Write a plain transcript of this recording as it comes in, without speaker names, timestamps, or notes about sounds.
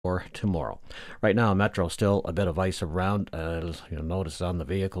for tomorrow. Right now, Metro still a bit of ice around. You'll notice on the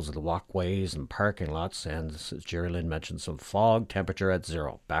vehicles of the walkways and parking lots. And as Jerry Lynn mentioned, some fog, temperature at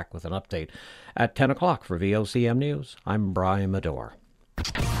 0. Back with an update at 10 o'clock for VOCM News. I'm Brian Medore.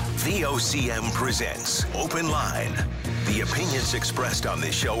 VOCM presents Open Line. The opinions expressed on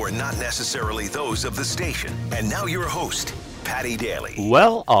this show are not necessarily those of the station. And now your host, Patty Daly.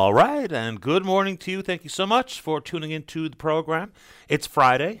 Well, all right, and good morning to you. Thank you so much for tuning into the program. It's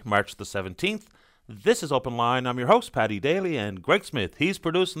Friday, March the 17th. This is Open Line. I'm your host, Patty Daly, and Greg Smith, he's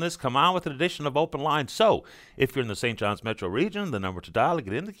producing this. Come on with an edition of Open Line. So, if you're in the St. John's metro region, the number to dial to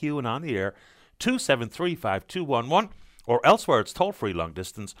get in the queue and on the air, 273-5211, or elsewhere it's toll-free long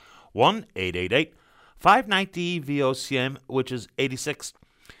distance, 1-888-590-VOCM, which is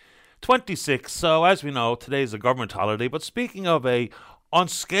 8626. So, as we know, today is a government holiday, but speaking of a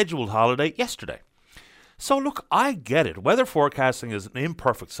unscheduled holiday, yesterday. So, look, I get it. Weather forecasting is an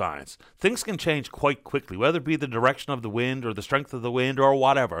imperfect science. Things can change quite quickly, whether it be the direction of the wind or the strength of the wind or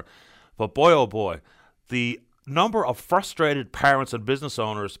whatever. But boy, oh boy, the number of frustrated parents and business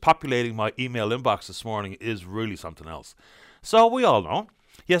owners populating my email inbox this morning is really something else. So, we all know.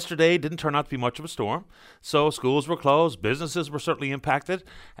 Yesterday didn't turn out to be much of a storm, so schools were closed, businesses were certainly impacted,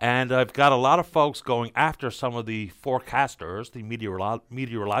 and I've got a lot of folks going after some of the forecasters, the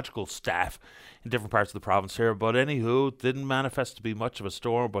meteorological staff in different parts of the province here, but anywho, didn't manifest to be much of a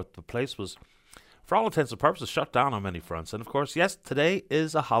storm, but the place was, for all intents and purposes, shut down on many fronts. And of course, yes, today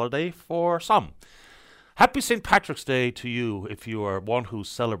is a holiday for some. Happy St. Patrick's Day to you if you are one who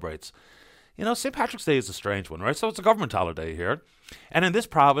celebrates. You know, St. Patrick's Day is a strange one, right? So it's a government holiday here. And in this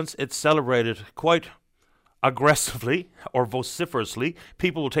province, it's celebrated quite aggressively or vociferously.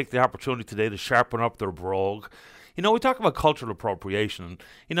 People will take the opportunity today to sharpen up their brogue. You know, we talk about cultural appropriation.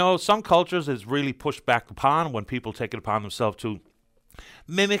 You know, some cultures is really pushed back upon when people take it upon themselves to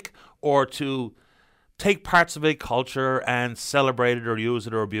mimic or to take parts of a culture and celebrate it or use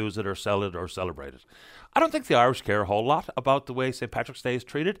it or abuse it or sell it or celebrate it. I don't think the Irish care a whole lot about the way St. Patrick's Day is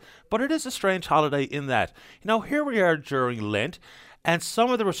treated, but it is a strange holiday in that, you know, here we are during Lent, and some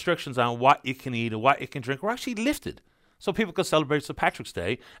of the restrictions on what you can eat and what you can drink were actually lifted. So people can celebrate St. Patrick's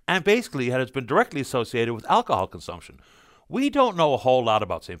Day, and basically it has been directly associated with alcohol consumption. We don't know a whole lot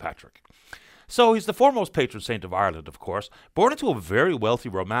about St. Patrick. So he's the foremost patron saint of Ireland, of course. Born into a very wealthy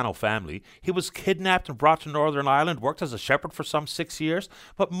Romano family, he was kidnapped and brought to Northern Ireland, worked as a shepherd for some 6 years,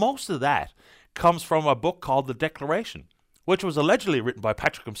 but most of that comes from a book called The Declaration, which was allegedly written by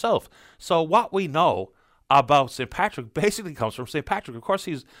Patrick himself. So what we know about St. Patrick basically comes from St. Patrick. Of course,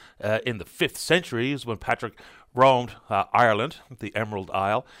 he's in the 5th century is when Patrick roamed Ireland, the Emerald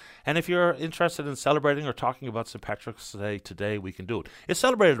Isle. And if you're interested in celebrating or talking about St. Patrick's Day today, we can do it. It's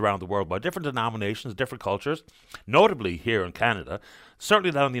celebrated around the world by different denominations, different cultures, notably here in Canada,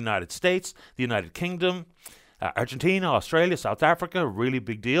 certainly down in the United States, the United Kingdom, Argentina, Australia, South Africa, really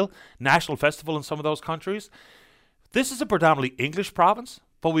big deal. National festival in some of those countries. This is a predominantly English province,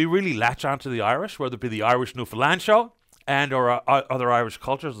 but we really latch onto the Irish, whether it be the Irish Newfoundland show and or other Irish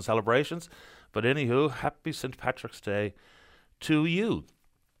cultures and celebrations. But anywho, happy St. Patrick's Day to you.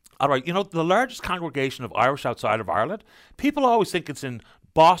 All right, you know, the largest congregation of Irish outside of Ireland, people always think it's in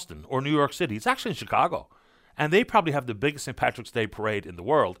Boston or New York City. It's actually in Chicago. And they probably have the biggest St. Patrick's Day parade in the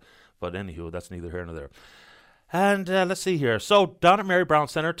world. But anywho, that's neither here nor there. And let's see here. So down at Mary Brown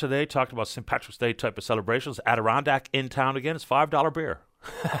Centre today, talking about St. Patrick's Day type of celebrations. Adirondack in town again. It's $5 beer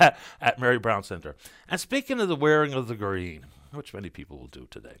at Mary Brown Centre. And speaking of the wearing of the green, which many people will do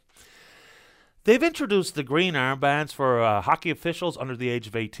today, they've introduced the green armbands for hockey officials under the age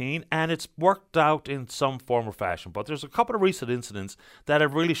of 18, and it's worked out in some form or fashion. But there's a couple of recent incidents that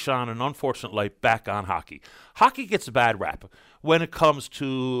have really shone an unfortunate light back on hockey. Hockey gets a bad rap when it comes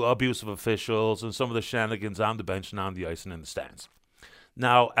to abusive officials and some of the shenanigans on the bench and on the ice and in the stands.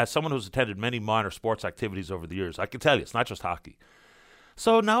 Now, as someone who's attended many minor sports activities over the years, I can tell you it's not just hockey.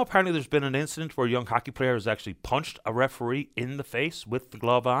 So now apparently there's been an incident where a young hockey player has actually punched a referee in the face with the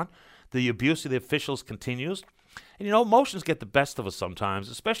glove on. The abuse of the officials continues. And you know, emotions get the best of us sometimes,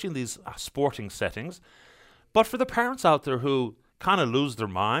 especially in these sporting settings. But for the parents out there who kind of lose their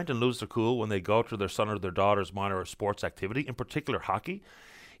mind and lose their cool when they go to their son or their daughter's minor sports activity, in particular hockey,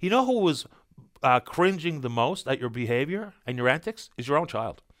 you know who was cringing the most at your behavior and your antics is your own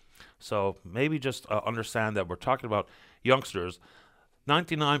child. So maybe just understand that we're talking about youngsters.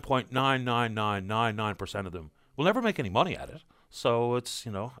 99.99999% of them will never make any money at it. So it's,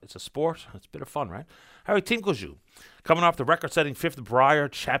 you know, it's a sport. It's a bit of fun, right? All right, Team Gouju, coming off the record-setting 5th Brier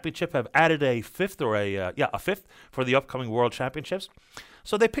Championship, have added a fifth for the upcoming World Championships.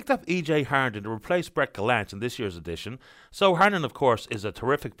 So they picked up E.J. Herndon to replace Brett Gallant in this year's edition. So Herndon, of course, is a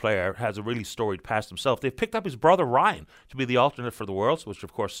terrific player, has a really storied past himself. They've picked up his brother Ryan to be the alternate for the Worlds, which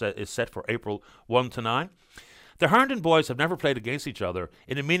of course is set for April 1 to 9. The Herndon boys have never played against each other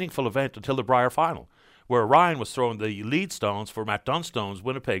in a meaningful event until the Brier final, where Ryan was throwing the lead stones for Matt Dunstone's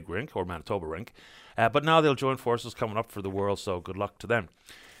Winnipeg rink, or Manitoba rink. But now they'll join forces coming up for the Worlds, so good luck to them.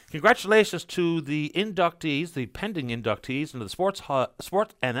 Congratulations to the inductees, the pending inductees into the Sport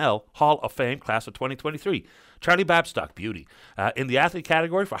NL Hall of Fame class of 2023. Charlie Babstock, beauty. In the athlete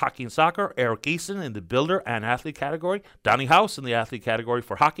category for hockey and soccer, Eric Eason in the builder and athlete category. Donnie House in the athlete category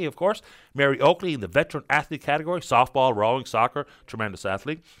for hockey, of course. Mary Oakley in the veteran athlete category, softball, rowing, soccer, tremendous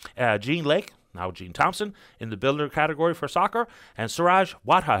athlete. Jean Lake, now Jean Thompson, in the builder category for soccer. And Suraj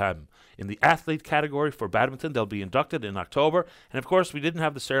Wadham in the athlete category for badminton. They'll be inducted in October. And of course, we didn't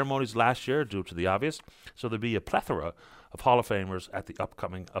have the ceremonies last year due to the obvious, so there'll be a plethora of Hall of Famers at the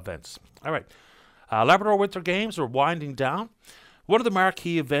upcoming events. All right. Labrador Winter Games are winding down. One of the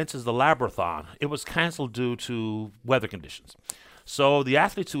marquee events is the Labrathon. It was cancelled due to weather conditions. So the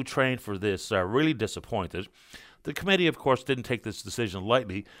athletes who trained for this are really disappointed. The committee, of course, didn't take this decision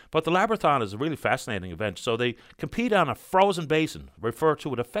lightly, but the Labrathon is a really fascinating event. So they compete on a frozen basin, referred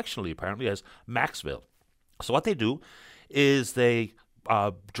to it affectionately, apparently, as Maxville. So what they do is they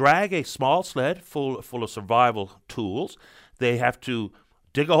drag a small sled full of survival tools. They have to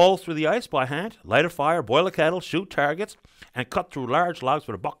dig a hole through the ice by hand, light a fire, boil a kettle, shoot targets, and cut through large logs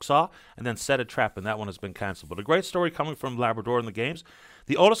with a buck saw, and then set a trap, and that one has been cancelled. But a great story coming from Labrador in the games.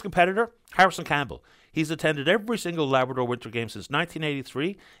 The oldest competitor, Harrison Campbell. He's attended every single Labrador Winter Games since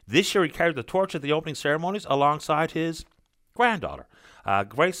 1983. This year he carried the torch at the opening ceremonies alongside his granddaughter,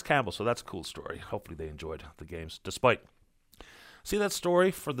 Grace Campbell. So that's a cool story. Hopefully they enjoyed the games despite. See that story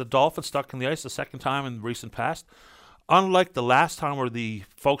for the dolphin stuck in the ice the second time in the recent past? Unlike the last time where the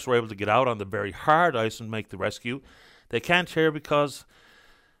folks were able to get out on the very hard ice and make the rescue, they can't here because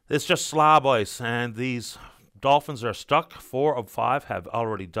it's just slab ice, and these dolphins are stuck. 4 of 5 have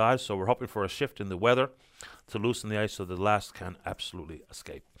already died, so we're hoping for a shift in the weather to loosen the ice so the last can absolutely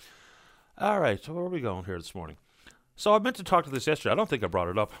escape. All right, so where are we going here this morning? So I meant to talk to this yesterday. I don't think I brought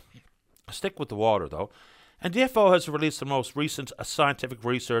it up. Stick with the water, though. And DFO has released the most recent scientific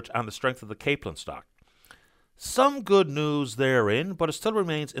research on the strength of the capelin stock. Some good news therein, but it still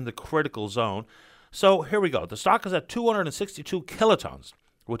remains in the critical zone. So here we go. The stock is at 262 kilotons,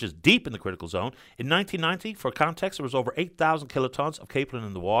 which is deep in the critical zone. In 1990, for context, there was over 8,000 kilotons of capelin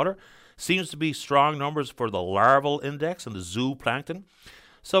in the water. Seems to be strong numbers for the larval index and the zooplankton.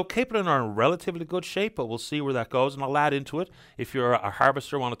 So capelin are in relatively good shape, but we'll see where that goes, and I'll add into it. If you're a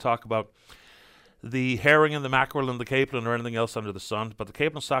harvester, want to talk about the herring and the mackerel and the capelin or anything else under the sun. But the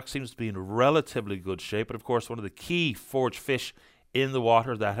capelin stock seems to be in relatively good shape. But of course, one of the key forage fish in the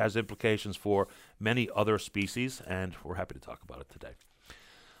water that has implications for many other species, and we're happy to talk about it today.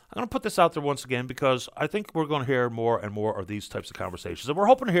 I'm going to put this out there once again because I think we're going to hear more and more of these types of conversations. And we're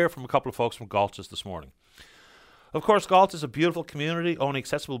hoping to hear from a couple of folks from Galtas this morning. Of course, Galtas is a beautiful community, only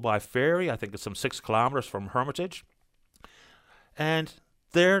accessible by ferry. I think it's some 6 kilometers from Hermitage. And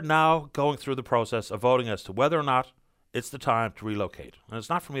they're now going through the process of voting as to whether or not it's the time to relocate. And it's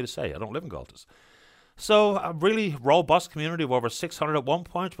not for me to say. I don't live in Galtas. So a really robust community of over 600 at one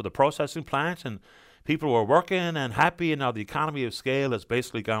point with a processing plant, and people were working and happy, and now the economy of scale has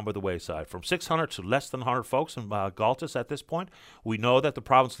basically gone by the wayside. From 600 to less than 100 folks in Galtas at this point. We know that the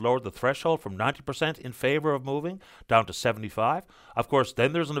province lowered the threshold from 90% in favor of moving down to 75%. Of course,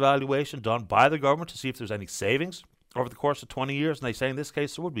 then there's an evaluation done by the government to see if there's any savings over the course of 20 years, and they say in this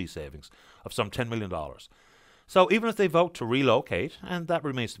case there would be savings of some $10 million. So even if they vote to relocate, and that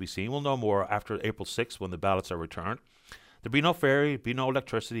remains to be seen, we'll know more after April 6th when the ballots are returned, there'd be no ferry, be no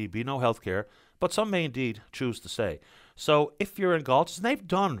electricity, be no health care, but some may indeed choose to stay. So if you're in Galtas, and they've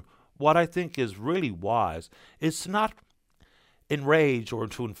done what I think is really wise, is to not enrage or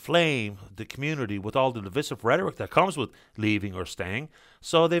to inflame the community with all the divisive rhetoric that comes with leaving or staying.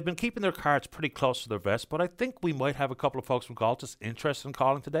 So they've been keeping their cards pretty close to their vest, but I think we might have a couple of folks from Galtas interested in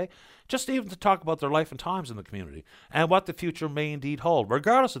calling today, just even to talk about their life and times in the community and what the future may indeed hold,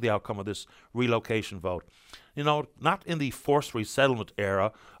 regardless of the outcome of this relocation vote. You know, not in the forced resettlement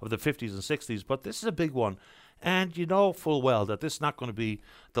era of the 50s and 60s, but this is a big one. And you know full well that this is not going to be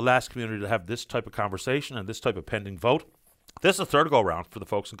the last community to have this type of conversation and this type of pending vote. This is a third go-around for the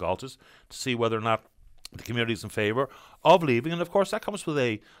folks in Galtas to see whether or not the community is in favour of leaving. And, of course, that comes with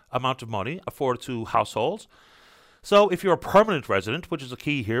a amount of money afforded to households. So if you're a permanent resident, which is a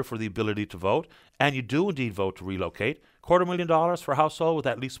key here for the ability to vote, and you do indeed vote to relocate, $250,000 for a household with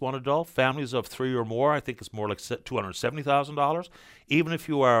at least one adult. Families of 3 or more, I think it's more like $270,000. Even if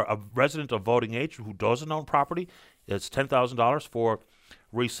you are a resident of voting age who doesn't own property, it's $10,000 for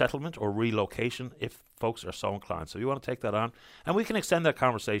resettlement or relocation if folks are so inclined. So you want to take that on, and we can extend that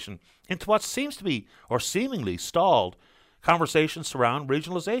conversation into what seems to be, or seemingly stalled, conversations surround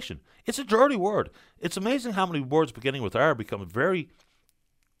regionalization. It's a dirty word. It's amazing how many words beginning with R become very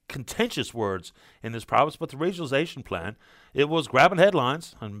contentious words in this province, but the regionalization plan, it was grabbing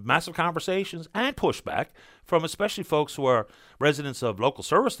headlines and massive conversations and pushback from especially folks who are residents of local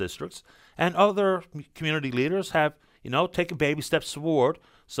service districts, and other community leaders have, taken baby steps toward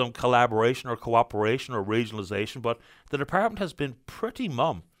some collaboration or cooperation or regionalization, but the department has been pretty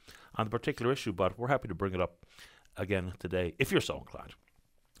mum on the particular issue, but we're happy to bring it up again today, if you're so inclined.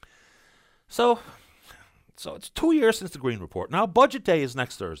 So it's 2 years since the Green Report. Now, Budget Day is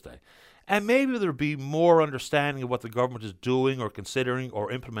next Thursday, and maybe there'll be more understanding of what the government is doing or considering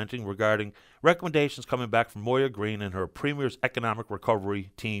or implementing regarding recommendations coming back from Moya Greene and her Premier's Economic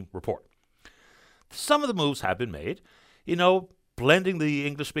Recovery Team report. Some of the moves have been made, blending the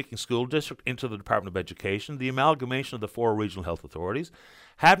English-speaking school district into the Department of Education, the amalgamation of the 4 regional health authorities,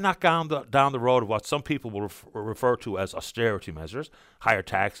 have not gone down the road of what some people will refer to as austerity measures, higher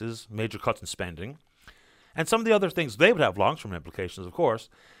taxes, major cuts in spending, and some of the other things, they would have long-term implications, of course,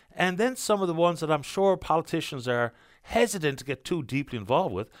 and then some of the ones that I'm sure politicians are hesitant to get too deeply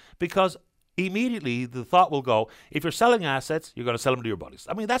involved with, because immediately the thought will go, if you're selling assets, you're going to sell them to your buddies.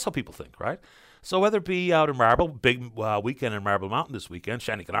 I mean, that's how people think, right? So whether it be out in Marble, big weekend in Marble Mountain this weekend,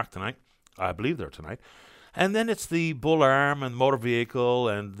 Shannicannock tonight, I believe they're tonight, and then it's the Bull Arm and motor vehicle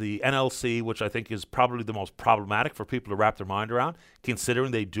and the NLC, which I think is probably the most problematic for people to wrap their mind around,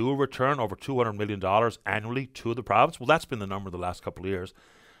 considering they do return over $200 million annually to the province. Well, that's been the number the last couple of years.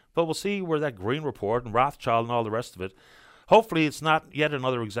 But we'll see where that Green Report and Rothschild and all the rest of it, hopefully it's not yet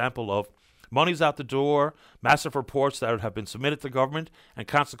another example of money's out the door, massive reports that have been submitted to government, and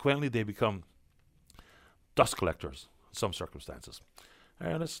consequently they become dust collectors in some circumstances.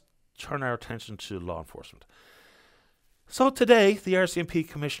 Let's turn our attention to law enforcement. So today, the RCMP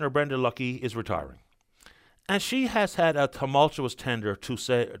Commissioner Brenda Lucki is retiring. And she has had a tumultuous tenure, to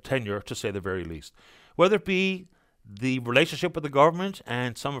say the very least. Whether it be the relationship with the government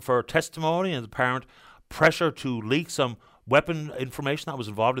and some of her testimony and apparent pressure to leak some weapon information that was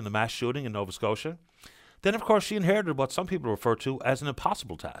involved in the mass shooting in Nova Scotia. Then, of course, she inherited what some people refer to as an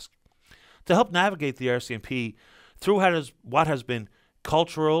impossible task. To help navigate the RCMP through what has been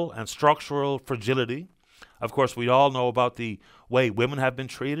cultural and structural fragility. Of course, we all know about the way women have been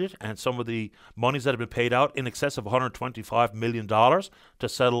treated and some of the monies that have been paid out in excess of $125 million to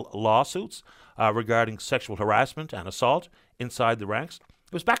settle lawsuits regarding sexual harassment and assault inside the ranks.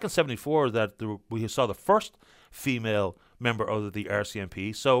 It was back in 1974 that we saw the first female member of the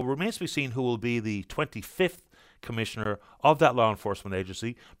RCMP, so it remains to be seen who will be the 25th commissioner of that law enforcement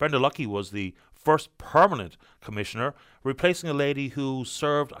agency. Brenda Lucki was the first permanent commissioner, replacing a lady who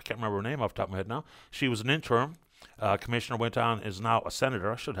served, I can't remember her name off the top of my head now. She was an interim commissioner, went on, is now a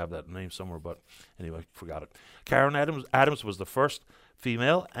senator. I should have that name somewhere, but anyway, forgot it. Karen Adams was the first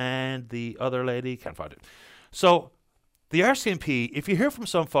female, and the other lady, can't find it. So the RCMP, if you hear from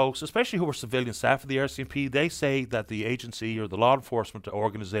some folks, especially who were civilian staff of the RCMP, they say that the agency or the law enforcement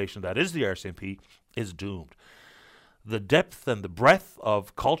organization that is the RCMP is doomed. The depth and the breadth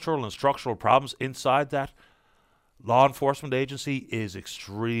of cultural and structural problems inside that law enforcement agency is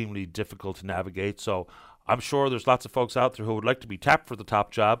extremely difficult to navigate. So I'm sure there's lots of folks out there who would like to be tapped for the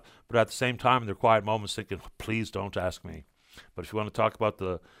top job, but at the same time in their quiet moments thinking, please don't ask me. But if you want to talk about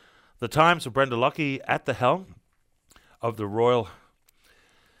the times of Brenda Lucki at the helm of the Royal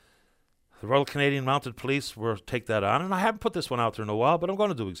Canadian Mounted Police, we'll take that on. And I haven't put this one out there in a while, but I'm going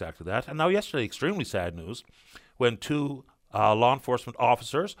to do exactly that. And now yesterday, extremely sad news, when 2 law enforcement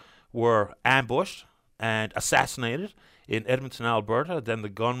officers were ambushed and assassinated in Edmonton, Alberta. Then the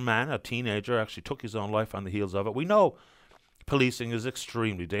gunman, a teenager, actually took his own life on the heels of it. We know policing is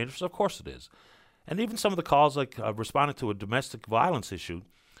extremely dangerous. Of course it is. And even some of the calls like responding to a domestic violence issue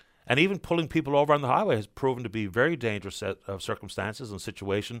and even pulling people over on the highway has proven to be a very dangerous set of circumstances and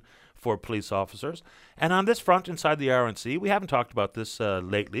situation for police officers. And on this front inside the RNC, we haven't talked about this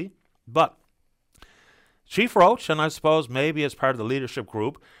lately, but Chief Roach, and I suppose maybe as part of the leadership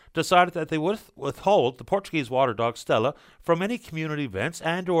group, decided that they would withhold the Portuguese water dog Stella from any community events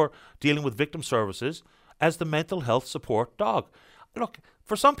and or dealing with victim services as the mental health support dog. Look,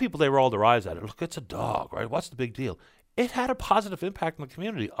 for some people they roll their eyes at it. Look, it's a dog, right? What's the big deal? it had a positive impact on the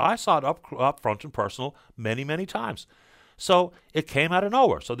community. I saw it up front and personal many, many times. So it came out of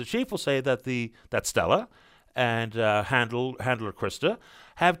nowhere. So the chief will say that Stella and handler Krista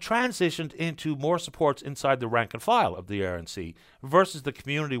have transitioned into more supports inside the rank and file of the RNC versus the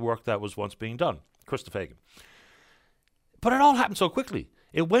community work that was once being done. Krista Fagan. But it all happened so quickly.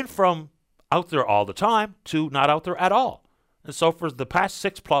 It went from out there all the time to not out there at all. And so for the past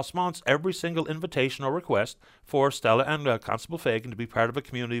 6+ months, every single invitation or request for Stella and Constable Fagan to be part of a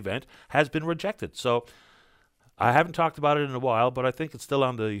community event has been rejected. So I haven't talked about it in a while, but I think it's still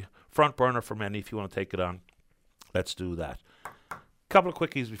on the front burner for many. If you want to take it on, let's do that. Couple of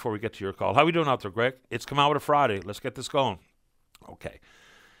quickies before we get to your call. How are we doing out there, Greg? It's come out with a Friday. Let's get this going. Okay.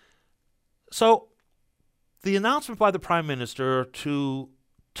 So the announcement by the Prime Minister to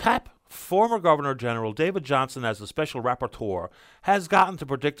tap former Governor General David Johnston as the special rapporteur has gotten to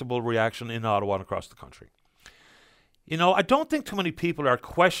predictable reaction in Ottawa and across the country. You know, I don't think too many people are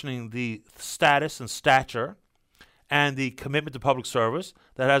questioning the status and stature and the commitment to public service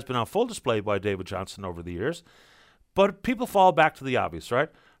that has been on full display by David Johnston over the years. But people fall back to the obvious, right?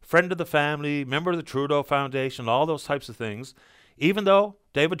 Friend of the family, member of the Trudeau Foundation, all those types of things. Even though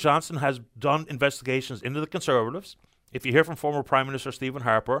David Johnston has done investigations into the Conservatives, if you hear from former Prime Minister Stephen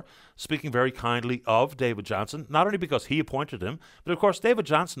Harper speaking very kindly of David Johnston, not only because he appointed him, but of course David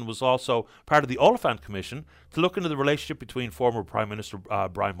Johnston was also part of the Oliphant Commission to look into the relationship between former Prime Minister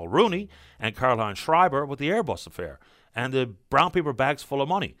Brian Mulroney and Caroline Schreiber with the Airbus affair and the brown paper bags full of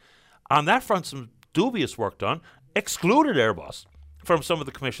money. On that front, some dubious work done, excluded Airbus from some of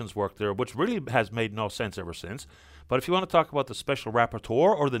the Commission's work there, which really has made no sense ever since. But if you want to talk about the special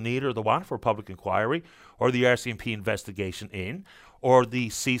rapporteur or the need or the want for a public inquiry or the RCMP investigation in or the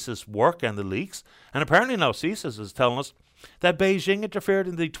CSIS work and the leaks, and apparently now CSIS is telling us that Beijing interfered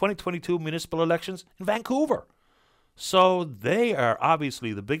in the 2022 municipal elections in Vancouver. So they are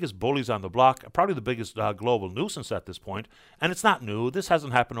obviously the biggest bullies on the block, probably the biggest global nuisance at this point. And it's not new. This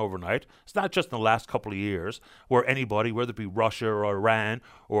hasn't happened overnight. It's not just in the last couple of years where anybody, whether it be Russia or Iran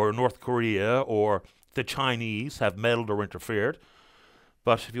or North Korea or the Chinese, have meddled or interfered.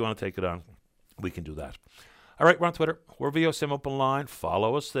 But if you want to take it on, we can do that. All right, we're on Twitter. We're VOCM Open Line.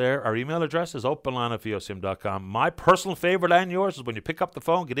 Follow us there. Our email address is openline@vocm.com. My personal favorite and yours is when you pick up the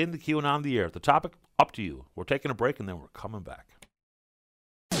phone, get in the queue and on the air. The topic, up to you. We're taking a break and then we're coming back.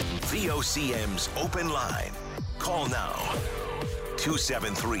 VOCM's Open Line. Call now.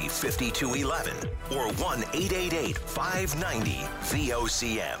 273-5211 or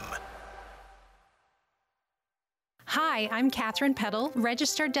 1-888-590-VOCM. Hi, I'm Catherine Peddle,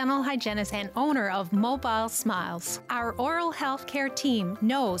 registered dental hygienist and owner of Mobile Smiles. Our oral health care team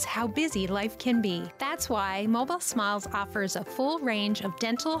knows how busy life can be. That's why Mobile Smiles offers a full range of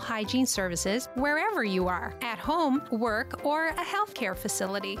dental hygiene services wherever you are, at home, work, or a healthcare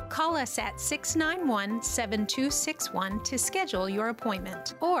facility. Call us at 691-7261 to schedule your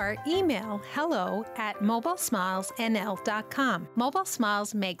appointment, or email hello@mobilesmilesnl.com. Mobile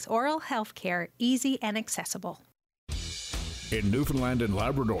Smiles makes oral health care easy and accessible. In Newfoundland and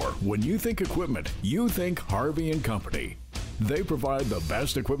Labrador, when you think equipment, you think Harvey & Company. They provide the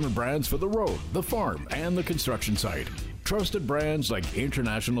best equipment brands for the road, the farm, and the construction site. Trusted brands like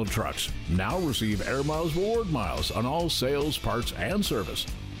International Trucks now receive Air Miles Reward Miles on all sales, parts, and service.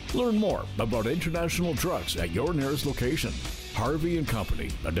 Learn more about International Trucks at your nearest location. Harvey & Company,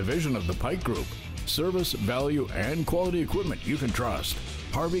 a division of the Pike Group. Service, value, and quality equipment you can trust.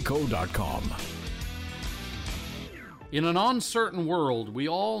 HarveyCo.com. In an uncertain world, we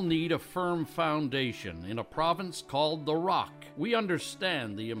all need a firm foundation. In a province called the Rock, we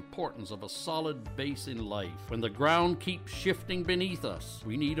understand the importance of a solid base in life. When the ground keeps shifting beneath us,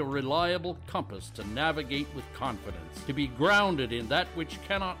 we need a reliable compass to navigate with confidence, to be grounded in that which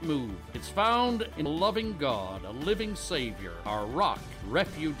cannot move. It's found in a loving God, a living Savior, our rock,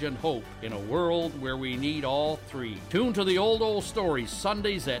 refuge, and hope in a world where we need all three. Tune to the Old Stories,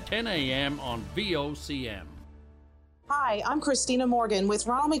 Sundays at 10 a.m. on VOCM. Hi, I'm Christina Morgan with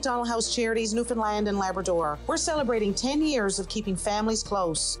Ronald McDonald House Charities, Newfoundland and Labrador. We're celebrating 10 years of keeping families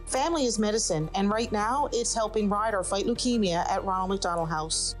close. Family is medicine, and right now, it's helping Ryder fight leukemia at Ronald McDonald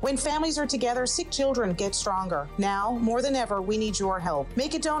House. When families are together, sick children get stronger. Now, more than ever, we need your help.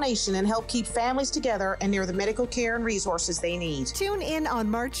 Make a donation and help keep families together and near the medical care and resources they need. Tune in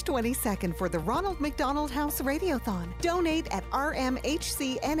on March 22nd for the Ronald McDonald House Radiothon. Donate at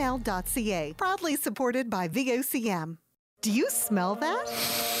rmhcnl.ca. Proudly supported by VOCM. Do you smell that?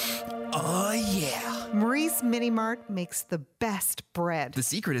 Oh, yeah. Marie's Mini Mart makes the best bread. The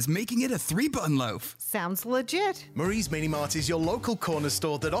secret is making it a 3-button loaf. Sounds legit. Marie's Mini Mart is your local corner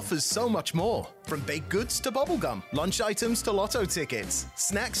store that offers so much more. From baked goods to bubblegum, lunch items to lotto tickets,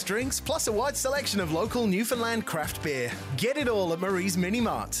 snacks, drinks, plus a wide selection of local Newfoundland craft beer. Get it all at Marie's Mini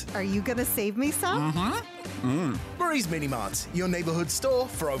Mart. Are you going to save me some? Marie's Mini Mart, your neighborhood store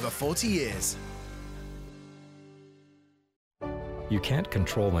for over 40 years. You can't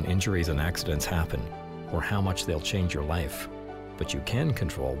control when injuries and accidents happen or how much they'll change your life, but you can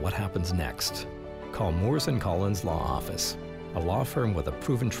control what happens next. Call Moores & Collins Law Office, a law firm with a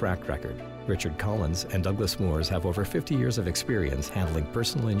proven track record. Richard Collins and Douglas Moores have over 50 years of experience handling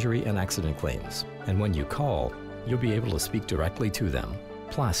personal injury and accident claims. And when you call, you'll be able to speak directly to them.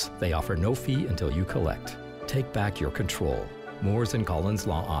 Plus, they offer no fee until you collect. Take back your control. Moores & Collins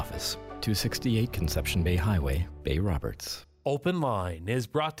Law Office, 268 Conception Bay Highway, Bay Roberts. Open Line is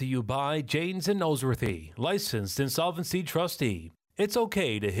brought to you by Janes and Noseworthy, licensed insolvency trustee. It's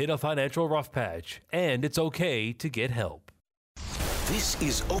okay to hit a financial rough patch, and it's okay to get help. This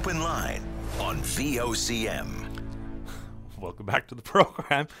is Open Line on VOCM. Welcome back to the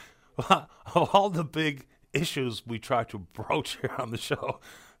program. Of all the big issues we try to broach here on the show,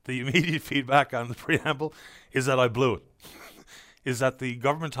 the immediate feedback on the preamble is that I blew it. Is that the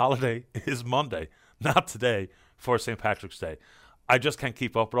government holiday is Monday, not today, for St. Patrick's Day. I just can't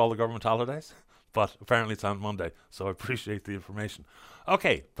keep up with all the government holidays, but apparently it's on Monday, so I appreciate the information.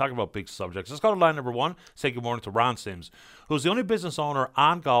 Okay, talking about big subjects. Let's go to line number 1. Say good morning to Ron Sims, who's the only business owner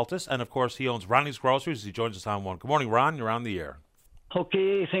on Galtus, and of course he owns Ronnie's Groceries. He joins us on 1. Good morning, Ron. You're on the air.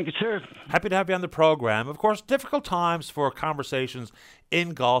 Okay, thank you, sir. Happy to have you on the program. Of course, difficult times for conversations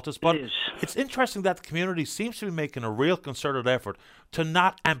in Galtus, but it's interesting that the community seems to be making a real concerted effort to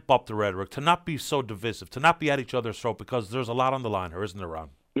not amp up the rhetoric, to not be so divisive, to not be at each other's throat, because there's a lot on the line here, isn't there,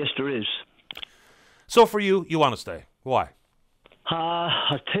 Ron? Yes, there is. So for you, you want to stay. Why?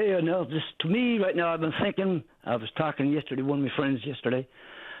 I'll tell you now, this, to me right now, I've been thinking, I was talking yesterday, one of my friends yesterday,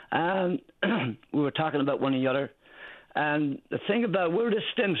 and we were talking about one or the other. And the thing about where this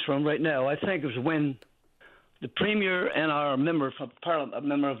stems from right now, I think, is when the Premier and our member from Parliament, a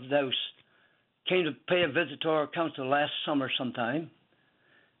member of the House, came to pay a visit to our council last summer sometime.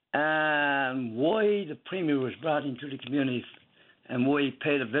 And why the Premier was brought into the community and why he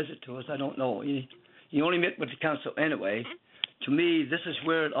paid a visit to us, I don't know. He only met with the council anyway. To me, this is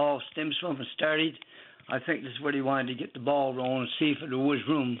where it all stems from and started. I think this is where he wanted to get the ball rolling and see if there was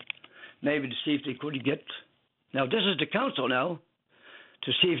room, maybe to see if they could get... Now, this is the council now,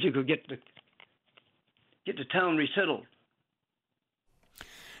 to see if you could get the town resettled.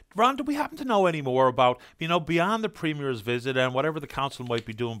 Ron, do we happen to know any more about, beyond the Premier's visit and whatever the council might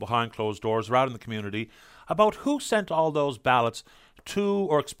be doing behind closed doors or out in the community, about who sent all those ballots to,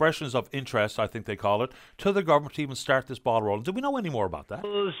 or expressions of interest, I think they call it, to the government to even start this ball rolling? Do we know any more about that?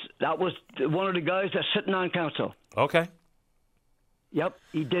 That was one of the guys that's sitting on council. Okay. Yep,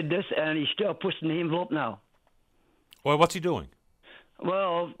 he did this, and he's still pushing the envelope now. Well, what's he doing?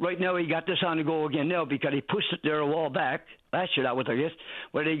 Well, right now he got this on the go again now because he pushed it there a while back. Last year that was, I guess,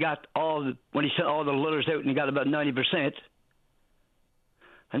 where they got when he sent all the letters out and he got about 90%.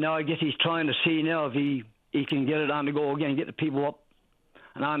 And now I guess he's trying to see now if he can get it on the go again, get the people up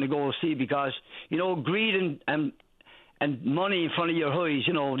and on the go to see, because, greed and money in front of your eyes,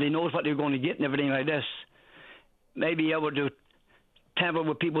 they know what they're going to get and everything like this. Maybe able to tamper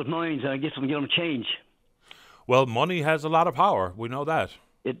with people's minds and get them change. Well, money has a lot of power. We know that.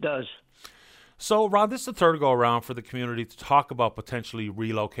 It does. So, Ron, this is the third go-around for the community to talk about potentially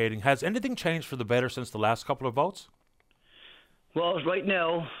relocating. Has anything changed for the better since the last couple of votes? Well, right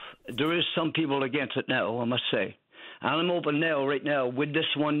now, there is some people against it now, I must say. And I'm open now, right now, with this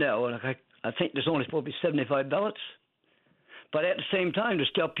one now. And I think there's only supposed to be 75 ballots. But at the same time, there's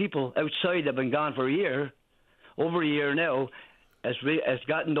still people outside that have been gone for a year, over a year now, has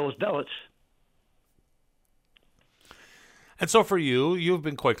gotten those ballots. And so for you, you've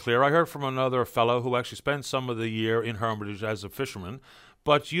been quite clear. I heard from another fellow who actually spent some of the year in Hermitage as a fisherman.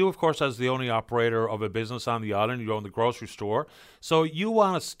 But you, of course, as the only operator of a business on the island, you own the grocery store. So you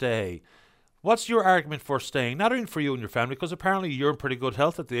want to stay. What's your argument for staying? Not only for you and your family, because apparently you're in pretty good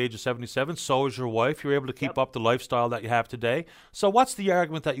health at the age of 77. So is your wife. You're able to keep up the lifestyle that you have today. So what's the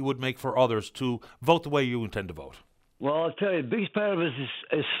argument that you would make for others to vote the way you intend to vote? Well, I'll tell you, the biggest part of it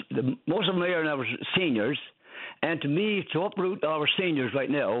is most of them are now seniors. And to me, to uproot our seniors right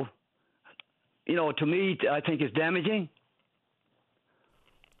now, to me, I think it's damaging.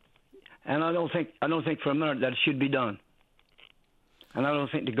 And I don't think for a minute that it should be done. And I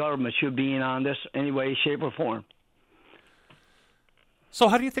don't think the government should be in on this any way, shape, or form. So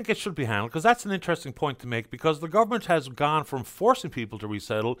how do you think it should be handled? Because that's an interesting point to make, because the government has gone from forcing people to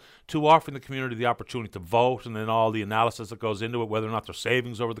resettle to offering the community the opportunity to vote, and then all the analysis that goes into it, whether or not there's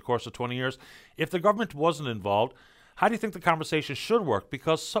savings over the course of 20 years. If the government wasn't involved, how do you think the conversation should work?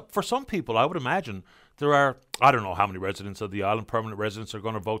 Because for some people, I would imagine there are, I don't know how many residents of the island, permanent residents, are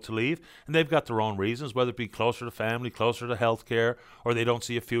going to vote to leave, and they've got their own reasons, whether it be closer to family, closer to healthcare, or they don't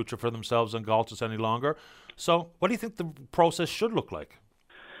see a future for themselves in Galtus any longer. So what do you think the process should look like?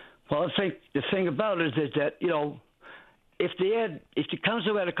 Well, I think the thing about it is that, if the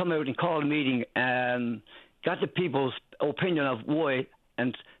council had to come out and call a meeting and got the people's opinion of why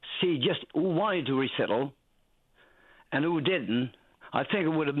and see just who wanted to resettle and who didn't, I think it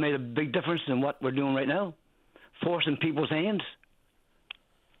would have made a big difference in what we're doing right now, forcing people's hands.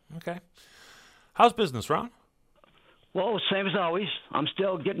 Okay. How's business, Ron? Well, same as always. I'm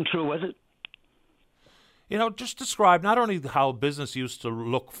still getting through with it. Just describe not only how business used to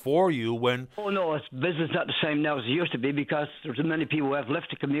look for you when... Oh, no, business not the same now as it used to be, because there's many people who have left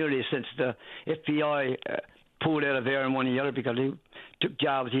the community since the FBI pulled out of there and one or the other, because they took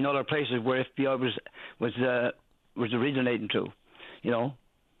jobs in other places where FBI was originating to,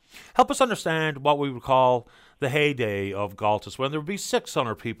 Help us understand what we would call the heyday of Galtus, when there would be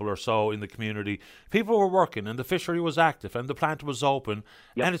 600 people or so in the community. People were working, and the fishery was active, and the plant was open,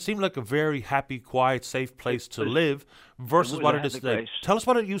 and it seemed like a very happy, quiet, safe place to live versus what it is today. Place. Tell us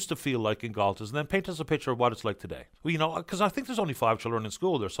what it used to feel like in Galtus, and then paint us a picture of what it's like today. Well, because I think there's only 5 children in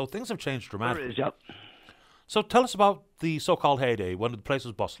school there, so things have changed dramatically. There is, yep. So tell us about the so-called heyday, when the place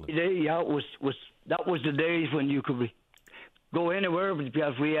was bustling. Yeah, that was the days when you could go anywhere,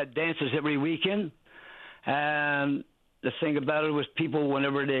 because we had dances every weekend. And the thing about it was, people,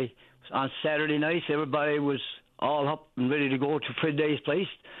 whenever on Saturday nights, everybody was all up and ready to go to Friday's place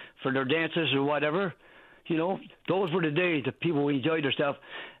for their dances or whatever. Those were the days that people enjoyed themselves.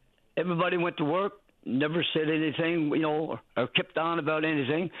 Everybody went to work, never said anything, or kept on about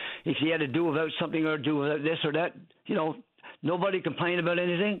anything. If you had to do about something or do about this or that, nobody complained about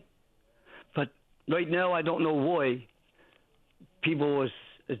anything. But right now, I don't know why people is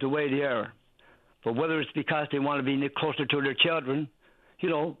the way they are. But whether it's because they want to be closer to their children,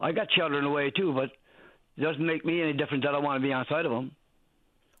 I got children away too, but it doesn't make me any difference that I want to be on side of them.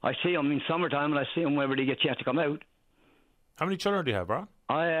 I see them in summertime, and I see them whenever they get a chance to come out. How many children do you have, Ron?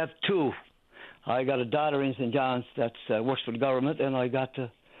 I have 2. I got a daughter in St. John's that works for the government, and I got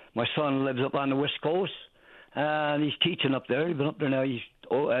my son lives up on the West Coast, and he's teaching up there. He's been up there now.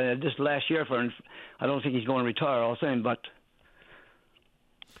 This last year I don't think he's going to retire all the same, but...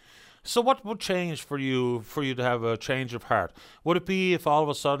 So what would change for you to have a change of heart? Would it be if all of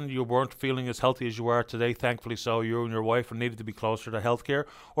a sudden you weren't feeling as healthy as you are today, thankfully so, you and your wife, and needed to be closer to healthcare?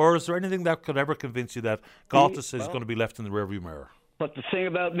 Or is there anything that could ever convince you that Galtus is going to be left in the rearview mirror? But the thing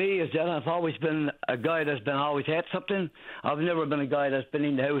about me is that I've always been a guy that's been always had something. I've never been a guy that's been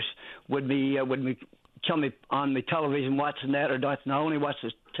in the house with me on my television watching that or that. And I only watch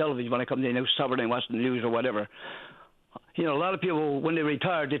the television when I come in the house Saturday and watch the news or whatever. A lot of people, when they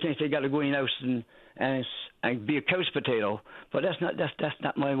retire, they think they got to go in the house and be a couch potato. But that's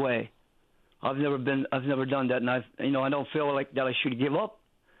not my way. I've never done that, and I don't feel like that I should give up.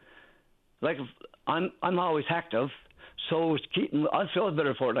 Like, I'm always active, so I feel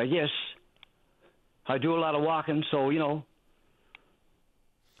better for it, I guess. I do a lot of walking, so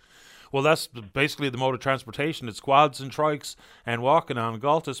Well, that's basically the mode of transportation. It's quads and trikes and walking on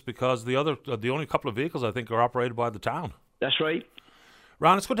Galtus, because the only couple of vehicles I think are operated by the town. That's right.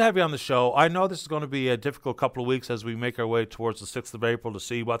 Ron, it's good to have you on the show. I know this is going to be a difficult couple of weeks as we make our way towards the 6th of April to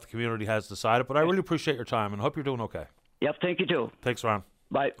see what the community has decided, but I really appreciate your time and hope you're doing okay. Yep, thank you too. Thanks, Ron.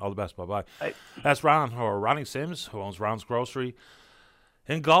 Bye. All the best. Bye-bye. Bye. That's Ron, or Ronnie Sims, who owns Ron's Grocery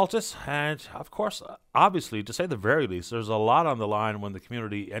in Galtus. And, of course, obviously, to say the very least, there's a lot on the line when the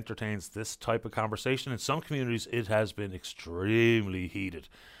community entertains this type of conversation. In some communities, it has been extremely heated.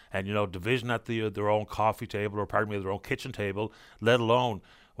 And, division at their own coffee table, or their own kitchen table, let alone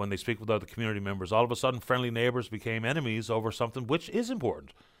when they speak with other community members. All of a sudden, friendly neighbors became enemies over something which is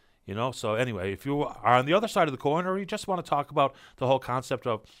important. So anyway, if you are on the other side of the coin, or you just want to talk about the whole concept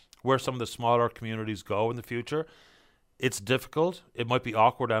of where some of the smaller communities go in the future, it's difficult. It might be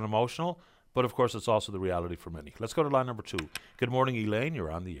awkward and emotional, but of course it's also the reality for many. Let's go to line number 2. Good morning, Elaine.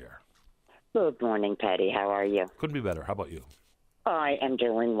 You're on the air. Good morning, Patty. How are you? Couldn't be better. How about you? I am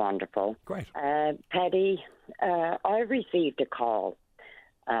doing wonderful. Great. Patty, I received a call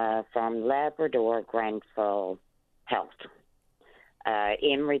from Labrador Grenfell Health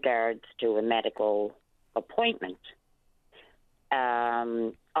in regards to a medical appointment.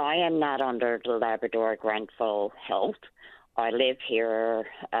 I am not under the Labrador Grenfell Health. I live here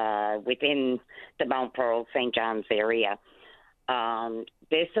within the Mount Pearl, St. John's area.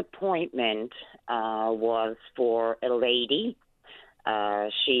 This appointment was for a lady.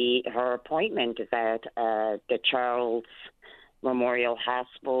 Her appointment is at the Charles Memorial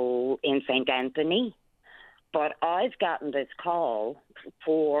Hospital in St. Anthony. But I've gotten this call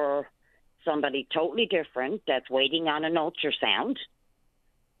for somebody totally different that's waiting on an ultrasound.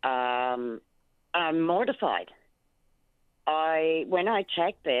 I'm mortified. When I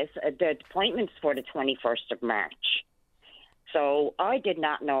checked this, the appointment's for the 21st of March. So I did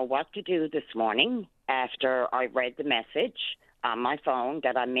not know what to do this morning after I read the message on my phone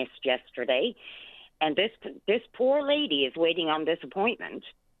that I missed yesterday. And this poor lady is waiting on this appointment,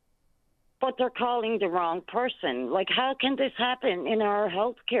 but they're calling the wrong person. Like, how can this happen in our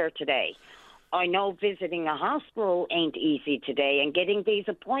healthcare today? I know visiting a hospital ain't easy today, and getting these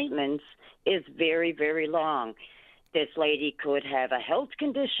appointments is very, very long. This lady could have a health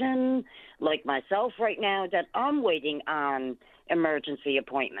condition, like myself right now, that I'm waiting on emergency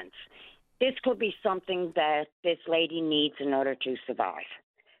appointments. This could be something that this lady needs in order to survive.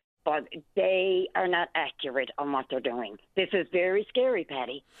 But they are not accurate on what they're doing. This is very scary,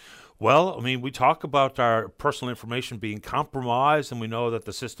 Patty. Well, I mean, we talk about our personal information being compromised, and we know that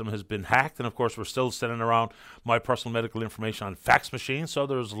the system has been hacked. And, of course, we're still sending around my personal medical information on fax machines. So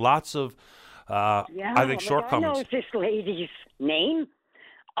there's lots of, I think, shortcomings. I know this lady's name.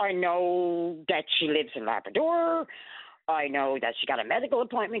 I know that she lives in Labrador. I know that she got a medical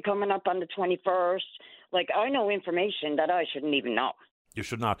appointment coming up on the 21st. Like, I know information that I shouldn't even know. You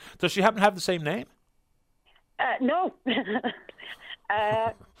should not. Does she happen to have the same name? No.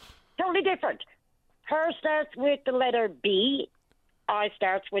 Totally different. Her starts with the letter B. I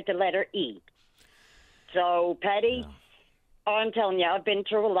starts with the letter E. So, Patty, I'm telling you, I've been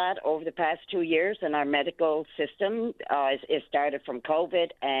through a lot over the past 2 years in our medical system. It started from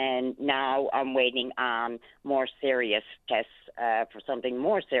COVID, and now I'm waiting on more serious tests for something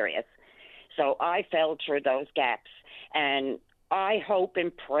more serious. So I fell through those gaps. And I hope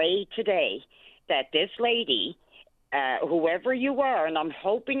and pray today that this lady, whoever you are, and I'm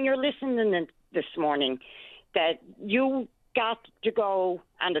hoping you're listening this morning, that you got to go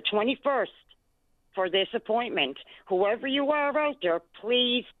on the 21st for this appointment. Whoever you are out there,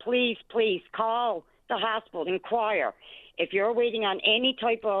 please, please, please call the hospital, inquire. If you're waiting on any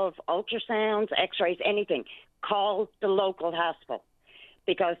type of ultrasounds, x-rays, anything, call the local hospital,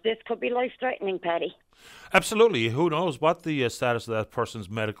 because this could be life-threatening, Patty. Absolutely. Who knows what the status of that person's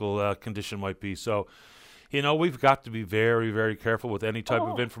medical condition might be. So, you know, we've got to be very, very careful with any type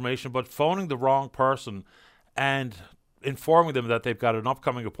of information. But phoning the wrong person and informing them that they've got an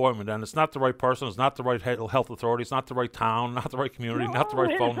upcoming appointment, and it's not the right person, it's not the right health authority, it's not the right town, not the right community, not the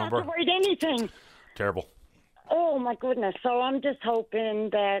right phone number. Not the right anything. Terrible. Oh, my goodness. So I'm just hoping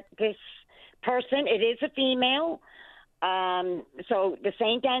that this person, it is a female. So the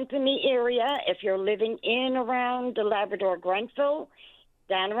St. Anthony area, if you're living in around the Labrador Grenfell,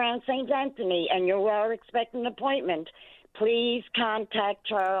 down around St. Anthony, and you are expecting an appointment, please contact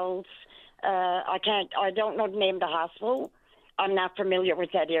Charles. I don't know the name of the hospital. I'm not familiar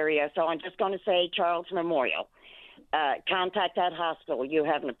with that area, so I'm just going to say Charles Memorial. Contact that hospital. You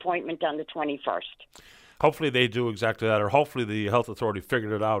have an appointment on the 21st. Hopefully they do exactly that, or hopefully the health authority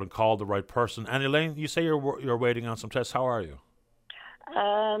figured it out and called the right person. And Elaine, you say you're waiting on some tests. How are you?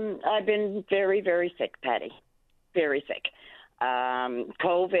 I've been very, very sick, Patty. Very sick.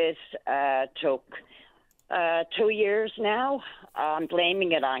 COVID took 2 years now. I'm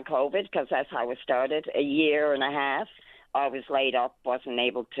blaming it on COVID because that's how it started. A year and a half, I was laid up, wasn't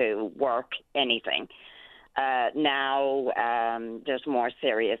able to work anything. Now there's more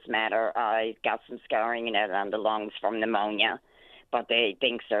serious matter. I got some scarring on the lungs from pneumonia, but they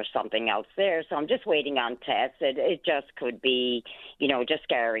think there's something else there. So I'm just waiting on tests. It just could be, just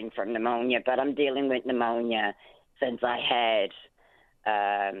scarring from pneumonia, but I'm dealing with pneumonia since I had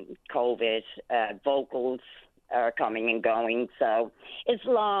COVID. Vocals are coming and going. So it's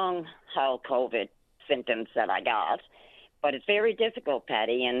long haul COVID symptoms that I got. But it's very difficult,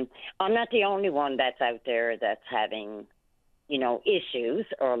 Patty, and I'm not the only one that's out there that's having, issues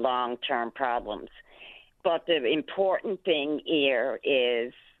or long-term problems. But the important thing here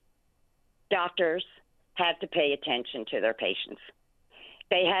is doctors have to pay attention to their patients.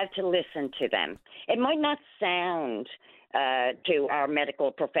 They have to listen to them. It might not sound to our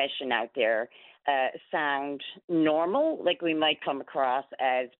medical profession out there sound normal, like we might come across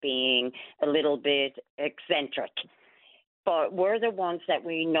as being a little bit eccentric. But we're the ones that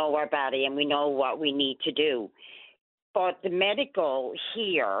we know our body and we know what we need to do. But the medical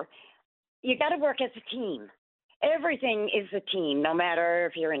here, you got to work as a team. Everything is a team, no matter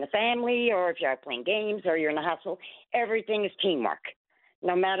if you're in a family or if you're out playing games or you're in a hustle. Everything is teamwork,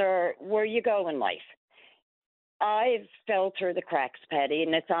 no matter where you go in life. I've fell through the cracks, Patty,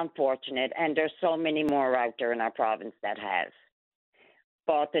 and it's unfortunate, and there's so many more out there in our province that has.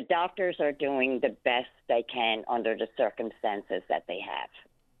 But the doctors are doing the best they can under the circumstances that they have.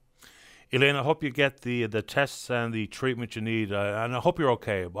 Elaine, I hope you get the tests and the treatment you need, and I hope you're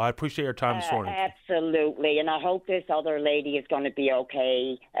okay. I appreciate your time this morning. Absolutely, and I hope this other lady is going to be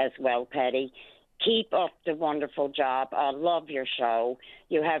okay as well, Patty. Keep up the wonderful job. I love your show.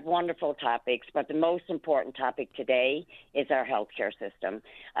 You have wonderful topics, but the most important topic today is our healthcare system.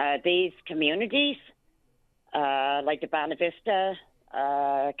 These communities, like the Bonavista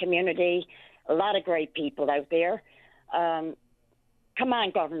community, a lot of great people out there. Come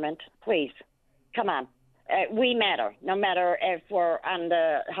on, government, please. Come on. We matter. No matter if we're on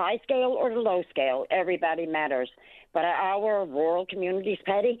the high scale or the low scale, everybody matters. But our rural communities,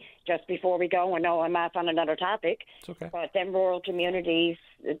 Patty, just before we go, I know I'm off on another topic. It's okay. But them rural communities,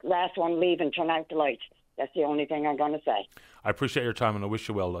 the last one leaving, turn out the lights. That's the only thing I'm going to say. I appreciate your time, and I wish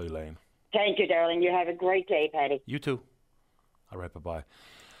you well, Elaine. Thank you, darling. You have a great day, Patty. You too. All right, bye-bye.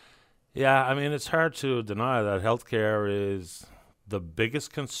 Yeah, I mean, it's hard to deny that healthcare is the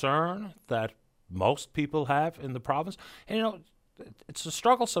biggest concern that most people have in the province. And, you know, it's a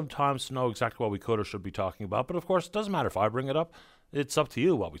struggle sometimes to know exactly what we could or should be talking about. But, of course, it doesn't matter if I bring it up. It's up to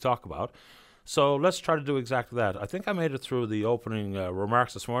you what we talk about. So let's try to do exactly that. I think I made it through the opening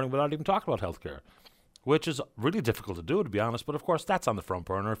remarks this morning without even talking about healthcare, which is really difficult to do, to be honest. But, of course, that's on the front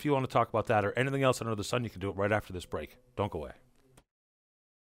burner. If you want to talk about that or anything else under the sun, you can do it right after this break. Don't go away.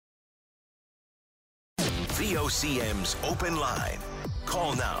 VOCM's Open Line.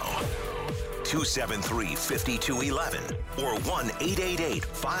 Call now. 273-5211 or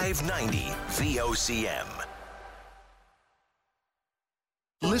 1-888-590-VOCM.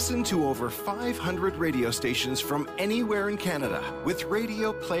 Listen to over 500 radio stations from anywhere in Canada with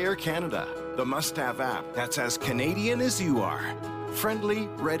Radio Player Canada, the must-have app that's as Canadian as you are. Friendly,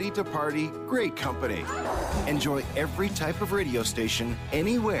 ready to party, great company. Enjoy every type of radio station,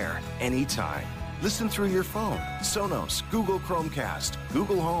 anywhere, anytime. Listen through your phone, Sonos, Google Chromecast,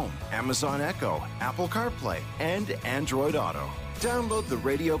 Google Home, Amazon Echo, Apple CarPlay, and Android Auto. Download the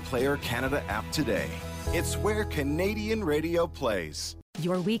Radio Player Canada app today. It's where Canadian radio plays.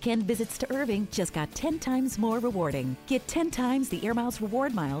 Your weekend visits to Irving just got 10 times more rewarding. Get 10 times the Air Miles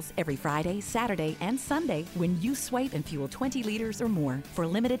reward miles every Friday, Saturday, and Sunday when you swipe and fuel 20 liters or more for a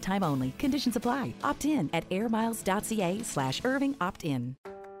limited time only. Conditions apply. Opt in at airmiles.ca/Irving opt-in.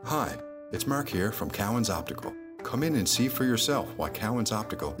 Hi, it's Mark here from Cowan's Optical. Come in and see for yourself why Cowan's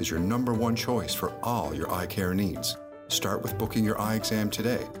Optical is your #1 choice for all your eye care needs. Start with booking your eye exam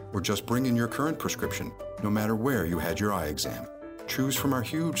today or just bring in your current prescription, no matter where you had your eye exam. Choose from our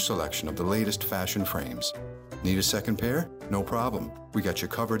huge selection of the latest fashion frames. Need a second pair? No problem. We got you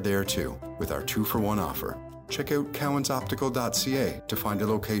covered there too with our 2-for-1 offer. Check out cowansoptical.ca to find a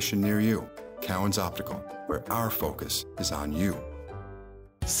location near you. Cowan's Optical, where our focus is on you.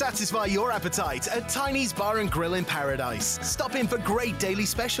 Satisfy your appetite at Tiny's Bar and Grill in Paradise. Stop in for great daily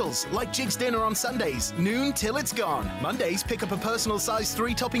specials like Jig's Dinner on Sundays, noon till it's gone. Mondays, pick up a personal-sized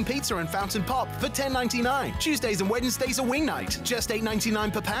 3-topping pizza and fountain pop for $10.99. Tuesdays and Wednesdays are wing night, just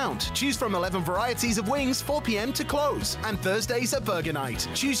 $8.99 per pound. Choose from 11 varieties of wings, 4 p.m. to close. And Thursdays are burger night.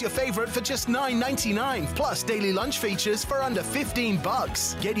 Choose your favorite for just $9.99, plus daily lunch features for under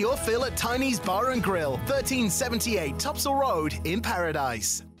 $15. Get your fill at Tiny's Bar and Grill, 1378 Topsail Road in Paradise.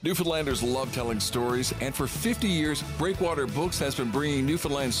 Newfoundlanders love telling stories, and for 50 years, Breakwater Books has been bringing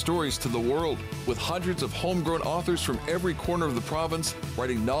Newfoundland stories to the world. With hundreds of homegrown authors from every corner of the province,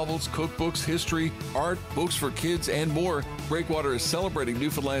 writing novels, cookbooks, history, art, books for kids, and more, Breakwater is celebrating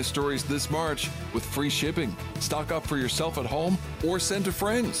Newfoundland stories this March with free shipping. Stock up for yourself at home or send to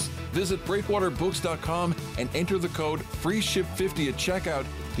friends. Visit breakwaterbooks.com and enter the code FREESHIP50 at checkout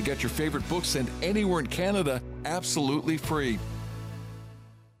to get your favorite books sent anywhere in Canada absolutely free.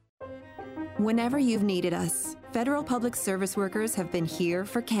 Whenever you've needed us, federal public service workers have been here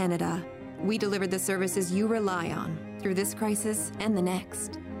for Canada. We delivered the services you rely on through this crisis and the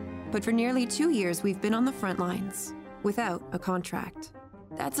next. But for nearly 2 years, we've been on the front lines without a contract.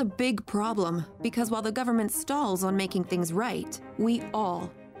 That's a big problem because while the government stalls on making things right, we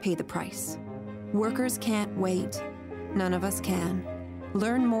all pay the price. Workers can't wait. None of us can.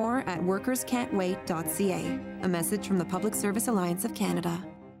 Learn more at workerscan'twait.ca. A message from the Public Service Alliance of Canada.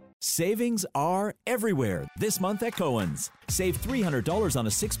 Savings are everywhere this month at Cohen's. Save $300 on a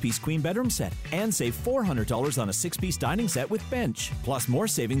 6-piece queen bedroom set and save $400 on a 6-piece dining set with bench. Plus more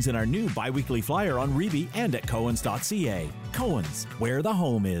savings in our new bi-weekly flyer on Reeby and at Cohen's.ca. Cohen's, where the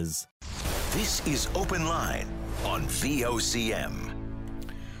home is. This is Open Line on VOCM.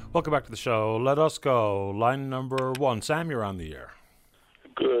 Welcome back to the show. Let us go. Line number 1. Sam, you're on the air.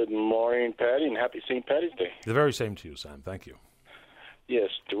 Good morning, Patty, and happy St. Patty's Day. The very same to you, Sam. Thank you.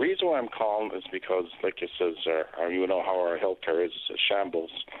 Yes, the reason why I'm calling is because, like it says, you know how our healthcare is a shambles.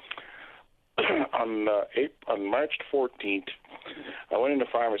 On March 14th, I went in the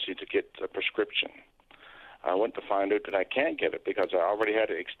pharmacy to get a prescription. I went to find out that I can't get it because I already had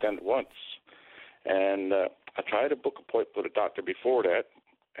it extended once. And I tried to book an appointment with a doctor before that,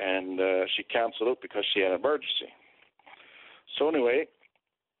 and she canceled it because she had an emergency. So anyway,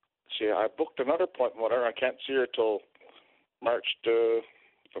 I booked another appointment with her. I can't see her till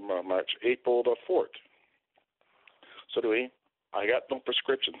April the 4th. So anyway, I got no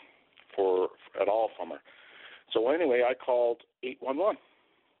prescription at all from her. So anyway, I called 811,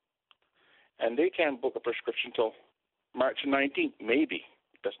 and they can't book a prescription till March 19th, maybe.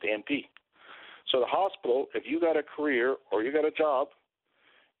 That's the MP. So the hospital, if you got a career or you got a job,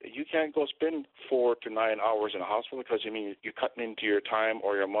 you can't go spend 4 to 9 hours in a hospital because you're cutting into your time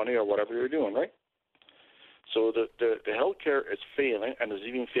or your money or whatever you're doing, right? So the healthcare is failing, and is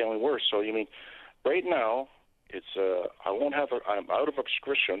even failing worse. So right now it's I'm out of a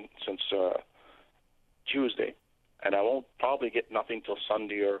prescription since Tuesday, and I won't probably get nothing till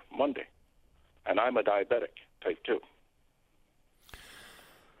Sunday or Monday. And I'm a diabetic, type 2.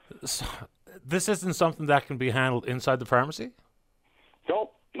 So, this isn't something that can be handled inside the pharmacy?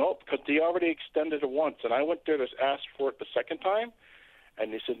 No, because they already extended it once, and I went there to ask for it the second time,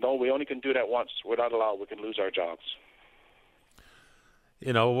 and they said, no, we only can do that once. We're not allowed. We can lose our jobs.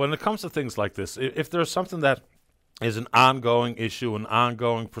 When it comes to things like this, if there's something that is an ongoing issue, an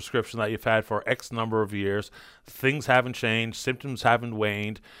ongoing prescription that you've had for X number of years, things haven't changed, symptoms haven't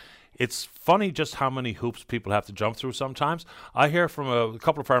waned, it's funny just how many hoops people have to jump through sometimes. I hear from a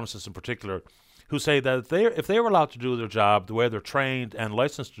couple of pharmacists in particular who say that if they were allowed to do their job the way they're trained and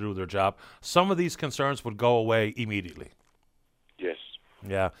licensed to do their job, some of these concerns would go away immediately. Yes.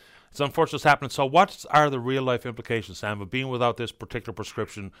 Yeah. It's unfortunate it's happening. So what are the real-life implications, Sam, of being without this particular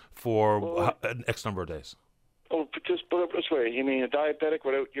prescription for an X number of days? Oh, just put it this way. You mean a diabetic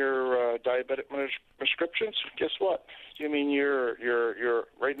without your diabetic prescriptions? Guess what? You mean you're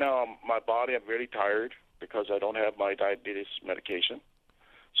right now, my body, I'm very tired because I don't have my diabetes medication.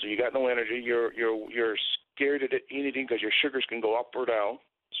 So you got no energy. You're scared to eat anything because your sugars can go up or down.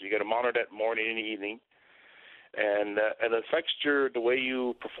 So you got to monitor that morning and evening, and it affects the way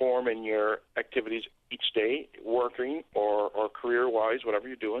you perform in your activities each day, working or career-wise, whatever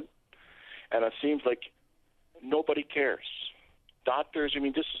you're doing. And it seems like nobody cares. Doctors,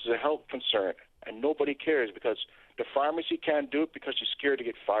 this is a health concern, and nobody cares because the pharmacy can't do it because you're scared to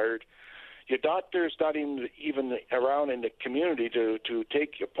get fired. Your doctor's not even around in the community to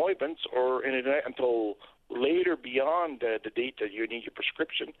take appointments or until later beyond the date that you need your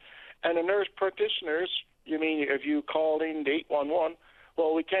prescription. And the nurse practitioners, if you call in the 811,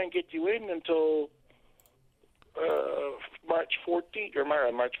 well, we can't get you in until March 14th or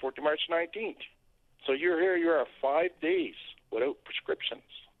March 19th. So you're here, you're 5 days without prescriptions.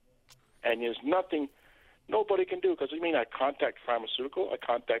 And there's nothing nobody can do because, I contact pharmaceutical, I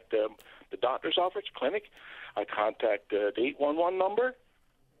contact the doctor's office, clinic, I contact the 811 number.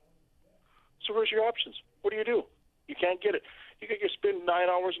 So where's your options? What do? You can't get it. You spend 9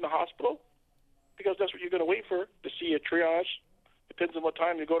 hours in the hospital because that's what you're going to wait for to see a triage. Depends on what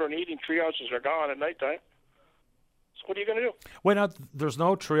time you go to an eating. Triages are gone at nighttime. So what are you going to do? Wait, now, there's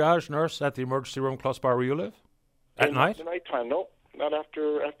no triage nurse at the emergency room close by where you live? At night? At nighttime, no. Not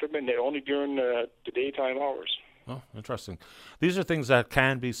after midnight, only during the daytime hours. Oh, interesting. These are things that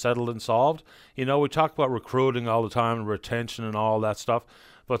can be settled and solved. We talk about recruiting all the time and retention and all that stuff,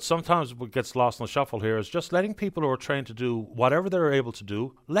 but sometimes what gets lost in the shuffle here is just letting people who are trained to do whatever they're able to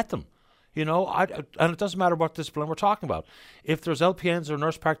do, let them. And it doesn't matter what discipline we're talking about. If there's LPNs or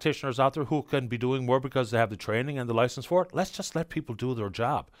nurse practitioners out there who can be doing more because they have the training and the license for it, let's just let people do their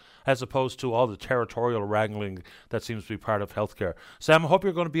job, as opposed to all the territorial wrangling that seems to be part of healthcare. Sam, I hope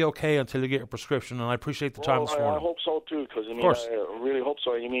you're going to be okay until you get your prescription, and I appreciate the time this morning. I hope so, too, because, I really hope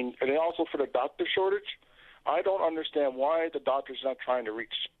so. And also for the doctor shortage, I don't understand why the doctor's not trying to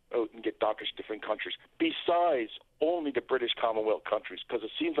reach out and get doctors in different countries, besides only the British Commonwealth countries, because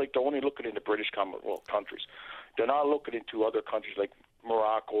it seems like they're only looking in the British Commonwealth countries. They're not looking into other countries like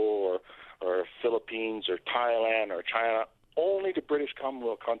Morocco or Philippines or Thailand or China. only the British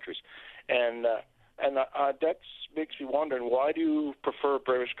Commonwealth countries. And that makes me wonder, why do you prefer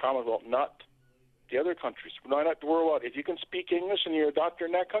British Commonwealth, not the other countries? Why not the worldwide? If you can speak English and you're a doctor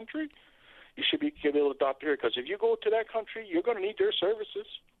in that country, you should be able to doctor here. Because if you go to that country, you're going to need their services.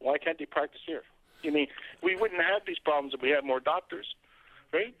 Why can't they practice here? You mean, we wouldn't have these problems if we had more doctors,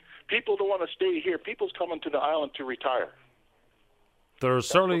 right? People don't want to stay here. People's coming to the island to retire. There's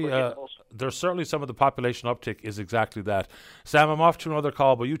certainly some of the population uptick is exactly that. Sam, I'm off to another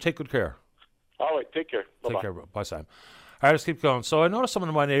call, but you take good care. All right, take care. Bye-bye. Take care. Bye, Sam. All right, let's keep going. So I noticed someone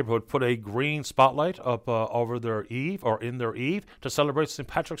in my neighborhood put a green spotlight up over their eave or in their eave to celebrate St.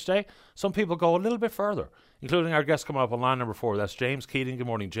 Patrick's Day. Some people go a little bit further, including our guest coming up on line number 4. That's James Keating. Good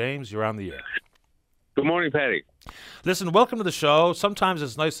morning, James. You're on the air. Good morning, Patty. Listen, welcome to the show. Sometimes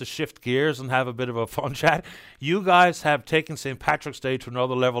it's nice to shift gears and have a bit of a fun chat. You guys have taken St. Patrick's Day to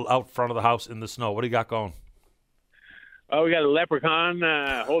another level out front of the house in the snow. What do you got going? Oh, we got a leprechaun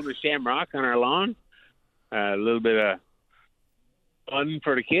holding a shamrock on our lawn. A little bit of fun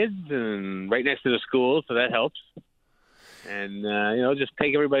for the kids, and right next to the school, so that helps. And, just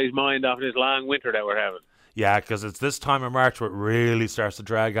take everybody's mind off this long winter that we're having. Yeah, because it's this time of March where it really starts to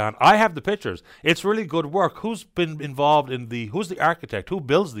drag on. I have the pictures. It's really good work. Who's been involved who's the architect? Who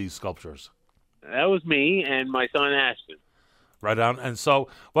builds these sculptures? That was me and my son, Ashton. Right on. And so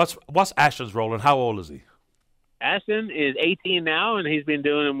what's Ashton's role, and how old is he? Ashton is 18 now, and he's been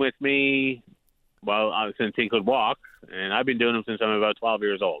doing them with me, since he could walk. And I've been doing them since I'm about 12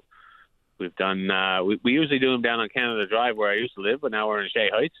 years old. We've done, we usually do them down on Canada Drive where I used to live, but now we're in Shea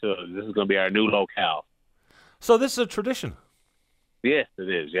Heights, so this is going to be our new locale. So this is a tradition. Yes, it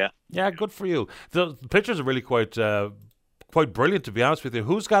is, yeah. Yeah, good for you. The pictures are really quite brilliant, to be honest with you.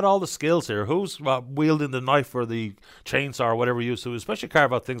 Who's got all the skills here? Who's wielding the knife or the chainsaw or whatever you use to, especially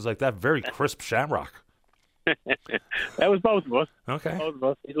carve out things like that? Very crisp shamrock. That was both of us. Okay. Both of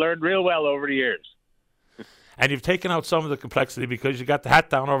us. He learned real well over the years. And you've taken out some of the complexity because you got the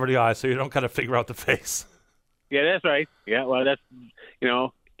hat down over the eyes, so you don't kind of figure out the face. Yeah, that's right. Yeah, well, that's,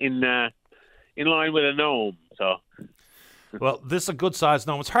 in line with a gnome, so. Well, this is a good-sized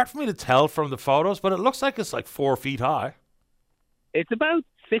gnome. It's hard for me to tell from the photos, but it looks like it's like 4 feet high. It's about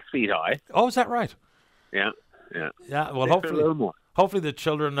 6 feet high. Oh, is that right? Yeah. Yeah, well, a little more. Hopefully the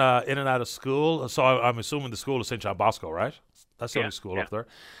children in and out of school, so I'm assuming the school is St. John Bosco, right? That's the only school up there.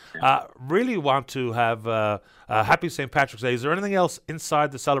 Really want to have a happy St. Patrick's Day. Is there anything else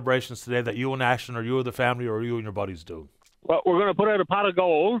inside the celebrations today that you and Ashton or you and the family or you and your buddies do? Well, we're going to put out a pot of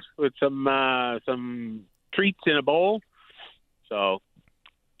gold with some treats in a bowl. So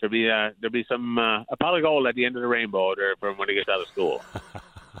there'll be some a pot of gold at the end of the rainbow there from when he gets out of school.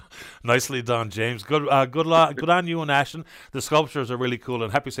 Nicely done, James. Good on you and Ashton. The sculptures are really cool,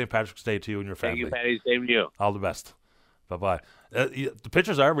 and happy St. Patrick's Day to you and your family. Thank you, Patty. Same to you. All the best. Bye-bye. The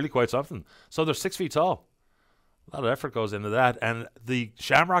pictures are really quite something. So they're 6 feet tall. A lot of effort goes into that. And the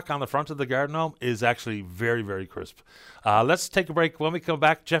shamrock on the front of the garden gnome is actually very, very crisp. Let's take a break. When we come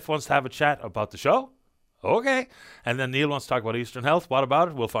back, Jeff wants to have a chat about the show. Okay. And then Neil wants to talk about Eastern Health. What about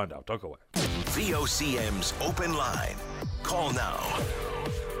it? We'll find out. Don't go away. VOCM's Open Line. Call now.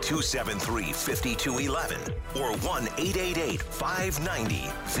 273-5211 or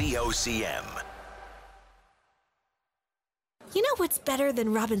 1-888-590-VOCM. You know what's better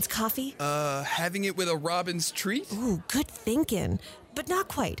than Robin's coffee? Having it with a Robin's treat? Ooh, good thinking. But not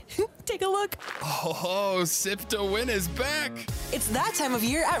quite. Take a look. Oh, Sip to Win is back. It's that time of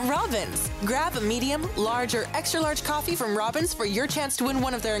year at Robin's. Grab a medium, large, or extra large coffee from Robin's for your chance to win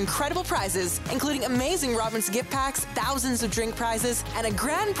one of their incredible prizes, including amazing Robin's gift packs, thousands of drink prizes, and a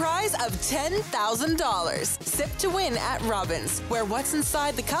grand prize of $10,000. Sip to Win at Robin's, where what's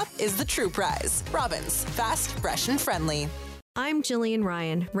inside the cup is the true prize. Robin's, fast, fresh, and friendly. I'm Jillian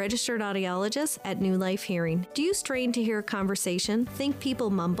Ryan, registered audiologist at New Life Hearing. Do you strain to hear a conversation, think people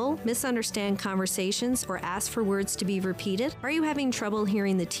mumble, misunderstand conversations, or ask for words to be repeated? Are you having trouble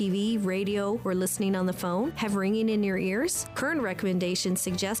hearing the TV, radio, or listening on the phone? Have ringing in your ears? Current recommendations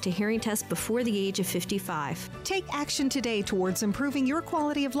suggest a hearing test before the age of 55. Take action today towards improving your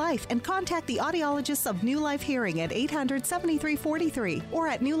quality of life and contact the audiologists of New Life Hearing at 800-7343 or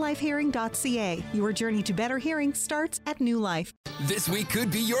at newlifehearing.ca. Your journey to better hearing starts at New Life. life. This week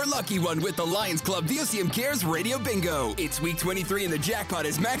could be your lucky one with the Lions Club VOCM Cares Radio Bingo. It's week 23 and the jackpot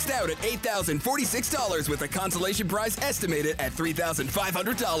is maxed out at $8,046 with a consolation prize estimated at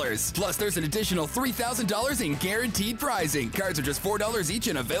 $3,500. Plus, there's an additional $3,000 in guaranteed prizing. Cards are just $4 each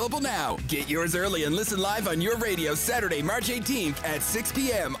and available now. Get yours early and listen live on your radio Saturday, March 18th at 6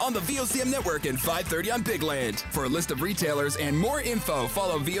 p.m. on the VOCM Network and 5:30 on Big Land. For a list of retailers and more info,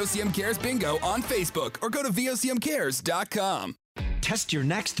 follow VOCM Cares Bingo on Facebook or go to VOCMcares.com. Test your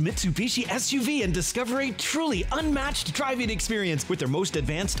next Mitsubishi SUV and discover a truly unmatched driving experience with their most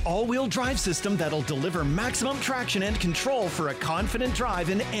advanced all-wheel drive system that'll deliver maximum traction and control for a confident drive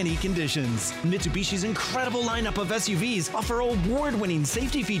in any conditions. Mitsubishi's incredible lineup of SUVs offer award-winning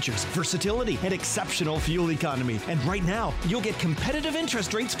safety features, versatility, and exceptional fuel economy. And right now, you'll get competitive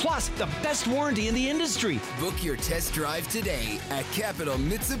interest rates plus the best warranty in the industry. Book your test drive today at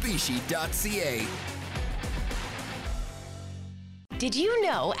capitalmitsubishi.ca. Did you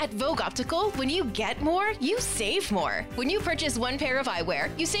know at Vogue Optical, when you get more, you save more? When you purchase one pair of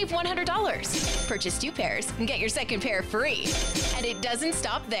eyewear, you save $100. Purchase 2 pairs and get your second pair free. And it doesn't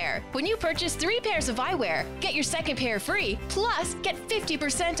stop there. When you purchase 3 pairs of eyewear, get your second pair free, plus get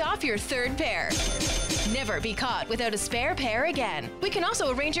 50% off your third pair. Never be caught without a spare pair again. We can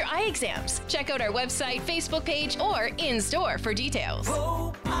also arrange your eye exams. Check out our website, Facebook page, or in-store for details.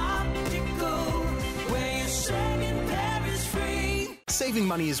 Vogue Optical, where your second pair is free. Saving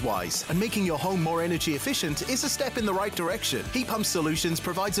money is wise, and making your home more energy efficient is a step in the right direction. Heat Pump Solutions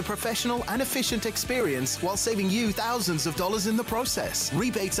provides a professional and efficient experience while saving you thousands of dollars in the process.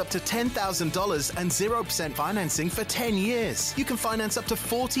 Rebates up to $10,000 and 0% financing for 10 years. You can finance up to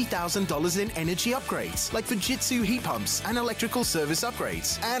 $40,000 in energy upgrades, like Fujitsu heat pumps and electrical service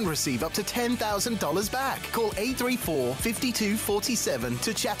upgrades, and receive up to $10,000 back. Call 834-5247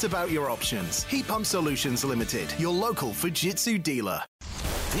 to chat about your options. Heat Pump Solutions Limited, your local Fujitsu dealer.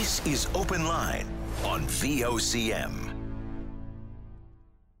 This is Open Line on VOCM.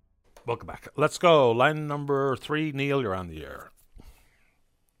 Welcome back. Let's go. Line number 3. Neil, you're on the air.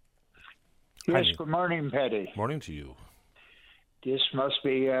 Yes, good morning, Paddy. Morning to you. This must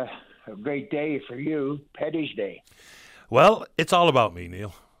be a great day for you, Paddy's Day. Well, it's all about me,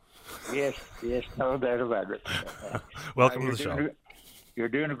 Neil. Yes, no doubt about it. Welcome to the show. You're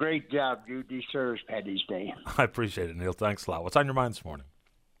doing a great job. You deserve Paddy's Day. I appreciate it, Neil. Thanks a lot. What's on your mind this morning?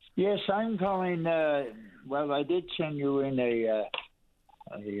 Yes, I'm calling. Well, I did send you in a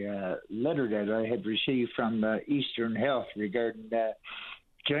letter that I had received from Eastern Health regarding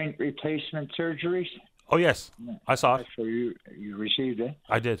joint replacement surgeries. Oh, yes. I saw it. So you received it?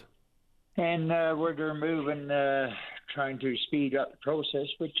 I did. And where they're moving, trying to speed up the process,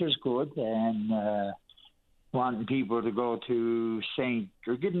 which is good, and wanting people to go to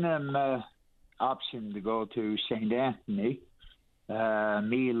they're giving them option to go to St. Anthony.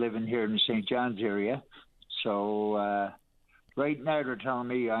 Me living here in the St. John's area. So right now they're telling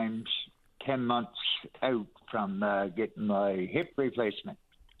me I'm 10 months out from getting my hip replacement.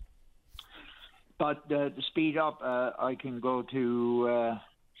 But to speed up, I can go to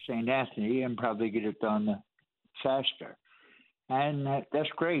St. Anthony and probably get it done faster. And that's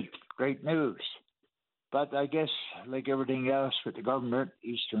great news. But I guess, like everything else with the government,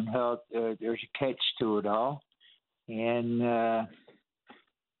 Eastern Health, there's a catch to it all. And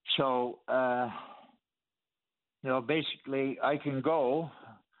so, basically I can go,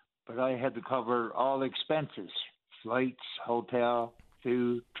 but I had to cover all expenses, flights, hotel,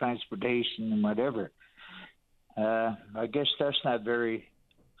 food, transportation, and whatever. I guess that's not very,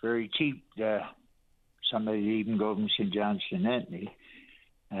 very cheap. Somebody even go from St. John's to Anthony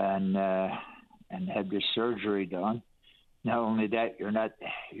and had this surgery done. Not only that, you're not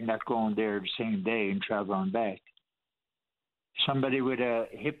going there the same day and traveling back. Somebody with a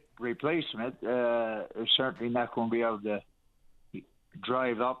hip replacement is certainly not going to be able to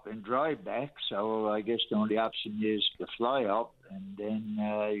drive up and drive back. So I guess the only option is to fly up, and then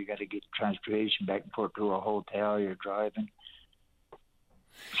you got to get transportation back and forth to a hotel. You're driving.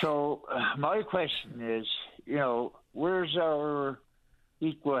 So my question is, where's our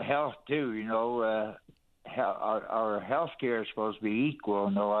equal health too? Our health care is supposed to be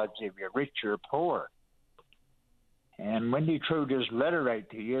equal, no odds if you're rich or poor. And when they threw this letter right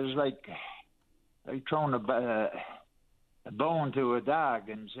to you, it's like throwing a bone to a dog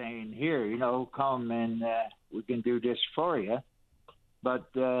and saying, here, come and we can do this for you. But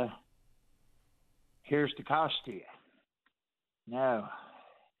here's the cost to you. Now,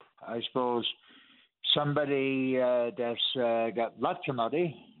 I suppose somebody that's got lots of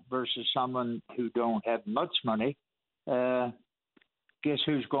money versus someone who don't have much money, guess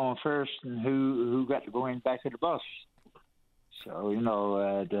who's going first and who got to go in back of the bus?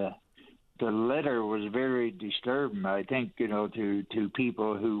 So, the letter was very disturbing, I think, to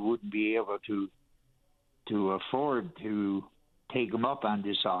people who wouldn't be able to afford to take them up on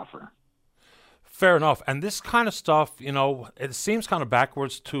this offer. Fair enough. And this kind of stuff, it seems kind of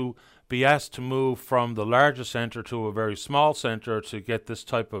backwards to be asked to move from the larger centre to a very small centre to get this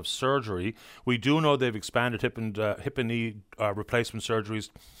type of surgery. We do know they've expanded hip and knee replacement surgeries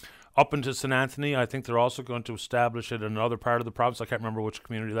up into St. Anthony. I think they're also going to establish it in another part of the province. I can't remember which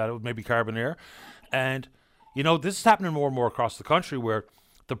community that was, maybe Carbonear. And, this is happening more and more across the country where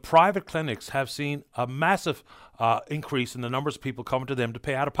the private clinics have seen a massive increase in the numbers of people coming to them to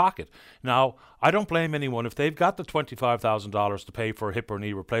pay out of pocket. Now, I don't blame anyone. If they've got the $25,000 to pay for a hip or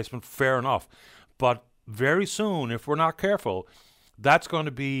knee replacement, fair enough. But very soon, if we're not careful, that's going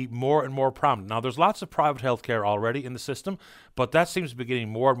to be more and more prominent. Now, there's lots of private healthcare already in the system, but that seems to be getting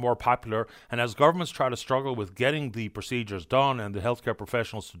more and more popular. And as governments try to struggle with getting the procedures done and the healthcare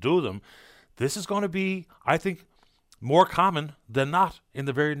professionals to do them, this is going to be, I think, more common than not in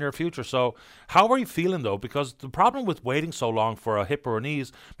the very near future. So how are you feeling, though? Because the problem with waiting so long for a hip or a knee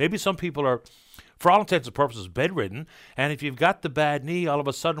is maybe some people are, for all intents and purposes, bedridden. And if you've got the bad knee, all of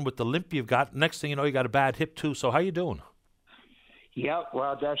a sudden with the limp you've got, next thing you know, you got a bad hip too. So how you doing? Yeah,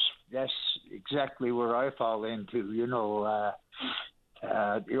 well, that's exactly where I fall into. Your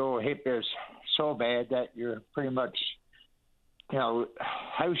hip is so bad that you're pretty much,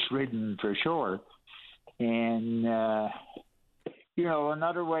 house-ridden for sure. And,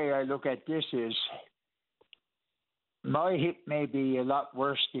 another way I look at this is my hip may be a lot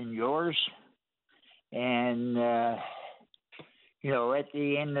worse than yours. And, at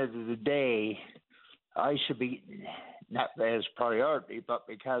the end of the day, I should be, not as priority, but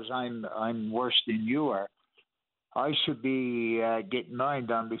because I'm worse than you are, I should be getting mine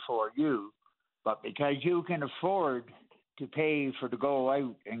done before you. But because you can afford to pay for to go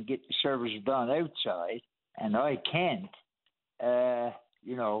out and get the service done outside, and I can't,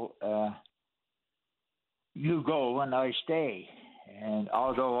 you go and I stay, and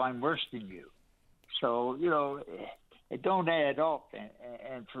although I'm worse than you. So, it don't add up.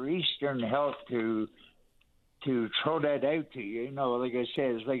 And for Eastern Health to throw that out to you, like I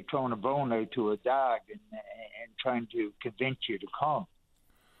said, it's like throwing a bone out to a dog and trying to convince you to come.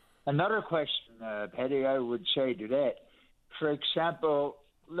 Another question, Petty, I would say to that, for example,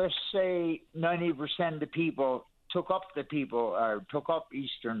 let's say 90% of the people took up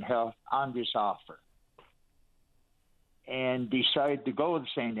Eastern Health on this offer and decided to go to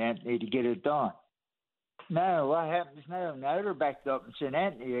St. Anthony to get it done. Now, what happens now? Now they're backed up in St.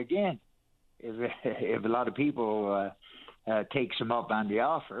 Anthony again. If a lot of people takes them up on the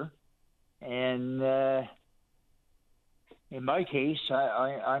offer. And in my case,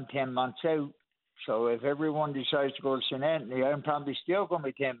 I'm 10 months out. So if everyone decides to go to St. Anthony, I'm probably still going to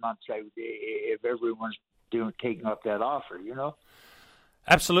be 10 months out if everyone's taking up that offer,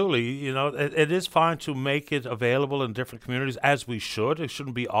 Absolutely. It is fine to make it available in different communities, as we should. It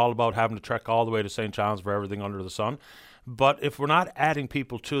shouldn't be all about having to trek all the way to St. John's for everything under the sun. But if we're not adding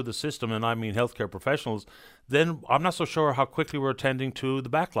people to the system, and I mean healthcare professionals, then I'm not so sure how quickly we're attending to the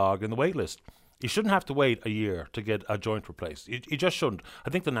backlog and the wait list. You shouldn't have to wait a year to get a joint replaced. You just shouldn't.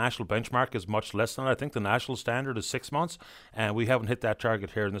 I think the national benchmark is much less than that. I think the national standard is 6 months, and we haven't hit that target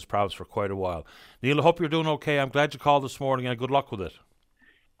here in this province for quite a while. Neil, I hope you're doing okay. I'm glad you called this morning, and good luck with it.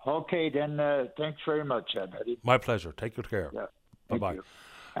 Okay, then. Thanks very much, Eddie. My pleasure. Take good care. Yeah. Bye-bye.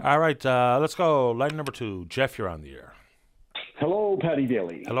 All right, let's go. Line number 2. Jeff, you're on the air. Hello, Paddy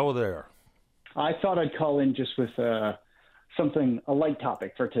Daly. Hello there. I thought I'd call in just with a light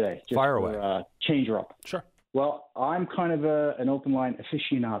topic for today. Just Fire away. Change her up. Sure. Well, I'm kind of an open line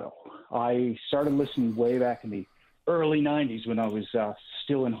aficionado. I started listening way back in the early 90s when I was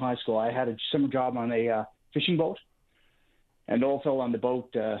still in high school. I had a summer job on a fishing boat, and also on the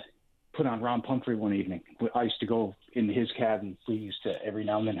boat put on Ron Pumphrey one evening. I used to go in his cabin. We used to every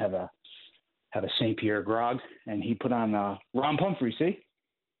now and then have a St. Pierre grog, and he put on Ron Pumphrey, see?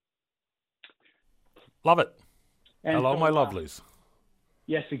 Love it. And hello, so, my lovelies.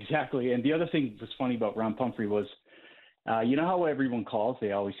 Yes, exactly. And the other thing that was funny about Ron Pumphrey was, you know how everyone calls?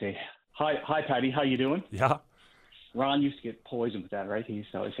 They always say, hi, Patty, how you doing? Yeah. Ron used to get poisoned with that, right? He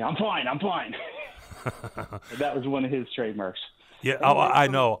used to always say, I'm fine. That was one of his trademarks. Yeah, I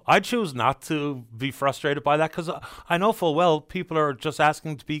know. I choose not to be frustrated by that because I know full well people are just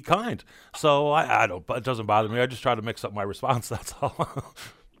asking to be kind. So I don't. It doesn't bother me. I just try to mix up my response. That's all.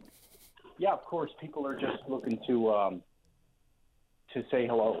 Yeah, of course. People are just looking to say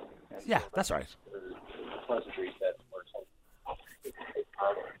hello. Yeah, that's right. Pleasantries that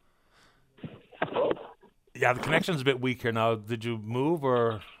Yeah, the connection's a bit weak here now. Did you move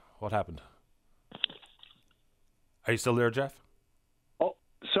or what happened? Are you still there, Jeff? Oh,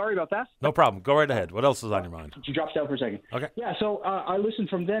 sorry about that. No problem. Go right ahead. What else is on your mind? You dropped out for a second. Okay. Yeah, so I listened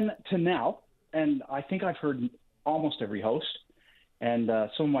from then to now, and I think I've heard almost every host. And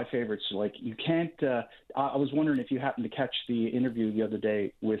some of my favorites, like you can't. I was wondering if you happened to catch the interview the other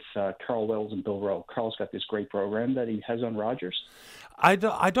day with Carl Wells and Bill Rowe. Carl's got this great program that he has on Rogers. I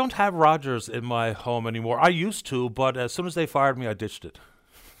don't have Rogers in my home anymore. I used to, but as soon as they fired me, I ditched it.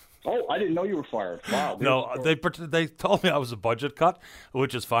 Oh, I didn't know you were fired. Wow. No, they told me I was a budget cut,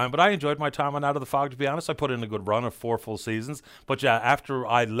 which is fine. But I enjoyed my time on Out of the Fog, to be honest. I put in a good run of 4 full seasons. But yeah, after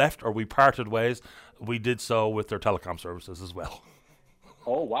I left or we parted ways, we did so with their telecom services as well.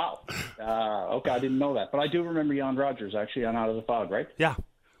 Oh, wow. Okay, I didn't know that. But I do remember you on Rogers, actually, on Out of the Fog, right? Yeah.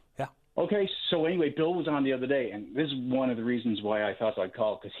 Okay, so anyway, Bill was on the other day, and this is one of the reasons why I thought I'd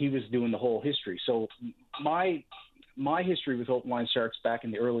call, because he was doing the whole history. So my history with Open Line starts back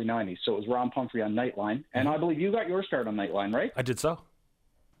in the early 90s. So it was Ron Pumphrey on Nightline, and I believe you got your start on Nightline, right? I did so.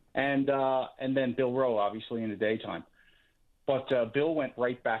 And then Bill Rowe, obviously, in the daytime. But Bill went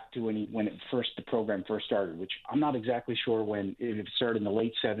right back to when the program first started, which I'm not exactly sure when it started, in the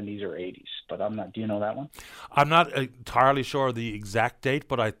late 70s or 80s. But I'm not. Do you know that one? I'm not entirely sure of the exact date,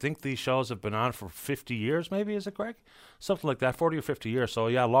 but I think these shows have been on for 50 years. Maybe, is it, Greg? Something like that, 40 or 50 years. So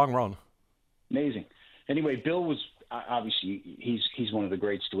yeah, long run. Amazing. Anyway, Bill was obviously he's one of the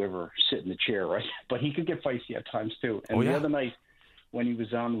greats to ever sit in the chair, right? But he could get feisty at times too. And the other night when he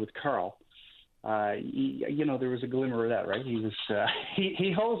was on with Carl. There was a glimmer of that, right? He was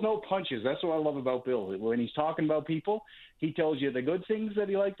he holds no punches. That's what I love about Bill. When he's talking about people, he tells you the good things that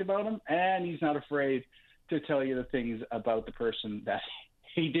he liked about them, and he's not afraid to tell you the things about the person that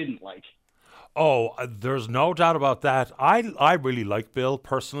he didn't like. Oh, there's no doubt about that. I really like Bill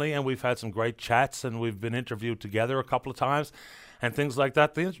personally, and we've had some great chats, and we've been interviewed together a couple of times and things like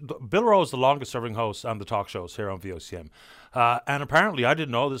that. Bill Rowe is the longest-serving host on the talk shows here on VOCM. And apparently, I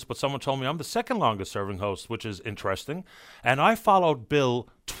didn't know this, but someone told me I'm the second longest-serving host, which is interesting. And I followed Bill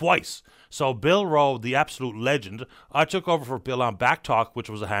twice. So Bill Rowe, the absolute legend, I took over for Bill on Back Talk, which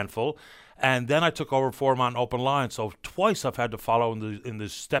was a handful, and then I took over for him on Open Line. So twice I've had to follow in the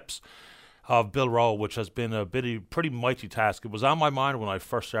steps of Bill Rowe, which has been a pretty mighty task. It was on my mind when I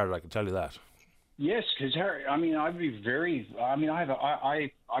first started, I can tell you that. Yes, because I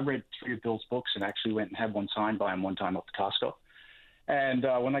read 3 of Bill's books and actually went and had one signed by him one time up to Costco. And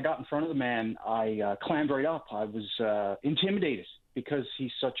when I got in front of the man, I clammed right up. I was intimidated because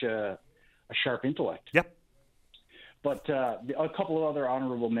he's such a sharp intellect. Yep. But a couple of other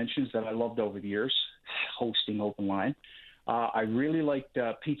honorable mentions that I loved over the years, hosting Open Line. I really liked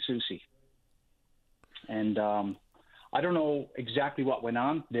Pete Soucy. And I don't know exactly what went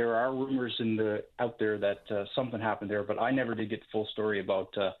on. There are rumors out there that something happened there, but I never did get the full story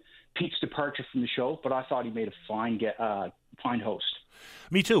about Pete's departure from the show. But I thought he made a fine host.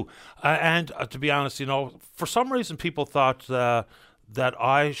 Me too. And to be honest, for some reason people thought that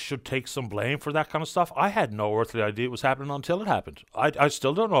I should take some blame for that kind of stuff. I had no earthly idea it was happening until it happened. I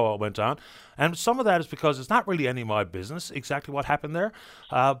still don't know what went on. And some of that is because it's not really any of my business exactly what happened there.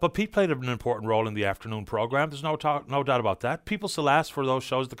 But Pete played an important role in the afternoon program. There's no doubt about that. People still ask for those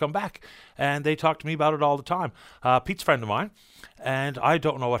shows to come back. And they talk to me about it all the time. Pete's a friend of mine. And I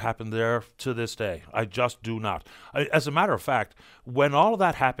don't know what happened there to this day. I just do not. As a matter of fact, when all of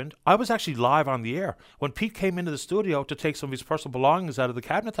that happened, I was actually live on the air. When Pete came into the studio to take some of his personal belongings out of the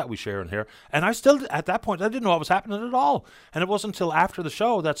cabinet that we share in here, and I still, at that point, I didn't know what was happening at all. And it wasn't until after the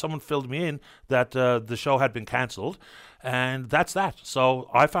show that someone filled me in that the show had been canceled. And that's that. So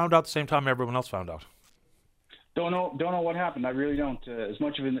I found out the same time everyone else found out. Don't know what happened. I really don't. As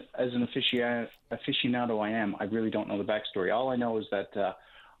much of as an aficionado I am, I really don't know the backstory. All I know is that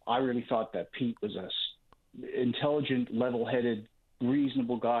I really thought that Pete was a intelligent, level-headed,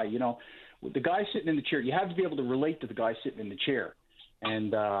 reasonable guy. The guy sitting in the chair, you have to be able to relate to the guy sitting in the chair.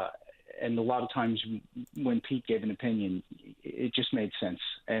 And a lot of times when Pete gave an opinion, it just made sense.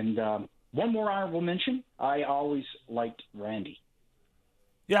 And one more honorable mention, I always liked Randy.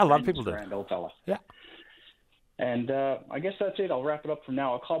 Yeah, a lot of people did. Grand old fella. Yeah. And I guess that's it. I'll wrap it up for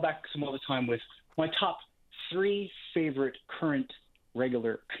now. I'll call back some other time with my top 3 favorite current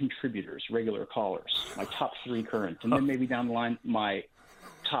regular contributors, regular callers. My top 3 current. And then maybe down the line, my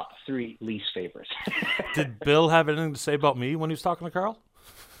top 3 least favorites. Did Bill have anything to say about me when he was talking to Carl?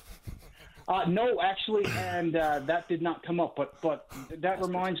 No, actually, and that did not come up. But that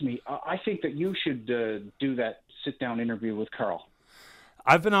reminds me, I think that you should do that sit-down interview with Carl.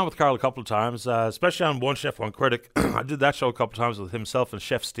 I've been on with Carl a couple of times, especially on One Chef, One Critic. I did that show a couple of times with himself and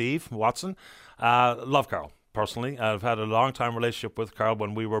Chef Steve Watson. Love Carl, personally. I've had a long-time relationship with Carl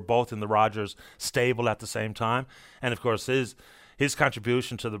when we were both in the Rogers stable at the same time. And, of course, his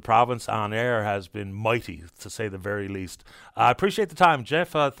contribution to the province on air has been mighty, to say the very least. I appreciate the time,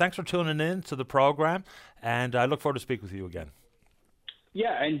 Jeff. Thanks for tuning in to the program, and I look forward to speaking with you again.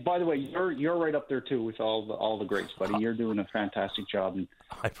 Yeah, and by the way, you're right up there too with all the greats, buddy. You're doing a fantastic job. And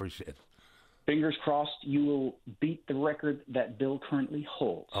I appreciate it. Fingers crossed you will beat the record that Bill currently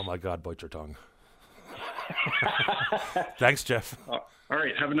holds. Oh, my God, bite your tongue. Thanks, Jeff. All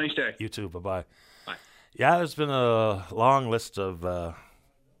right, have a nice day. You too, bye-bye. Bye. Yeah, there's been a long list of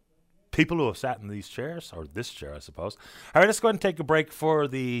people who have sat in these chairs, or this chair, I suppose. All right, let's go ahead and take a break for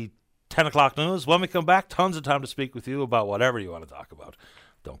the 10 o'clock news. When we come back, tons of time to speak with you about whatever you want to talk about.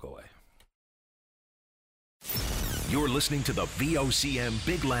 Don't go away. You're listening to the VOCM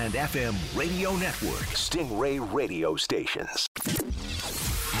Big Land FM radio network, Stingray radio stations.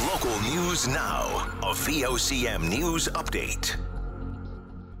 Local news now, a VOCM news update.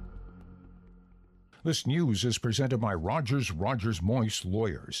 This news is presented by Rogers Moist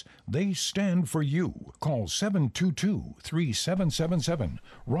Lawyers. They stand for you. Call 722-3777.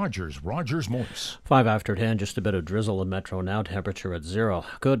 Rogers Moist. 5 after 10, just a bit of drizzle in Metro now, temperature at 0.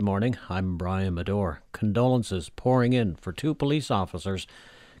 Good morning, I'm Brian Medore. Condolences pouring in for 2 police officers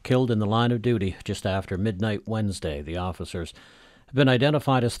killed in the line of duty just after midnight Wednesday. The officers have been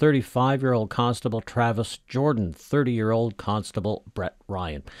identified as 35-year-old Constable Travis Jordan, 30-year-old Constable Brett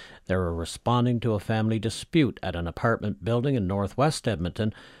Ryan. They were responding to a family dispute at an apartment building in northwest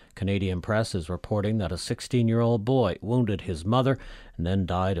Edmonton. Canadian press is reporting that a 16-year-old boy wounded his mother and then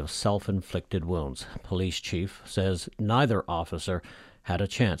died of self-inflicted wounds. Police chief says neither officer had a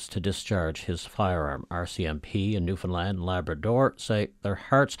chance to discharge his firearm. RCMP in Newfoundland and Labrador say their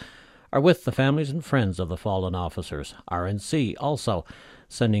hearts are with the families and friends of the fallen officers. RNC also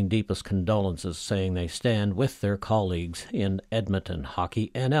sending deepest condolences, saying they stand with their colleagues in Edmonton.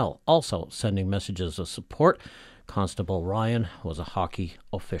 Hockey NL also sending messages of support. Constable Ryan was a hockey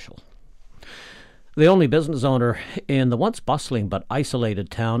official. The only business owner in the once bustling but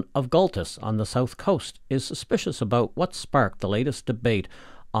isolated town of Galtus on the south coast is suspicious about what sparked the latest debate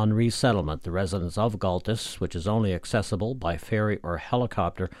on resettlement. The residents of Galtus, which is only accessible by ferry or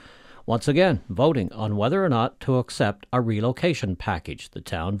helicopter, once again voting on whether or not to accept a relocation package. The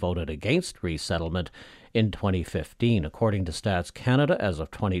town voted against resettlement in 2015. According to Stats Canada, as of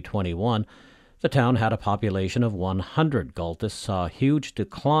 2021, the town had a population of 100. Galtus saw a huge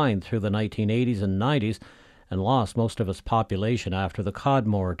decline through the 1980s and 90s and lost most of its population after the cod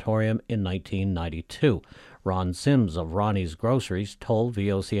moratorium in 1992. Ron Sims of Ronnie's Groceries told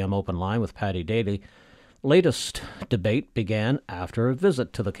VOCM Open Line with Paddy Daly latest debate began after a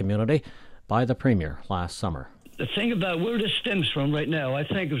visit to the community by the Premier last summer. The thing about where this stems from right now, I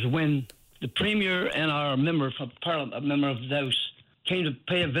think, is when the Premier and our member of Parliament, a member of the House, came to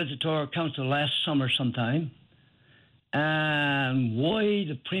pay a visit to our council last summer sometime. And why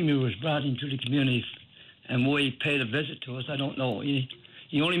the Premier was brought into the community and why he paid a visit to us, I don't know. He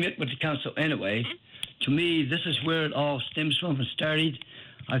only met with the council anyway. To me, this is where it all stems from and started.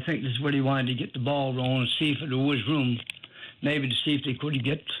 I think this is where he wanted to get the ball rolling and see if there was room, maybe to see if they could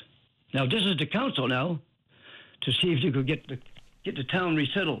get. Now, this is the council now, to see if they could get the town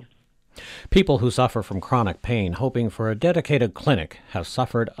resettled. People who suffer from chronic pain hoping for a dedicated clinic have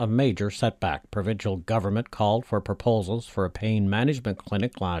suffered a major setback. Provincial government called for proposals for a pain management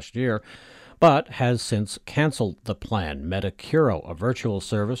clinic last year, but has since cancelled the plan. Medicuro, a virtual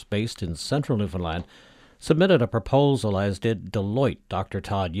service based in central Newfoundland, submitted a proposal, as did Deloitte. Dr.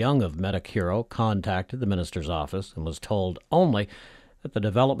 Todd Young of Medicuro contacted the minister's office and was told only that the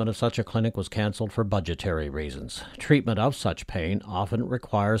development of such a clinic was cancelled for budgetary reasons. Treatment of such pain often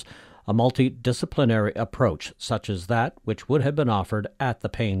requires a multidisciplinary approach, such as that which would have been offered at the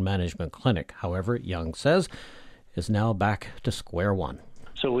pain management clinic. However, Young says, is now back to square one.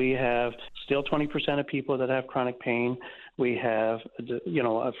 So we have still 20% of people that have chronic pain. We have,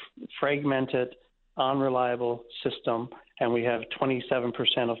 a fragmented, unreliable system, and we have 27%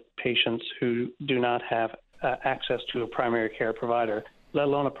 of patients who do not have access to a primary care provider, let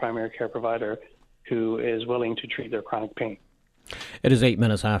alone a primary care provider who is willing to treat their chronic pain. It is 8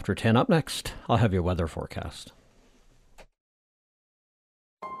 minutes after 10. Up next, I'll have your weather forecast.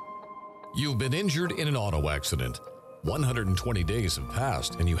 You've been injured in an auto accident. 120 days have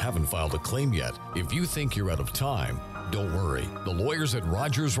passed and you haven't filed a claim yet. If you think you're out of time, don't worry. The lawyers at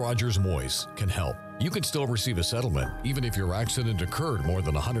Rogers Moist can help. You can still receive a settlement even if your accident occurred more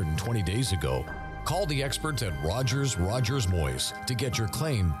than 120 days ago. Call the experts at Rogers Moise to get your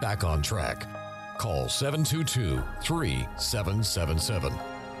claim back on track. Call 722-3777.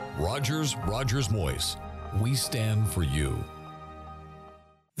 Rogers Moise. We stand for you.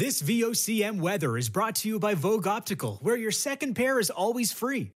 This VOCM weather is brought to you by Vogue Optical, where your second pair is always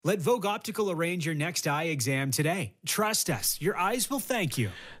free. Let Vogue Optical arrange your next eye exam today. Trust us, your eyes will thank you.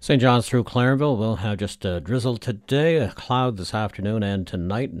 St. John's through Clarenville will have just a drizzle today, a cloud this afternoon and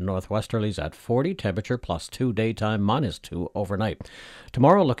tonight. Northwesterlies at 40, temperature +2, daytime -2 overnight.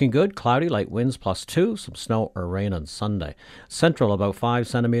 Tomorrow looking good, cloudy, light winds +2, some snow or rain on Sunday. Central about 5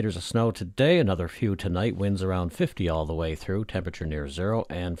 centimeters of snow today, another few tonight, winds around 50 all the way through, temperature near 0.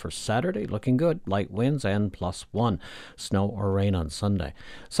 And for Saturday, looking good, light winds and +1, snow or rain on Sunday.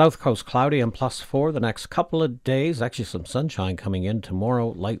 South coast cloudy and +4 the next couple of days, actually some sunshine coming in tomorrow,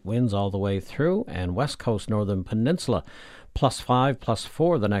 light winds all the way through, and west coast northern peninsula +5,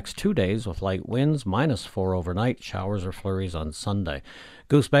 +4 the next 2 days with light winds, -4 overnight, showers or flurries on Sunday.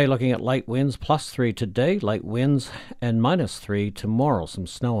 Goose Bay looking at light winds, +3 today, light winds, and -3 tomorrow, some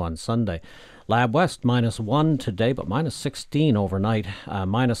snow on Sunday. Lab West -1 today, but -16 overnight,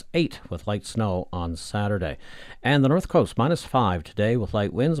 -8 with light snow on Saturday. And the North Coast -5 today with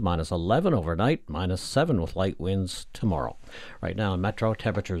light winds, -11 overnight, -7 with light winds tomorrow. Right now in Metro,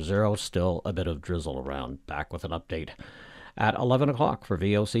 temperature 0, still a bit of drizzle around. Back with an update at 11 o'clock for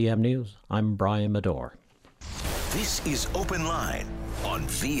VOCM News. I'm Brian Medore. This is Open Line on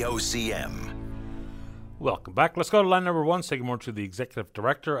VOCM. Welcome back. Let's go to line number 1. Say good morning to the Executive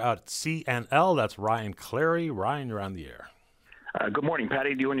Director at CNL. That's Ryan Clary. Ryan, you're on the air. Good morning,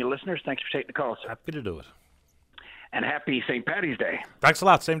 Patty. To you and your listeners. Thanks for taking the call, sir. Happy to do it. And happy St. Paddy's Day. Thanks a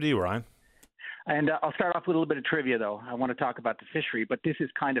lot. Same to you, Ryan. And I'll start off with a little bit of trivia, though. I want to talk about the fishery, but this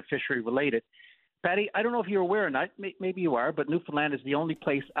is kind of fishery related. Patty, I don't know if you're aware or not. Maybe you are, but Newfoundland is the only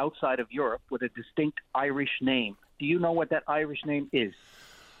place outside of Europe with a distinct Irish name. Do you know what that Irish name is?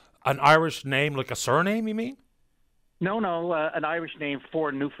 An Irish name, like a surname, you mean? No, an Irish name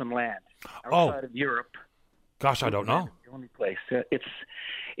for Newfoundland outside of Europe. Gosh, I don't know. The only place. It's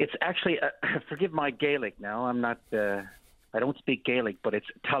actually. Forgive my Gaelic now. I'm not. I don't speak Gaelic, but it's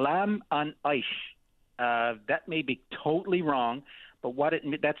Talam an Aish. That may be totally wrong, but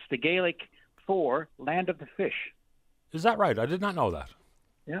that's the Gaelic for land of the fish. Is that right? I did not know that.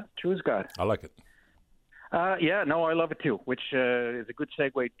 Yeah, true as God. I like it. I love it too, which is a good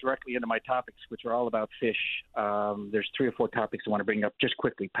segue directly into my topics, which are all about fish. There's 3 or 4 topics I want to bring up just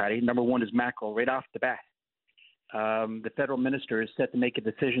quickly, Patty. Number 1 is mackerel, right off the bat. The federal minister is set to make a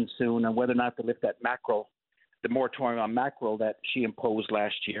decision soon on whether or not to lift that the moratorium on mackerel that she imposed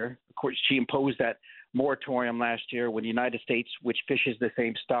last year. Of course, she imposed that moratorium last year when the United States, which fishes the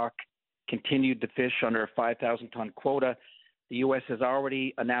same stock, continued to fish under a 5,000-ton quota. The U.S. has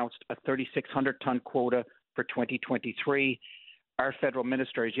already announced a 3,600-ton quota for 2023. Our federal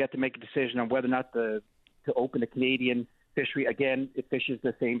minister has yet to make a decision on whether or not to open the Canadian fishery. Again, it fishes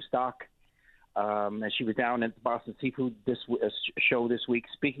the same stock. And she was down at the Boston Seafood show this week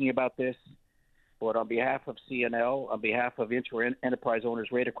speaking about this. But on behalf of CNL, on behalf of enterprise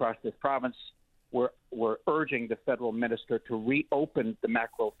owners right across this province, we're urging the federal minister to reopen the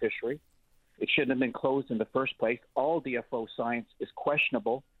mackerel fishery. It shouldn't have been closed in the first place. All DFO science is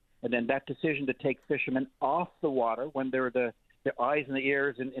questionable. And then that decision to take fishermen off the water when they're the eyes and the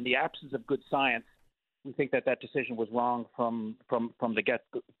ears in the absence of good science, we think that decision was wrong from the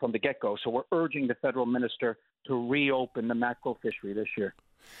get-go. So we're urging the federal minister to reopen the mackerel fishery this year.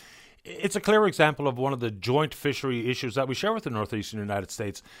 It's a clear example of one of the joint fishery issues that we share with the northeastern United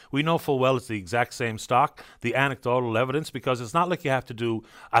States. We know full well it's the exact same stock, the anecdotal evidence, because it's not like you have to do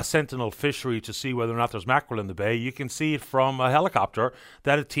a sentinel fishery to see whether or not there's mackerel in the bay. You can see it from a helicopter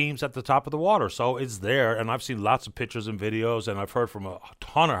that it teems at the top of the water. So it's there, and I've seen lots of pictures and videos, and I've heard from a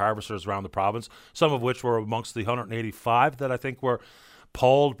ton of harvesters around the province, some of which were amongst the 185 that I think were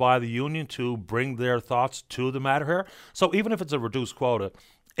polled by the union to bring their thoughts to the matter here. So even if it's a reduced quota,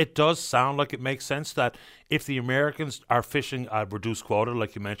 it does sound like it makes sense that if the Americans are fishing a reduced quota,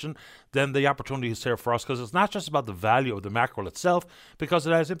 like you mentioned, then the opportunity is there for us, because it's not just about the value of the mackerel itself, because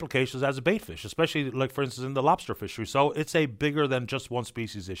it has implications as a bait fish, especially like, for instance, in the lobster fishery. So it's a bigger than just one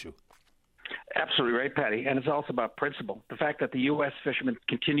species issue. Absolutely right, Patty. And it's also about principle. The fact that the U.S. fishermen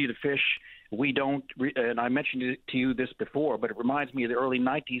continue to fish, we don't, and I mentioned it to you this before, but it reminds me of the early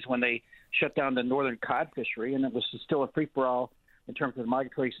 90s when they shut down the northern cod fishery, and it was still a free-for-all in terms of the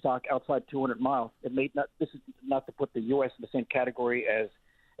migratory stock outside 200 miles. This is not to put the U.S. in the same category as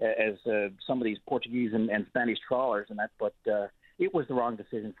some of these Portuguese and Spanish trawlers and that, but it was the wrong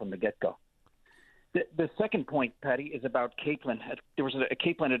decision from the get-go. The second point, Patty, is about capelin. There was a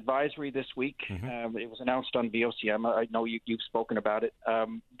capelin advisory this week. It was announced on VOCM. I know you've spoken about it.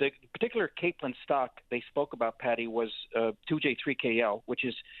 The particular capelin stock they spoke about, Patty, was 2J3KL, which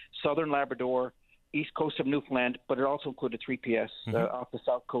is Southern Labrador, east coast of Newfoundland, but it also included 3PS off the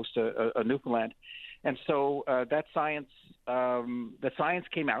south coast of Newfoundland. And so the science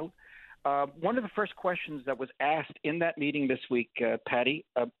came out. One of the first questions that was asked in that meeting this week, Patty,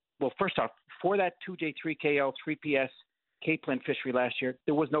 well, first off, for that 2J3KL 3PS capelin fishery last year,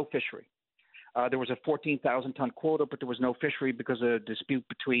 there was no fishery. There was a 14,000-ton quota, but there was no fishery because of a dispute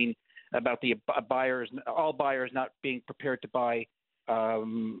about the all buyers not being prepared to buy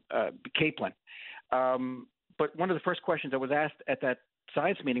capelin. But one of the first questions that was asked at that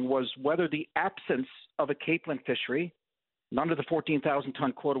science meeting was whether the absence of a capelin fishery, none of the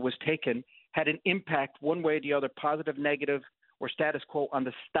 14,000-ton quota was taken, had an impact one way or the other, positive, negative, or status quo on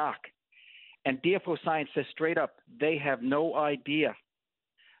the stock. And DFO Science says straight up, they have no idea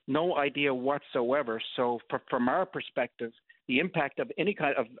whatsoever. So from our perspective, the impact of any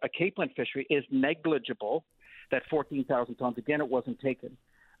kind of a capelin fishery is negligible. That 14,000 tons, again, it wasn't taken.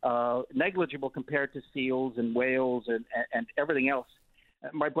 Negligible compared to seals and whales and everything else.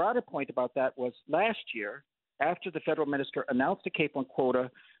 My broader point about that was last year, after the federal minister announced a capelin quota,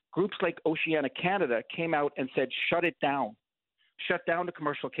 groups like Oceana Canada came out and said, shut down the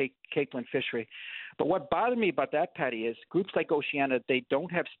commercial capelin fishery. But what bothered me about that, Patty, is groups like Oceana, they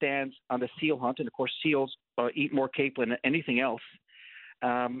don't have stands on the seal hunt. And, of course, seals eat more capelin than anything else.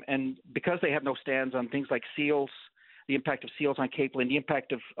 And because they have no stands on things like seals, the impact of seals on capelin, the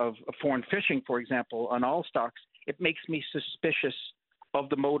impact of foreign fishing, for example, on all stocks, it makes me suspicious of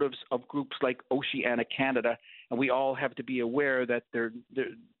the motives of groups like Oceana Canada. And we all have to be aware that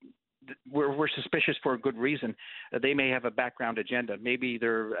we're suspicious for a good reason. They may have a background agenda. Maybe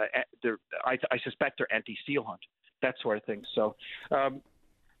I suspect they're anti-seal hunt, that sort of thing. So so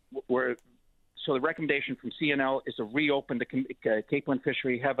the recommendation from CNL is to reopen the capelin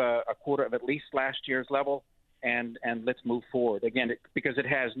fishery, have a quota of at least last year's level, and let's move forward. Again, because it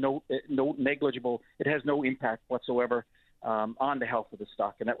has no impact whatsoever on the health of the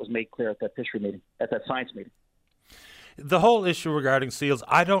stock, and that was made clear at that fishery meeting, at that science meeting. The whole issue regarding seals,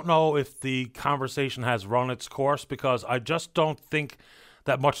 I don't know if the conversation has run its course, because I just don't think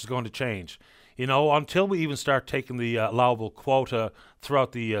that much is going to change. You know, until we even start taking the allowable quota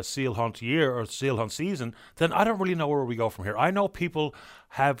throughout the seal hunt year or seal hunt season, then I don't really know where we go from here. I know people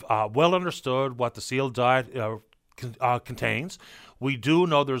have well understood what the seal diet contains. We do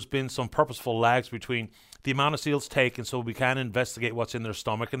know there's been some purposeful lags between the amount of seals taken so we can investigate what's in their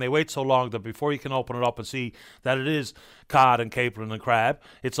stomach, and they wait so long that before you can open it up and see that it is cod and capelin and crab,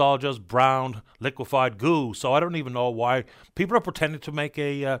 it's all just brown liquefied goo. So I don't even know why people are pretending to make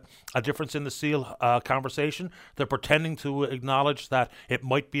a difference in the seal conversation. They're pretending to acknowledge that it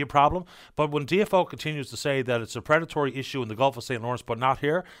might be a problem, but when DFO continues to say that it's a predatory issue in the Gulf of St. Lawrence but not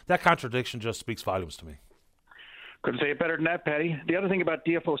here, that contradiction just speaks volumes to me. Couldn't say it better than that, Patty. The other thing about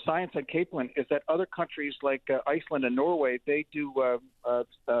DFO Science and capelin is that other countries like Iceland and Norway, they do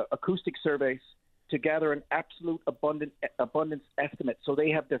acoustic surveys to gather an absolute abundance estimate. So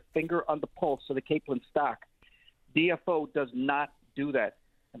they have their finger on the pulse of the capelin stock. DFO does not do that.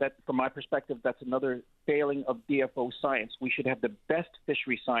 And that, from my perspective, that's another failing of DFO Science. We should have the best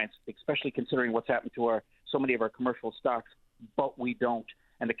fishery science, especially considering what's happened to so many of our commercial stocks, but we don't.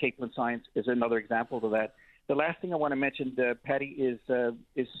 And the capelin science is another example of that. The last thing I want to mention, Patty, is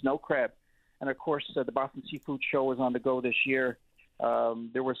snow crab. And, of course, the Boston Seafood Show is on the go this year.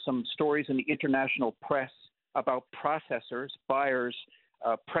 There were some stories in the international press about processors, buyers,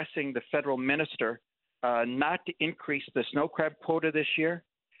 pressing the federal minister not to increase the snow crab quota this year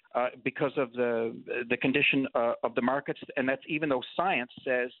because of the condition of the markets. And that's even though science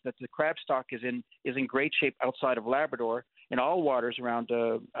says that the crab stock is in great shape outside of Labrador, in all waters around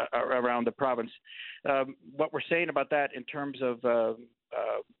the province. What we're saying about that in terms of the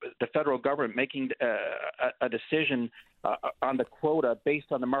federal government making a decision on the quota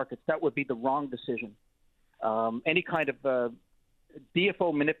based on the markets, that would be the wrong decision. Any kind of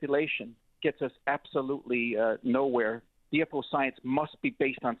DFO manipulation gets us absolutely nowhere. DFO science must be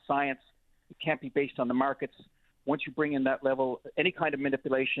based on science. It can't be based on the markets. Once you bring in that level, any kind of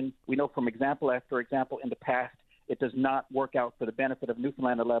manipulation, we know from example after example in the past, it does not work out for the benefit of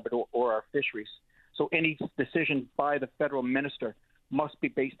Newfoundland and Labrador or our fisheries. So any decision by the federal minister must be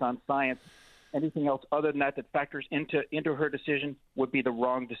based on science. Anything else other than that factors into her decision would be the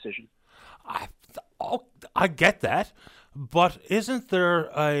wrong decision. I get that, But isn't there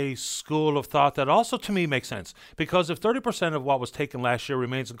a school of thought that also to me makes sense? Because if 30% of what was taken last year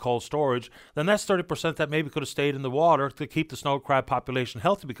remains in cold storage, then that's 30% that maybe could have stayed in the water to keep the snow crab population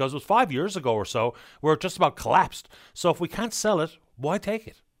healthy, because it was 5 years ago or so where it just about collapsed. So if we can't sell it, why take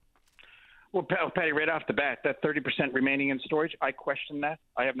it? Well, Patty, right off the bat, that 30% remaining in storage, I question that.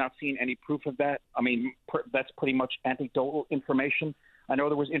 I have not seen any proof of that. I mean, that's pretty much anecdotal information. I know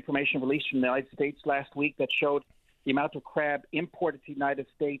there was information released from the United States last week that showed the amount of crab imported to the United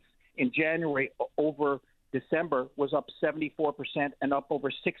States in January over December was up 74% and up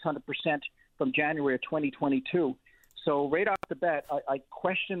over 600% from January of 2022. So right off the bat, I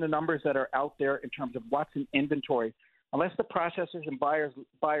question the numbers that are out there in terms of what's in inventory. Unless the processors and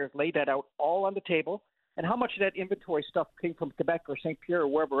buyers lay that out all on the table, and how much of that inventory stuff came from Quebec or St. Pierre or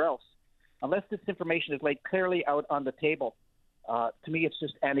wherever else, unless this information is laid clearly out on the table, to me it's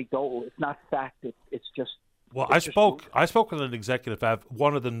just anecdotal. It's not fact. It's just... Well, I spoke with an executive at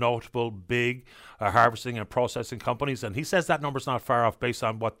one of the notable big harvesting and processing companies, and he says that number's not far off based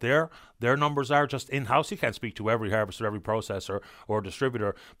on what their numbers are just in-house. He can't speak to every harvester, every processor or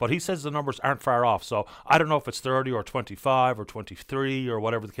distributor, but he says the numbers aren't far off. So I don't know if it's 30 or 25 or 23 or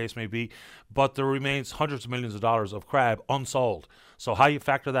whatever the case may be, but there remains hundreds of millions of dollars of crab unsold. So how you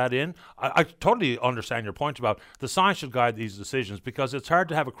factor that in, I totally understand your point about the science should guide these decisions, because it's hard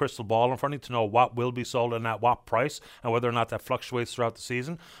to have a crystal ball in front of you to know what will be sold and at what price and whether or not that fluctuates throughout the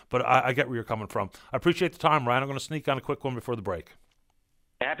season. But I get where you're coming from. I appreciate the time, Ryan. I'm going to sneak on a quick one before the break.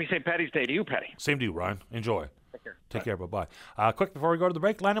 Happy St. Patty's Day to you, Patty. Same to you, Ryan. Enjoy. Take care. Bye-bye. Quick before we go to the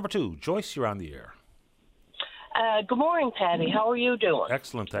break, line number 2. Joyce, you're on the air. Good morning, Patty. How are you doing?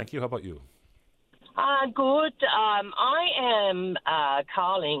 Excellent, thank you. How about you? Good. I am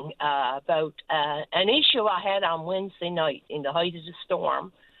calling about an issue I had on Wednesday night in the height of the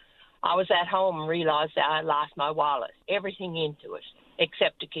storm. I was at home and realized that I lost my wallet, everything into it,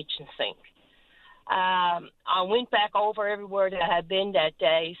 except the kitchen sink. I went back over everywhere that I had been that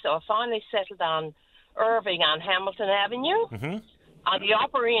day, so I finally settled on Irving on Hamilton Avenue, on the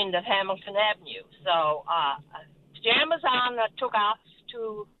upper end of Hamilton Avenue. So pajamas on, I took off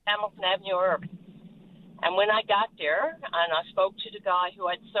to Hamilton Avenue, Irving. And when I got there, and I spoke to the guy who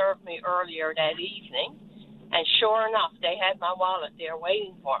had served me earlier that evening, and sure enough, they had my wallet there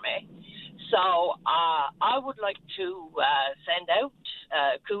waiting for me. So I would like to send out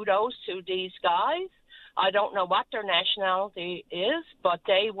kudos to these guys. I don't know what their nationality is, but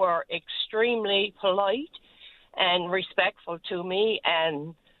they were extremely polite and respectful to me,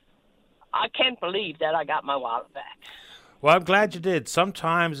 and I can't believe that I got my wallet back. Well, I'm glad you did.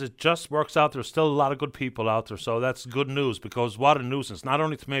 Sometimes it just works out. There's still a lot of good people out there, so that's good news, because what a nuisance. Not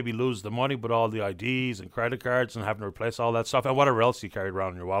only to maybe lose the money, but all the IDs and credit cards and having to replace all that stuff and whatever else you carried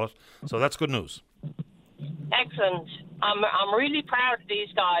around in your wallet. So that's good news. Excellent. I'm really proud of these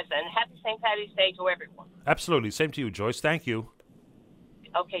guys, and happy St. Patty's Day to everyone. Absolutely. Same to you, Joyce. Thank you.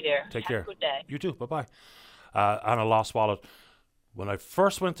 Okay, dear. Take care. Have a good day. You too. Bye-bye. On a lost wallet. When I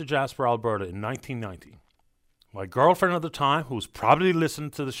first went to Jasper, Alberta in 1990, my girlfriend at the time, who's probably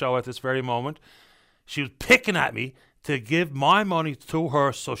listening to the show at this very moment, she was picking at me to give my money to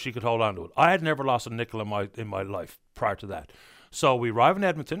her so she could hold on to it. I had never lost a nickel in my life prior to that. So we arrive in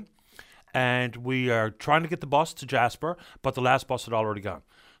Edmonton, and we are trying to get the bus to Jasper, but the last bus had already gone.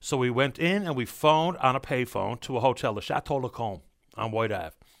 So we went in and we phoned on a payphone to a hotel, the Chateau Lacombe on White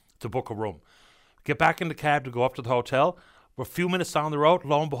Ave, to book a room. Get back in the cab to go up to the hotel. We're a few minutes down the road,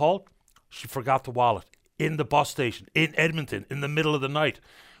 lo and behold, she forgot the wallet in the bus station in Edmonton in the middle of the night.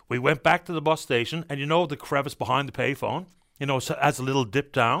 We went back to the bus station, and you know the crevice behind the payphone, you know, so as a little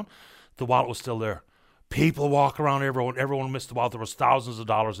dip down, the wallet was still there. People walk around, everyone missed the wallet. There was thousands of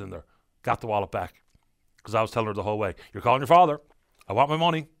dollars in there. Got the wallet back, because I was telling her the whole way, you're calling your father. I want my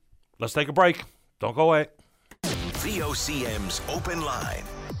money. Let's take a break. Don't go away. VOCM's open line.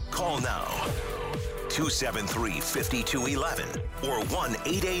 Call now. 273-5211 or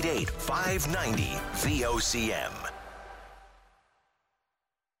 1-888-590-VOCM.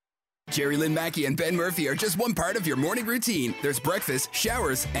 Jerry Lynn Mackey and Ben Murphy are just one part of your morning routine. There's breakfast,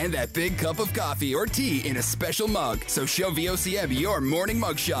 showers, and that big cup of coffee or tea in a special mug. So show VOCM your morning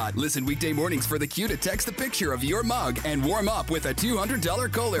mug shot. Listen weekday mornings for the cue to text a picture of your mug and warm up with a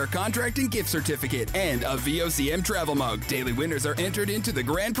 $200 Kohler contracting gift certificate and a VOCM travel mug. Daily winners are entered into the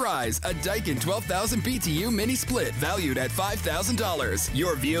grand prize, a Daikin 12,000 BTU mini split valued at $5,000.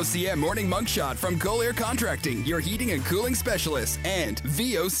 Your VOCM morning mug shot from Kohler Contracting, your heating and cooling specialist, and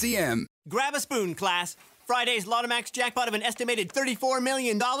VOCM. Grab a spoon, class. Friday's Lotomax jackpot of an estimated $34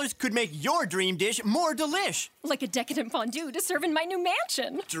 million could make your dream dish more delish. Like a decadent fondue to serve in my new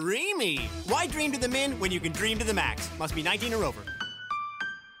mansion. Dreamy. Why dream to the min when you can dream to the max? Must be 19 or over.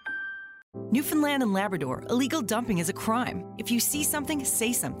 Newfoundland and Labrador, illegal dumping is a crime. If you see something,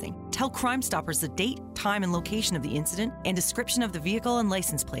 say something. Tell Crime Stoppers the date, time, and location of the incident and description of the vehicle and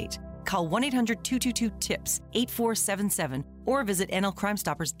license plate. Call 1-800-222-TIPS 8477 or visit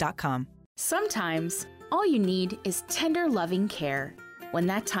nlcrimestoppers.com. Sometimes, all you need is tender, loving care. When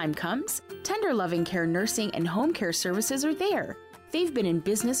that time comes, Tender Loving Care Nursing and Home Care Services are there. They've been in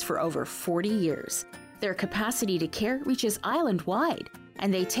business for over 40 years. Their capacity to care reaches island-wide,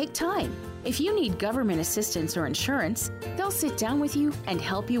 and they take time. If you need government assistance or insurance, they'll sit down with you and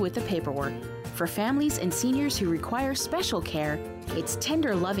help you with the paperwork. For families and seniors who require special care, it's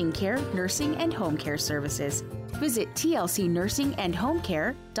Tender Loving Care Nursing and Home Care Services. Visit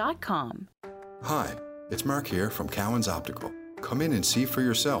tlcnursingandhomecare.com. Hi, it's Mark here from Cowan's Optical. Come in and see for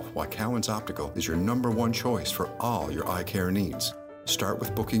yourself why Cowan's Optical is your #1 choice for all your eye care needs. Start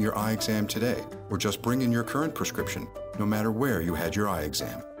with booking your eye exam today, or just bring in your current prescription, no matter where you had your eye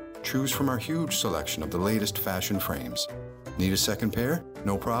exam. Choose from our huge selection of the latest fashion frames. Need a second pair?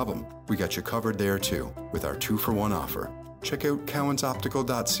 No problem. We got you covered there too, with our 2-for-1 offer. Check out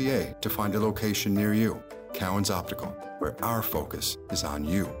cowansoptical.ca to find a location near you. Cowan's Optical, where our focus is on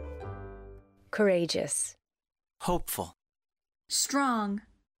you. Courageous. Hopeful. Strong.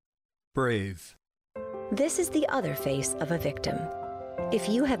 Brave. This is the other face of a victim. If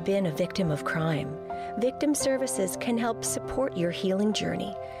you have been a victim of crime, Victim Services can help support your healing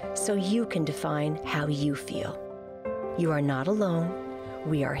journey so you can define how you feel. You are not alone.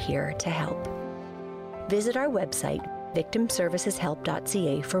 We are here to help. Visit our website,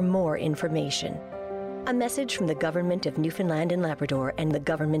 victimserviceshelp.ca, for more information. A message from the Government of Newfoundland and Labrador and the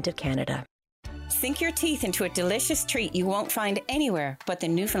Government of Canada. Sink your teeth into a delicious treat you won't find anywhere but the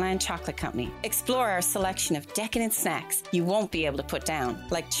Newfoundland Chocolate Company. Explore our selection of decadent snacks you won't be able to put down,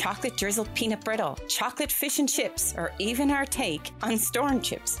 like chocolate drizzled peanut brittle, chocolate fish and chips, or even our take on storm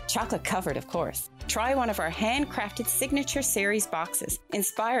chips, chocolate covered, of course. Try one of our handcrafted signature series boxes,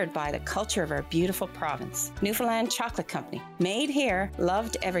 inspired by the culture of our beautiful province. Newfoundland Chocolate Company. Made here,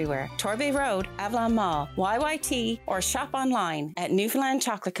 loved everywhere. Torbay Road, Avalon Mall, YYT, or shop online at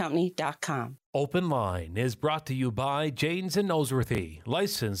newfoundlandchocolatecompany.com. Open Line is brought to you by Janes and Noseworthy,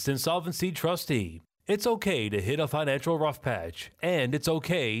 licensed insolvency trustee. It's okay to hit a financial rough patch, and it's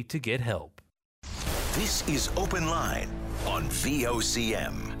okay to get help. This is Open Line on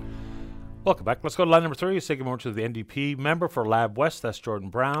VOCM. Welcome back. Let's go to line number 3. Say good morning to the NDP member for Lab West. That's Jordan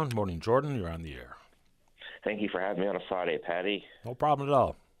Brown. Morning, Jordan. You're on the air. Thank you for having me on a Friday, Patty. No problem at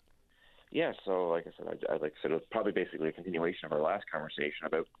all. Yeah, so like I said, I'd like to say it was probably basically a continuation of our last conversation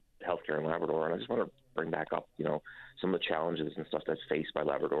about healthcare in Labrador, and I just want to bring back up, some of the challenges and stuff that's faced by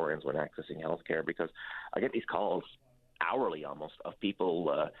Labradorians when accessing healthcare, because I get these calls hourly almost of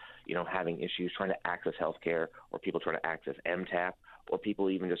people, having issues trying to access healthcare, or people trying to access MTAP, or people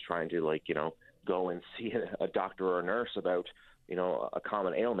even just trying to go and see a doctor or a nurse about a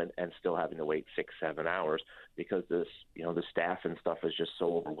common ailment and still having to wait 6-7 hours because the staff and stuff is just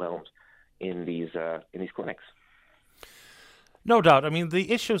so overwhelmed in these clinics. No doubt. I mean,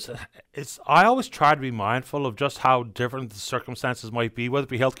 the issues, I always try to be mindful of just how different the circumstances might be, whether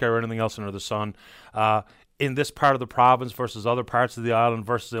it be healthcare or anything else under the sun, in this part of the province versus other parts of the island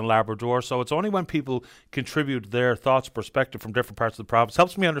versus in Labrador. So it's only when people contribute their thoughts, perspective from different parts of the province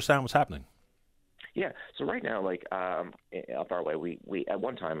helps me understand what's happening. Yeah. So right now, up our way, we at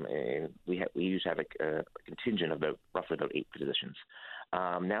one time we used to have a contingent of roughly about 8 physicians.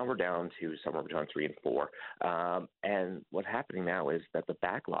 Now we're down to somewhere between 3 and 4. And what's happening now is that the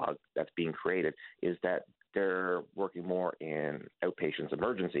backlog that's being created is that they're working more in outpatients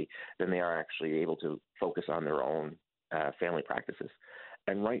emergency than they are actually able to focus on their own family practices.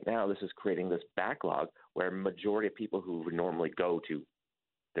 And right now this is creating this backlog where majority of people who would normally go to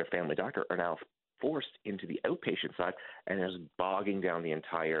their family doctor are now forced into the outpatient side, and is bogging down the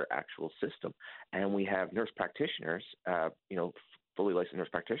entire actual system. And we have nurse practitioners, fully licensed nurse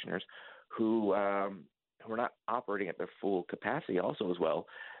practitioners who are not operating at their full capacity also as well.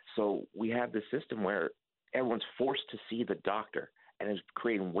 So we have this system where everyone's forced to see the doctor, and is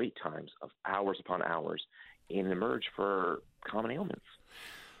creating wait times of hours upon hours in the merge for common ailments.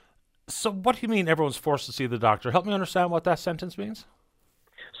 So what do you mean everyone's forced to see the doctor? Help me understand what that sentence means.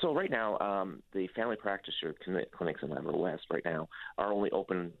 So right now, the family practitioner clinics in Labrador West right now are only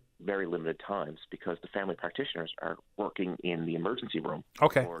open very limited times because the family practitioners are working in the emergency room or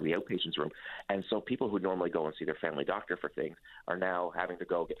the outpatients room. And so people who normally go and see their family doctor for things are now having to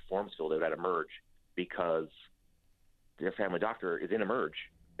go get forms filled out at a merge because their family doctor is in a merge.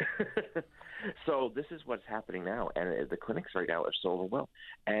 So this is what's happening now, and the clinics right now are so overwhelmed.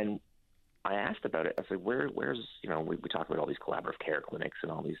 And I asked about it. I said, where's, we talk about all these collaborative care clinics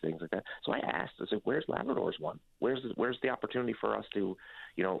and all these things like that. So I asked, I said, where's Labrador's one? Where's the opportunity for us to,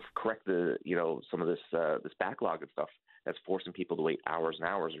 correct some of this backlog and stuff that's forcing people to wait hours and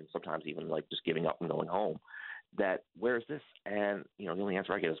hours, and sometimes even like just giving up and going home. Where's this? And, the only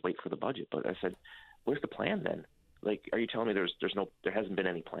answer I get is wait for the budget. But I said, where's the plan then? Like, are you telling me there hasn't been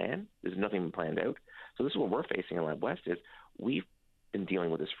any plan? There's nothing planned out? So this is what we're facing in Lab West is we've been dealing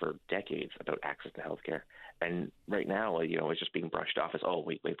with this for decades about access to healthcare. And right now, it's just being brushed off as, oh,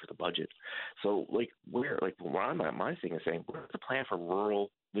 wait for the budget. So my thing is saying, where's the plan for rural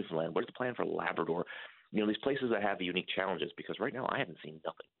Newfoundland? Where's the plan for Labrador? These places that have unique challenges, because right now I haven't seen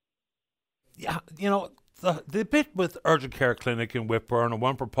nothing. Yeah, the bit with urgent care clinic in Whitburn and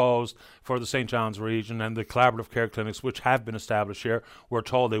one proposed for the St. John's region and the collaborative care clinics, which have been established here, we're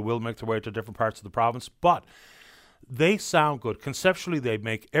told they will make their way to different parts of the province, but they sound good. Conceptually, they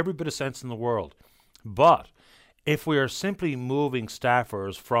make every bit of sense in the world. But if we are simply moving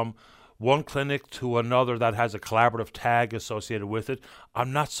staffers from one clinic to another that has a collaborative tag associated with it,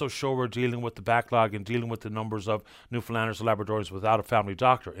 I'm not so sure we're dealing with the backlog and dealing with the numbers of Newfoundlanders and Labradorians without a family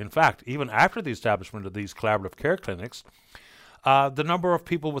doctor. In fact, even after the establishment of these collaborative care clinics, the number of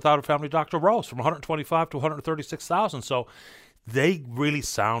people without a family doctor rose from 125 to 136,000. So they really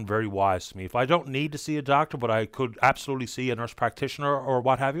sound very wise to me. If I don't need to see a doctor, but I could absolutely see a nurse practitioner or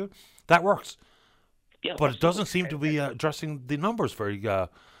what have you, that works. Yeah, but it doesn't seem to be addressing the numbers very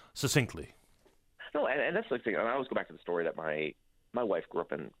succinctly. No, and that's the thing. And I always go back to the story that my wife grew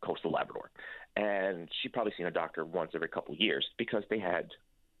up in coastal Labrador, and she'd probably seen a doctor once every couple of years because they had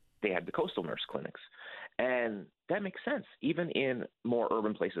the coastal nurse clinics, and that makes sense. Even in more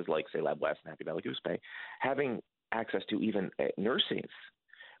urban places like, say, Lab West and Happy Valley Goose Bay, having access to even nursing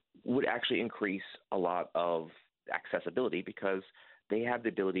would actually increase a lot of accessibility because they have the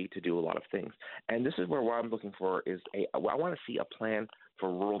ability to do a lot of things. And this is where what I'm looking for is I want to see a plan for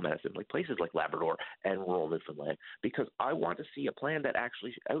rural medicine, like places like Labrador and rural Newfoundland, because I want to see a plan that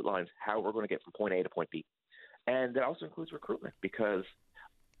actually outlines how we're going to get from point A to point B. And that also includes recruitment, because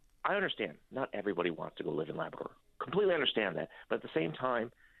I understand not everybody wants to go live in Labrador. Completely understand that. But at the same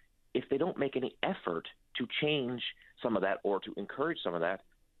time, if they don't make any effort to change some of that or to encourage some of that,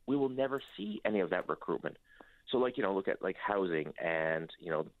 we will never see any of that recruitment. So, look at housing and,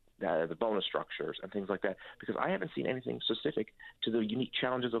 the bonus structures and things like that, because I haven't seen anything specific to the unique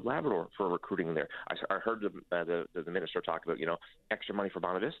challenges of Labrador for recruiting there. I heard the minister talk about, extra money for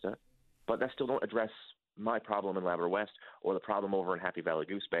Bonavista, but that still don't address my problem in Labrador West or the problem over in Happy Valley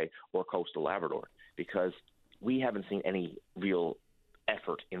Goose Bay or coastal Labrador, because we haven't seen any real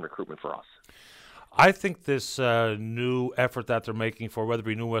effort in recruitment for us. I think this new effort that they're making for whether it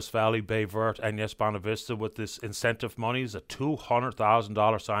be New West Valley, Bay Vert, and yes, Bonavista, with this incentive money, is a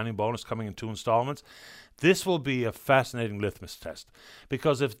 $200,000 signing bonus coming in 2 installments. This will be a fascinating litmus test,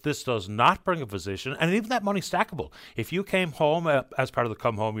 because if this does not bring a physician, and even that money's stackable, if you came home as part of the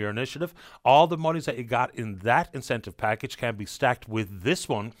Come Home Year initiative, all the monies that you got in that incentive package can be stacked with this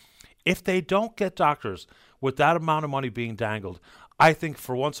one. If they don't get doctors with that amount of money being dangled, I think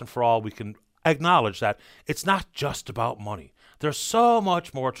for once and for all we can acknowledge that it's not just about money. There's so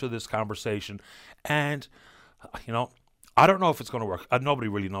much more to this conversation, and I don't know if it's going to work. Nobody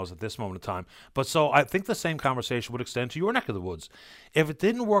really knows at this moment in time. But so I think the same conversation would extend to your neck of the woods. If it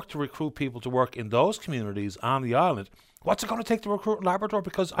didn't work to recruit people to work in those communities on the island, what's it going to take to recruit in Labrador?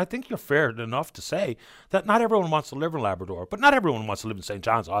 Because I think you're fair enough to say that not everyone wants to live in Labrador, but not everyone wants to live in St.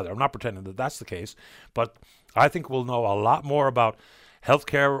 John's either. I'm not pretending that that's the case. But I think we'll know a lot more about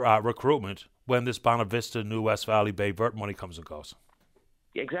healthcare recruitment when this Bonavista, New West Valley, Bay Vert money comes and goes.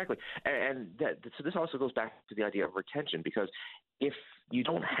 Yeah, exactly. So this also goes back to the idea of retention, because if you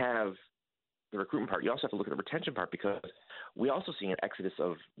don't have the recruitment part, you also have to look at the retention part, because we also see an exodus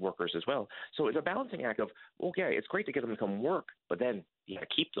of workers as well. So it's a balancing act of, okay, it's great to get them to come work, but then you got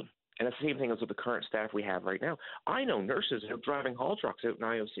to keep them. And that's the same thing as with the current staff we have right now. I know nurses who are driving haul trucks out in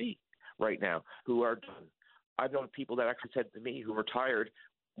IOC right now who are done. I've known people that actually said to me who retired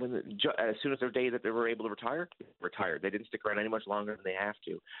as soon as their day that they were able to retire, retired. They didn't stick around any much longer than they have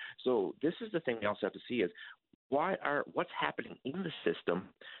to. So this is the thing we also have to see is what's happening in the system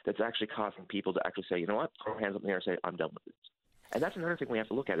that's actually causing people to actually say, you know what, throw hands up in the air and say, I'm done with this. And that's another thing we have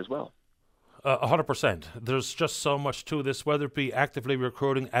to look at as well. 100%. There's just so much to this, whether it be actively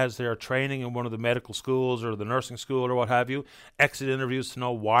recruiting as they're training in one of the medical schools or the nursing school or what have you, exit interviews to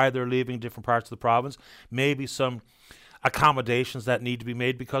know why they're leaving different parts of the province, maybe some accommodations that need to be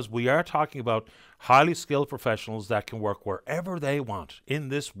made, because we are talking about highly skilled professionals that can work wherever they want in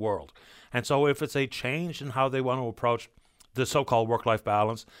this world. And so if it's a change in how they want to approach the so-called work-life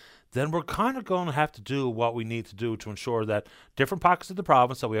balance, then we're kind of going to have to do what we need to do to ensure that different pockets of the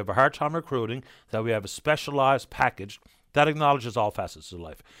province, that we have a hard time recruiting, that we have a specialized package that acknowledges all facets of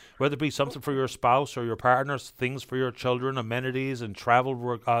life, whether it be something for your spouse or your partners, things for your children, amenities and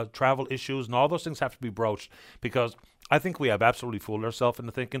travel issues, and all those things have to be broached, because I think we have absolutely fooled ourselves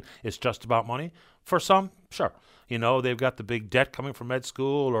into thinking it's just about money. For some, sure, they've got the big debt coming from med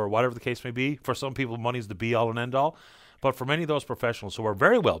school or whatever the case may be. For some people, money is the be-all and end-all. But for many of those professionals who are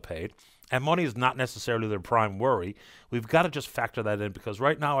very well paid, and money is not necessarily their prime worry, we've got to just factor that in, because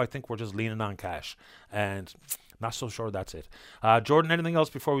right now I think we're just leaning on cash. And not so sure that's it. Jordan, anything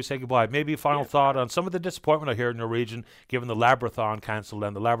else before we say goodbye? Maybe a final thought on some of the disappointment I hear in your region, given the Labrathon cancelled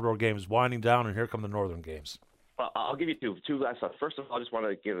and the Labrador Games winding down, and here come the Northern Games. Well, I'll give you two last thoughts. First of all, I just want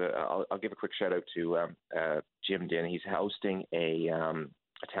to I'll give a quick shout out to Jim Din. He's hosting a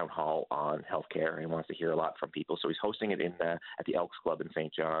town hall on healthcare, and he wants to hear a lot from people. So he's hosting it at the Elks Club in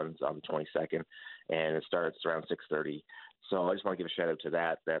St. John's on the 22nd, and it starts around 6:30. So I just want to give a shout out to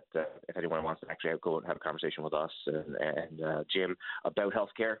that if anyone wants to actually go and have a conversation with us and Jim about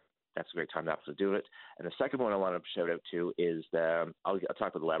healthcare, that's a great time to do it. And the second one I want to shout out to is I'll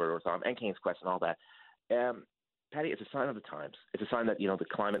talk about the Labradorathon and Kane's Quest and all that. Patty, it's a sign of the times. It's a sign that, the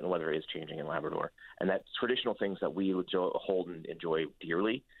climate and the weather is changing in Labrador, and that traditional things that we hold and enjoy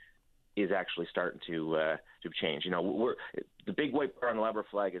dearly is actually starting to change. The big white bar on the Labrador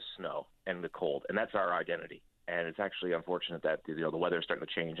flag is snow and the cold, and that's our identity. And it's actually unfortunate that the weather is starting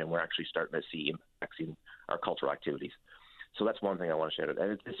to change, and we're actually starting to see impacts in our cultural activities. So that's one thing I want to shout out.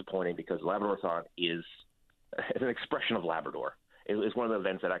 And it's disappointing because Labradorathon is an expression of Labrador. It's one of the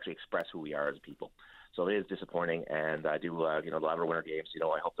events that actually express who we are as people. So it is disappointing, and I do, the Labrador Winter Games,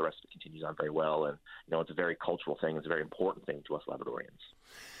 I hope the rest of it continues on very well. And, it's a very cultural thing. It's a very important thing to us Labradorians.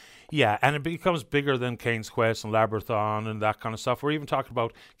 Yeah, and it becomes bigger than Kane's Quest and Labrathon and that kind of stuff. We're even talking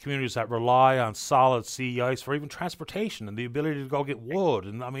about communities that rely on solid sea ice for even transportation and the ability to go get wood.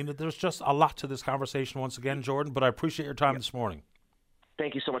 And, there's just a lot to this conversation once again, Jordan, but I appreciate your time this morning.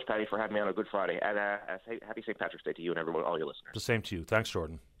 Thank you so much, Patty, for having me on a Good Friday. And happy St. Patrick's Day to you and everyone, all your listeners. The same to you. Thanks,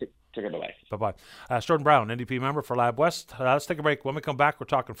 Jordan. Take care. Bye-bye. Bye-bye. It's Jordan Brown, NDP member for Lab West. Let's take a break. When we come back, we're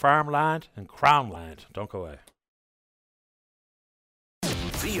talking farmland and crown land. Don't go away.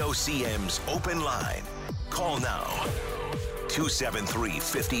 VOCM's Open Line. Call now.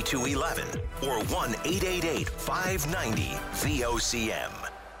 273-5211 or 1-888-590-VOCM.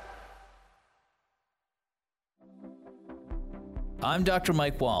 I'm Dr.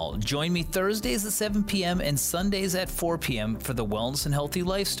 Mike Wall. Join me Thursdays at 7 p.m. and Sundays at 4 p.m. for the Wellness and Healthy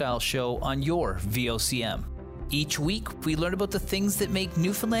Lifestyle Show on your VOCM. Each week, we learn about the things that make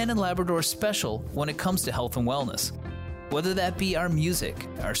Newfoundland and Labrador special when it comes to health and wellness. Whether that be our music,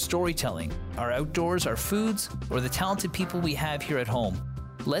 our storytelling, our outdoors, our foods, or the talented people we have here at home,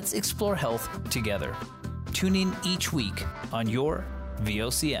 let's explore health together. Tune in each week on your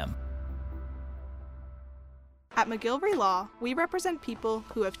VOCM. At McGilvery Law, we represent people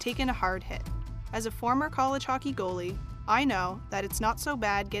who have taken a hard hit. As a former college hockey goalie, I know that it's not so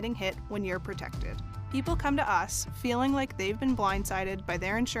bad getting hit when you're protected. People come to us feeling like they've been blindsided by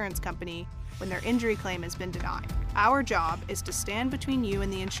their insurance company when their injury claim has been denied. Our job is to stand between you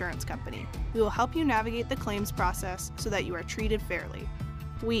and the insurance company. We will help you navigate the claims process so that you are treated fairly.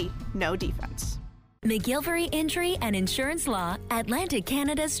 We know defense. McGilvery Injury and Insurance Law, Atlantic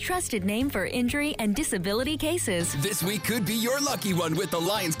Canada's trusted name for injury and disability cases. This week could be your lucky one with the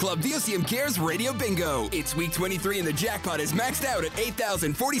Lions Club VOCM Cares Radio Bingo. It's week 23 and the jackpot is maxed out at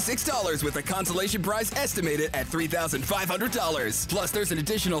 $8,046 with a consolation prize estimated at $3,500. Plus, there's an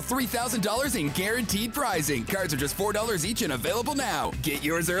additional $3,000 in guaranteed prizing. Cards are just $4 each and available now. Get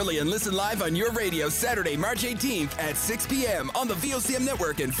yours early and listen live on your radio Saturday, March 18th at 6 p.m. on the VOCM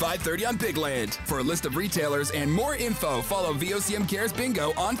Network and 5:30 on Bigland. For a list of retailers and more info, follow VOCM Cares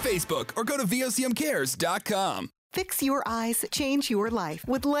Bingo on Facebook or go to VOCMcares.com. Fix your eyes, change your life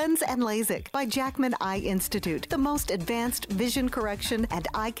with Lens and LASIK by Jackman Eye Institute, the most advanced vision correction and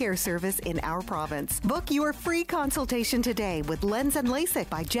eye care service in our province. Book your free consultation today with Lens and LASIK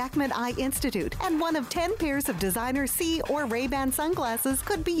by Jackman Eye Institute, and one of 10 pairs of designer C or Ray-Ban sunglasses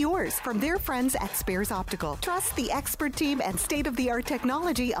could be yours from their friends at Spears Optical. Trust the expert team and state-of-the-art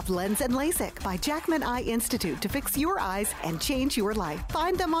technology of Lens and LASIK by Jackman Eye Institute to fix your eyes and change your life.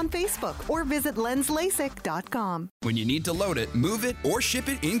 Find them on Facebook or visit lenslasik.com. AkitaAkita.com. When you need to load it, move it, or ship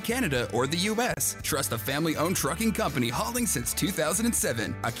it in Canada or the U.S., trust a family-owned trucking company hauling since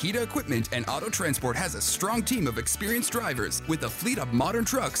 2007. Akita Equipment and Auto Transport has a strong team of experienced drivers with a fleet of modern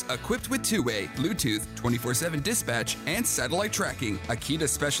trucks equipped with two-way, Bluetooth, 24/7 dispatch, and satellite tracking. Akita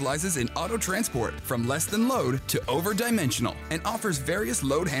specializes in auto transport from less than load to over-dimensional and offers various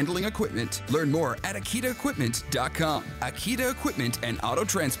load handling equipment. Learn more at AkitaEquipment.com. Akita Equipment and Auto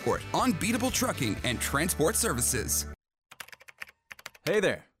Transport. Unbeatable trucking and transport services. Hey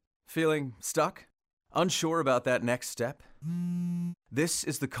there. Feeling stuck? Unsure about that next step? This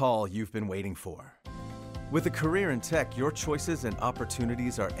is the call you've been waiting for. With a career in tech, your choices and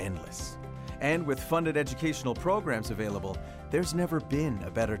opportunities are endless. And with funded educational programs available, there's never been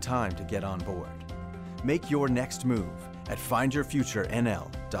a better time to get on board. Make your next move at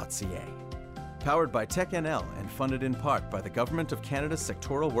findyourfuturenl.ca. Powered by TechNL and funded in part by the Government of Canada's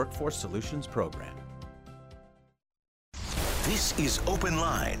Sectoral Workforce Solutions Program. This is Open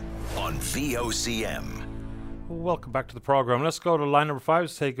Line on VOCM. Welcome back to the program. Let's go to line number 5.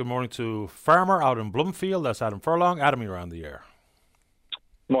 Say good morning to Farmer out in Bloomfield. That's Adam Furlong. Adam, you're on the air.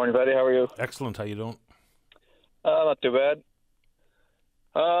 Morning, buddy. How are you? Excellent. How you doing? Not too bad.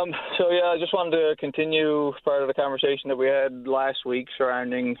 I just wanted to continue part of the conversation that we had last week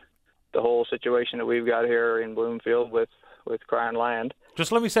surrounding the whole situation that we've got here in Bloomfield with Crown Land.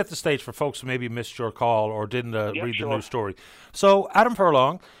 Just let me set the stage for folks who maybe missed your call or didn't read the news story. So Adam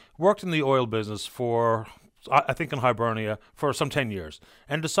Furlong worked in the oil business for, I think in Hibernia, for some 10 years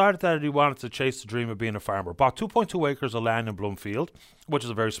and decided that he wanted to chase the dream of being a farmer. Bought 2.2 acres of land in Bloomfield, which is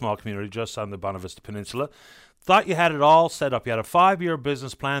a very small community just on the Bonavista Peninsula. Thought you had it all set up. You had a 5-year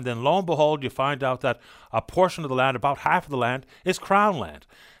business plan. Then lo and behold, you find out that a portion of the land, about half of the land, is Crown land.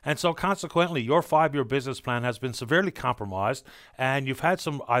 And so consequently, your 5-year business plan has been severely compromised. And you've had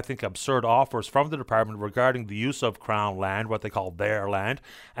some, I think, absurd offers from the department regarding the use of Crown land, what they call their land.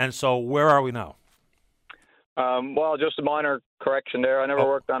 And so where are we now? Well, just a minor correction there. I never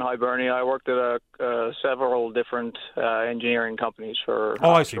worked on Hibernia. I worked at several different engineering companies for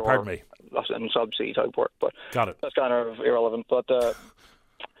I see. Pardon me. And subsea type work, but got it. That's kind of irrelevant. But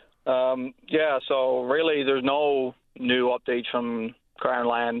so really, there's no new updates from Crown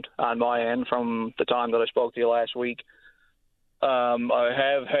Land on my end from the time that I spoke to you last week. I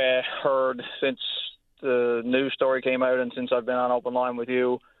have heard since the news story came out and since I've been on Open Line with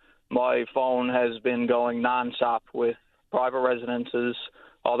you, my phone has been going nonstop with private residences,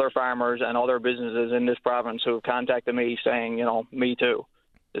 other farmers, and other businesses in this province who have contacted me saying, me too.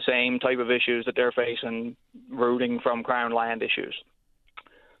 The same type of issues that they're facing, rooting from Crown Land issues.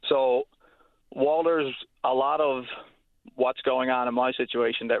 So while there's a lot of what's going on in my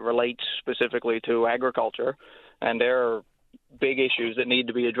situation that relates specifically to agriculture, and there are big issues that need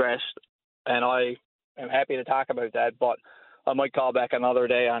to be addressed, and I am happy to talk about that, but I might call back another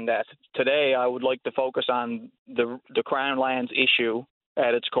day on that. Today, I would like to focus on the Crown Lands issue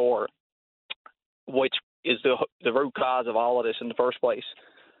at its core, which is the root cause of all of this in the first place.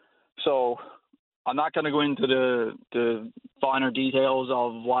 So I'm not going to go into the finer details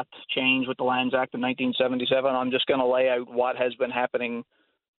of what changed with the Lands Act of 1977. I'm just going to lay out what has been happening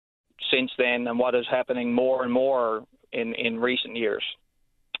since then and what is happening more and more in recent years.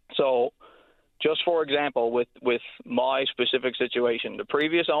 So just for example, with my specific situation, the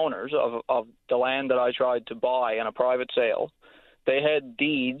previous owners of the land that I tried to buy in a private sale, they had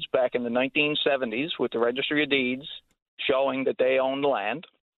deeds back in the 1970s with the Registry of Deeds showing that they owned the land.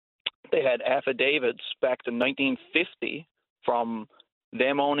 They had affidavits back to 1950 from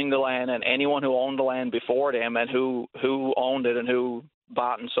them owning the land and anyone who owned the land before them and who owned it and who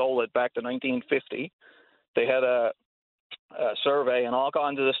bought and sold it back to 1950. They had a survey and all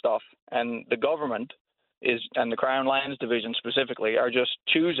kinds of this stuff, and the government and the Crown Lands Division specifically are just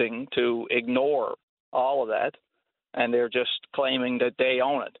choosing to ignore all of that, and they're just claiming that they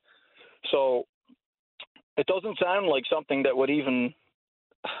own it. So it doesn't sound like something that would even,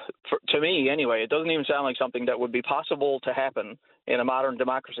 to me anyway, it doesn't even sound like something that would be possible to happen in a modern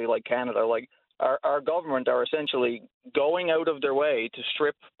democracy like Canada. Like our government are essentially going out of their way to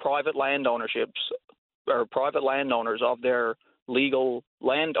strip private land ownerships or private landowners of their legal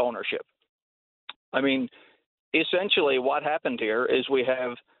land ownership. I mean, essentially what happened here is we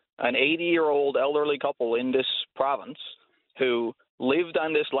have an 80-year-old elderly couple in this province who lived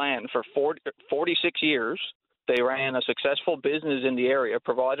on this land for 46 years. They ran a successful business in the area,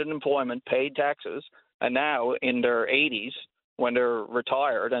 provided employment, paid taxes, and now in their 80s, when they're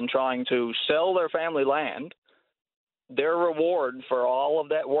retired and trying to sell their family land, their reward for all of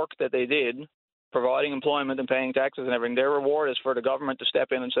that work that they did, providing employment and paying taxes and everything, their reward is for the government to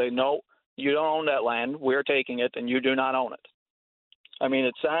step in and say, no, you don't own that land, we're taking it, and you do not own it. I mean,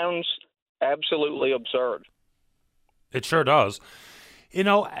 it sounds absolutely absurd. It sure does. You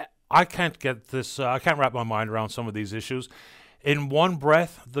know, I can't get this, I can't wrap my mind around some of these issues. In one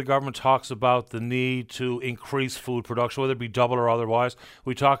breath, the government talks about the need to increase food production, whether it be double or otherwise.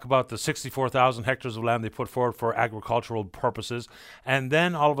 We talk about the 64,000 hectares of land they put forward for agricultural purposes. And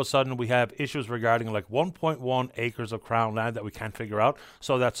then all of a sudden we have issues regarding like 1.1 acres of crown land that we can't figure out,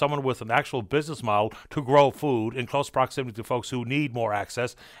 so that someone with an actual business model to grow food in close proximity to folks who need more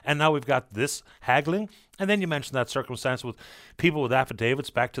access. And now we've got this haggling. And then you mentioned that circumstance with people with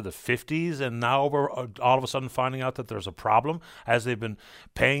affidavits back to the 50s, and now we're all of a sudden finding out that there's a problem as they've been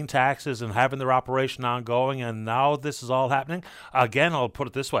paying taxes and having their operation ongoing, and now this is all happening. Again, I'll put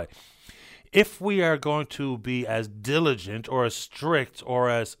it this way. If we are going to be as diligent or as strict or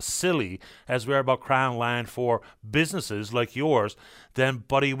as silly as we are about crown land for businesses like yours, then,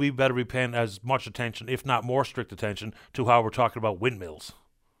 buddy, we better be paying as much attention, if not more strict attention, to how we're talking about windmills.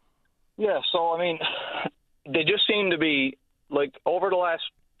 Yeah, so, I mean, they just seem to be, like, over the last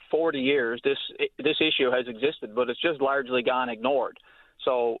 40 years, this issue has existed, but it's just largely gone ignored.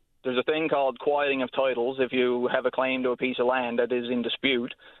 So there's a thing called quieting of titles. If you have a claim to a piece of land that is in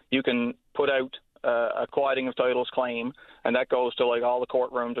dispute, you can put out a quieting of titles claim, and that goes to, like, all the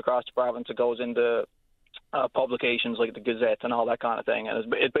courtrooms across the province. It goes into publications like the Gazette and all that kind of thing.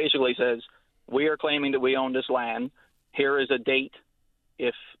 And it basically says, we are claiming that we own this land. Here is a date.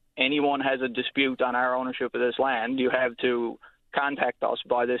 If anyone has a dispute on our ownership of this land, you have to contact us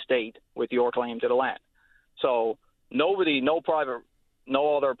by this date with your claim to the land. So no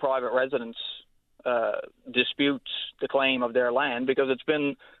other private residents disputes the claim of their land, because it's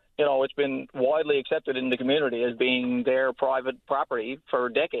been widely accepted in the community as being their private property for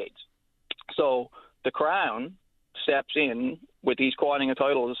decades. So the Crown steps in with these quieting of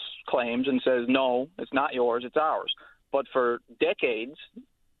titles claims and says, no, it's not yours, it's ours. But for decades,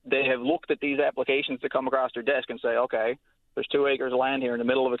 they have looked at these applications that come across their desk and say, okay, there's 2 acres of land here in the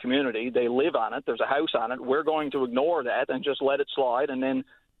middle of a community. They live on it. There's a house on it. We're going to ignore that and just let it slide. And then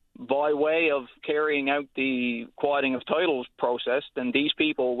by way of carrying out the quieting of titles process, then these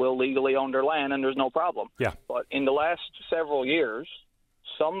people will legally own their land and there's no problem. Yeah. But in the last several years,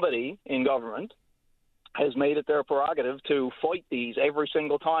 somebody in government has made it their prerogative to fight these every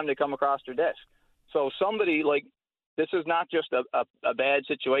single time they come across their desk. So somebody, like, this is not just a bad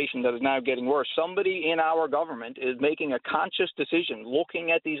situation that is now getting worse. Somebody in our government is making a conscious decision,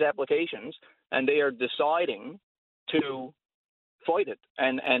 looking at these applications, and they are deciding to fight it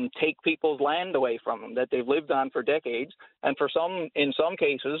and take people's land away from them that they've lived on for decades, and in some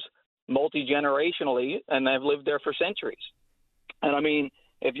cases, multi-generationally, and they've lived there for centuries. And I mean,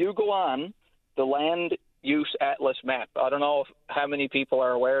 if you go on the Land Use Atlas map, I don't know how many people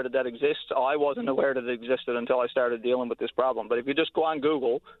are aware that exists. I wasn't aware that it existed until I started dealing with this problem. But if you just go on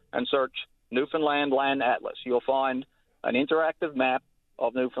Google and search Newfoundland Land Atlas, you'll find an interactive map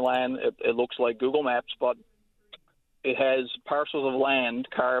of Newfoundland. It looks like Google Maps, but it has parcels of land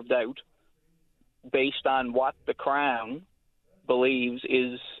carved out based on what the Crown believes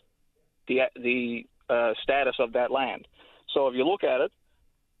is the status of that land. So if you look at it,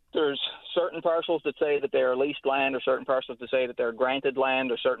 there's certain parcels that say that they're leased land, or certain parcels that say that they're granted land,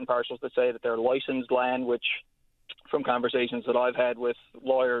 or certain parcels that say that they're licensed land, which, from conversations that I've had with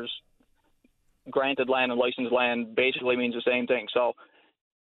lawyers, granted land and licensed land basically means the same thing. So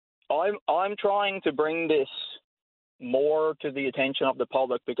I'm trying to bring this more to the attention of the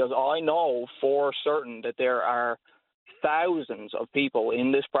public, because I know for certain that there are thousands of people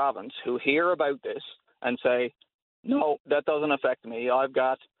in this province who hear about this and say, no, that doesn't affect me. I've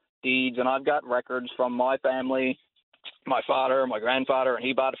got deeds and I've got records from my family, my father, my grandfather, and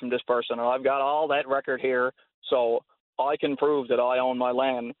he bought it from this person, and I've got all that record here, so I can prove that I own my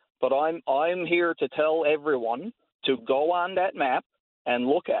land. But I'm here to tell everyone to go on that map and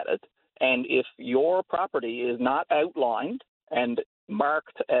look at it, and if your property is not outlined and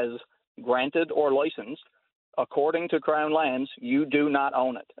marked as granted or licensed, according to Crown Lands, you do not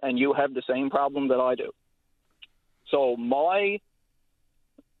own it, and you have the same problem that I do. So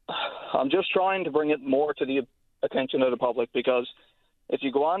I'm just trying to bring it more to the attention of the public, because if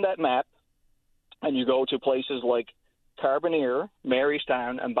you go on that map and you go to places like Carbonear,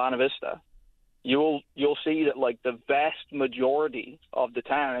 Marystown, and Bonavista, you'll see that, like, the vast majority of the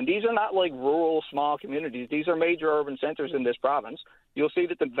town, and these are not like rural small communities, these are major urban centers in this province, you'll see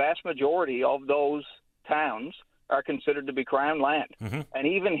that the vast majority of those towns are considered to be Crown land. Mm-hmm. And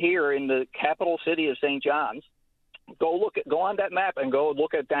even here in the capital city of St. John's, go on that map and go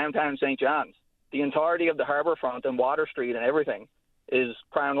look at downtown St. John's. The entirety of the harbour front and Water Street and everything is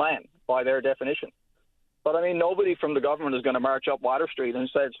Crown land. by their definition. But, I mean, nobody from the government is going to march up Water Street and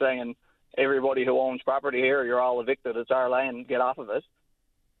start saying, everybody who owns property here, you're all evicted, it's our land, get off of it.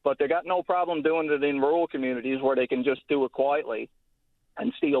 But they got no problem doing it in rural communities where they can just do it quietly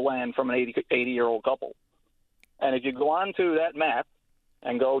and steal land from an 80-year-old couple. And if you go on to that map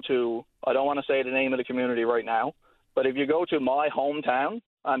and go to, I don't want to say the name of the community right now, but if you go to my hometown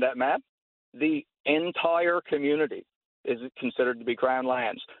on that map, the entire community is considered to be Crown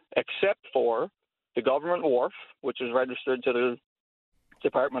lands, except for the government wharf, which is registered to the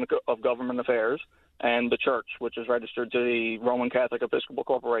Department of Government Affairs, and the church, which is registered to the Roman Catholic Episcopal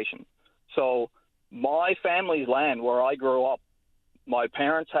Corporation. So my family's land where I grew up, my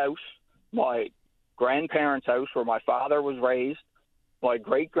parents' house, my grandparents' house where my father was raised, my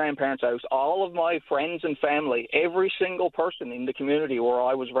great-grandparents' house, all of my friends and family, every single person in the community where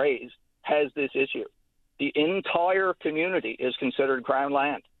I was raised has this issue. The entire community is considered Crown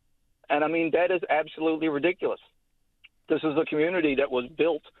land. And, I mean, that is absolutely ridiculous. This is a community that was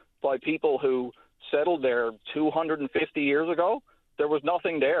built by people who settled there 250 years ago. There was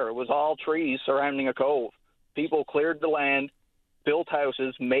nothing there. It was all trees surrounding a cove. People cleared the land, built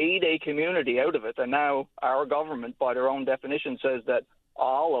houses, made a community out of it, and now our government, by their own definition, says that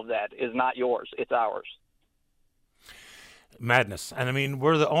all of that is not yours, it's ours. Madness. And I mean,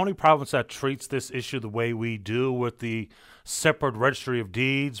 we're the only province that treats this issue the way we do, with the separate registry of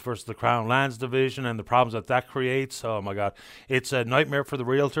deeds versus the Crown Lands Division and the problems that creates. Oh my God. It's a nightmare for the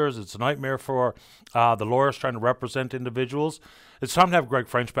realtors. It's a nightmare for the lawyers trying to represent individuals. It's time to have Greg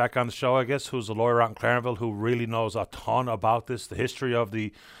French back on the show, I guess, who's a lawyer out in Clarenville who really knows a ton about this, the history of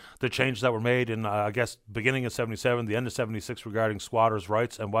the changes that were made in, I guess, beginning of 77, the end of 76 regarding squatters'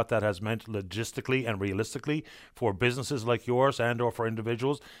 rights and what that has meant logistically and realistically for businesses like yours and or for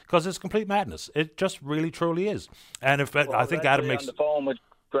individuals, because it's complete madness. It just really, truly is. And if I think Adam makes... on the phone with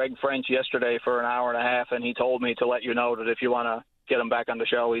Greg French yesterday for an hour and a half, and he told me to let you know that if you want to get him back on the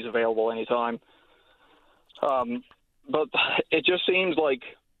show, he's available anytime. But it just seems like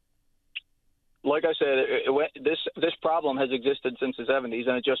I said, this problem has existed since the 70s,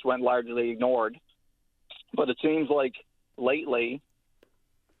 and it just went largely ignored. But it seems like lately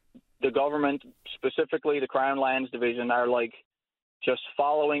the government, specifically the Crown Lands Division, are like just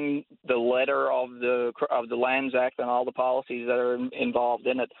following the letter of the Lands Act and all the policies that are involved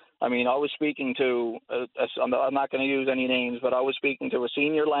in it. I mean, I was speaking to, I'm not going to use any names, but I was speaking to a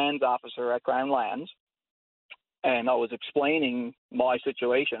senior lands officer at Crown Lands, and I was explaining my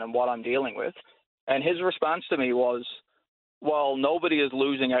situation and what I'm dealing with. And his response to me was, well, nobody is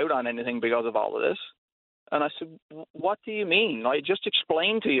losing out on anything because of all of this. And I said, what do you mean? I just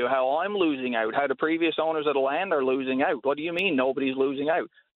explained to you how I'm losing out, how the previous owners of the land are losing out. What do you mean nobody's losing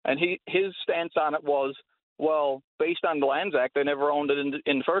out? And his stance on it was, well, based on the Lands Act, they never owned it in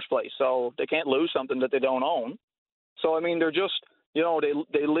the first place, so they can't lose something that they don't own. So, I mean, they're just...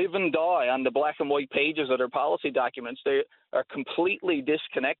 they live and die on the black and white pages of their policy documents. They are completely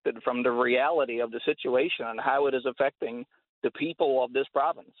disconnected from the reality of the situation and how it is affecting the people of this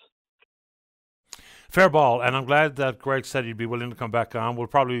province. Fair ball, and I'm glad that Greg said he'd be willing to come back on. We'll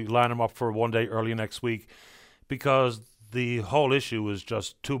probably line him up for one day early next week, because the whole issue is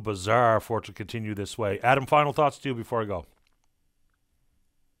just too bizarre for it to continue this way. Adam, final thoughts to you before I go.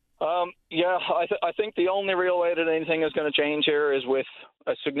 I think the only real way that anything is going to change here is with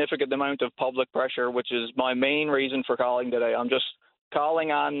a significant amount of public pressure, which is my main reason for calling today. I'm just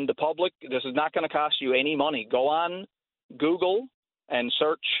calling on the public. This is not going to cost you any money. Go on Google and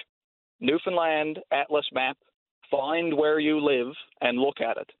search Newfoundland Atlas map, find where you live, and look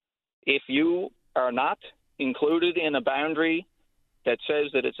at it. If you are not included in a boundary that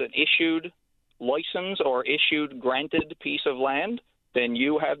says that it's an issued license or issued granted piece of land, then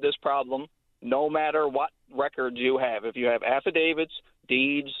you have this problem no matter what records you have. If you have affidavits,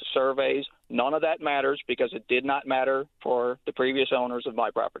 deeds, surveys, none of that matters, because it did not matter for the previous owners of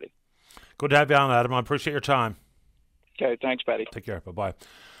my property. Good to have you on, Adam. I appreciate your time. Okay, thanks, Patty. Take care. Bye-bye.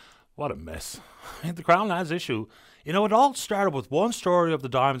 What a mess. I mean, the Crown Lands issue, it all started with one story of the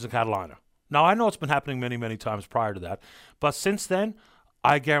diamonds in Catalina. Now, I know it's been happening many, many times prior to that, but since then,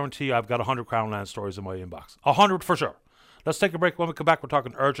 I guarantee I've got 100 Crown Lands stories in my inbox. 100 for sure. Let's take a break. When we come back, we're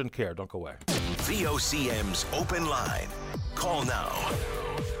talking urgent care. Don't go away. VOCM's open line. Call now.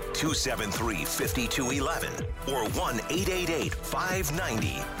 273-5211 or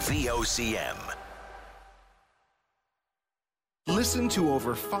 1-888-590-VOCM. Listen to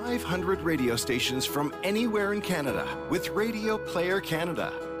over 500 radio stations from anywhere in Canada with Radio Player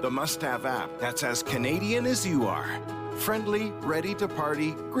Canada, the must-have app that's as Canadian as you are. Friendly, ready to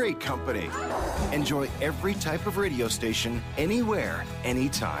party, great company. Enjoy every type of radio station, anywhere,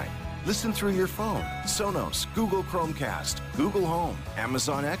 anytime. Listen through your phone, Sonos, Google Chromecast, Google Home,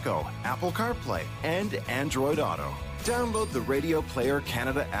 Amazon Echo, Apple CarPlay, and Android Auto. Download the Radio Player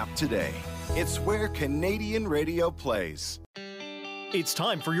Canada app today. It's where Canadian radio plays. It's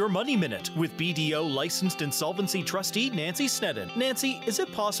time for your Money Minute with BDO licensed insolvency trustee Nancy Sneddon. Nancy, is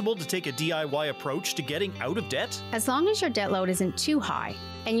it possible to take a DIY approach to getting out of debt? As long as your debt load isn't too high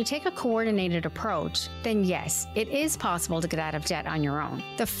and you take a coordinated approach, then yes, it is possible to get out of debt on your own.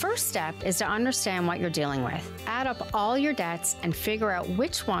 The first step is to understand what you're dealing with. Add up all your debts and figure out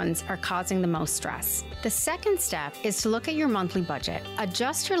which ones are causing the most stress. The second step is to look at your monthly budget.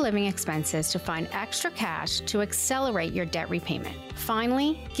 Adjust your living expenses to find extra cash to accelerate your debt repayment.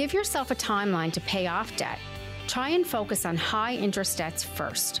 Finally, give yourself a timeline to pay off debt. Try and focus on high interest debts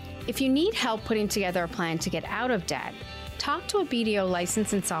first. If you need help putting together a plan to get out of debt, talk to a BDO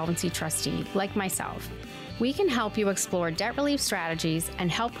licensed insolvency trustee like myself. We can help you explore debt relief strategies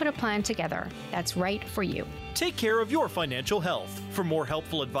and help put a plan together that's right for you. Take care of your financial health. For more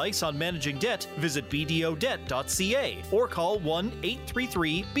helpful advice on managing debt, visit bdodebt.ca or call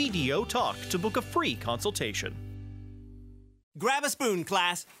 1-833-BDO-TALK to book a free consultation. Grab a spoon,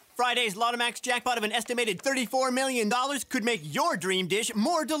 class. Friday's Lotomax jackpot of an estimated $34 million could make your dream dish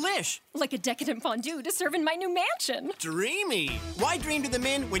more delish. Like a decadent fondue to serve in my new mansion. Dreamy. Why dream to the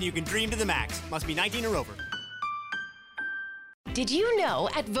min when you can dream to the max? Must be 19 or over. Did you know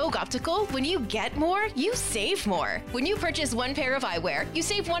at Vogue Optical, when you get more, you save more? When you purchase one pair of eyewear, you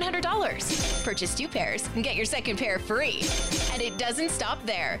save $100. Purchase 2 pairs and get your second pair free. And it doesn't stop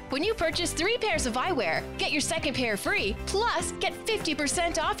there. When you purchase 3 pairs of eyewear, get your second pair free, plus get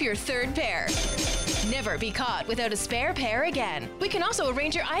 50% off your third pair. Never be caught without a spare pair again. We can also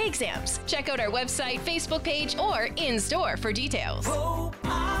arrange your eye exams. Check out our website, Facebook page, or in-store for details. Vogue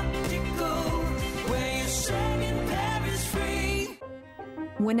Optical, where your second pair is free.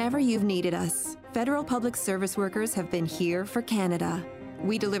 Whenever you've needed us, federal public service workers have been here for Canada.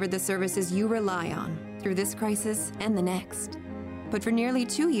 We deliver the services you rely on through this crisis and the next. But for nearly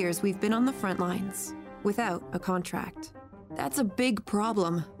 2 years, we've been on the front lines without a contract. That's a big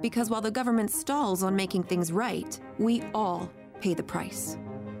problem because while the government stalls on making things right, we all pay the price.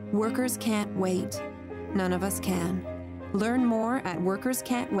 Workers can't wait. None of us can. Learn more at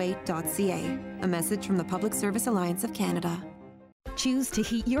workerscan'twait.ca. A message from the Public Service Alliance of Canada. Choose to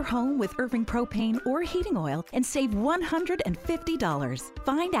heat your home with Irving Propane or heating oil and save $150.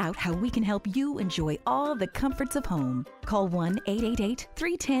 Find out how we can help you enjoy all the comforts of home. Call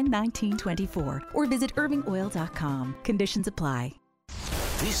 1-888-310-1924 or visit irvingoil.com. Conditions apply.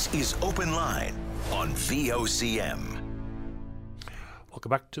 This is Open Line on VOCM. Welcome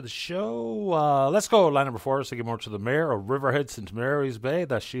back to the show. Let's go. Line number 4. Say good morning to the Mayor of Riverhead, St. Mary's Bay.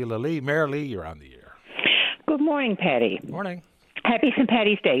 That's Sheila Lee. Mayor Lee, you're on the air. Good morning, Patty. Morning. Happy St.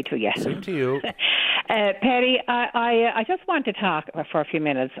 Paddy's Day to you. Same to you. Patty, I just want to talk for a few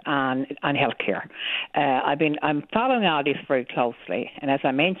minutes on healthcare. I'm following all this very closely, and as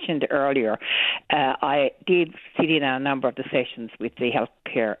I mentioned earlier, I did sit in on a number of the sessions with the health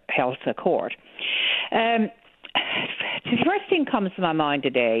court. The first thing comes to my mind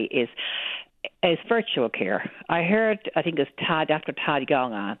today is virtual care. I heard, I think it was Dr. Todd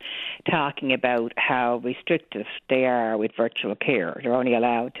Young on, talking about how restrictive they are with virtual care. They're only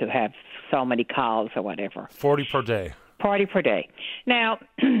allowed to have so many calls or whatever. 40 per day. 40 per day. Now,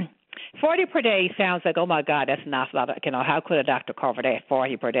 40 per day sounds like, oh my God, that's an awful lot. How could a doctor cover that,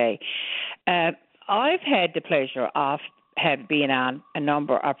 40 per day? I've had the pleasure of have been on a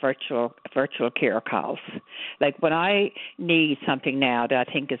number of virtual care calls. Like when I need something now that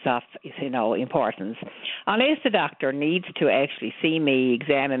I think is of importance, unless the doctor needs to actually see me,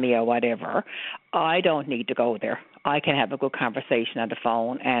 examine me or whatever, I don't need to go there. I can have a good conversation on the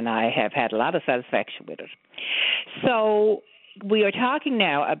phone, and I have had a lot of satisfaction with it. So we are talking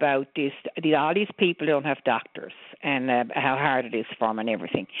now about this. All these people don't have doctors, and how hard it is for them and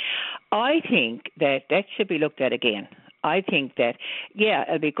everything. I think that should be looked at again. I think that,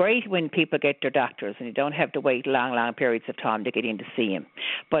 it'll be great when people get their doctors and you don't have to wait long periods of time to get in to see them.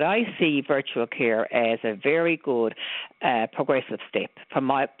 But I see virtual care as a very good progressive step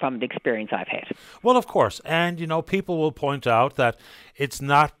from the experience I've had. Well, of course. And, people will point out that it's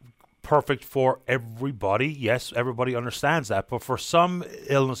not perfect for everybody. Yes, everybody understands that. But for some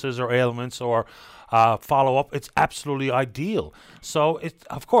illnesses or ailments or follow up, it's absolutely ideal. So,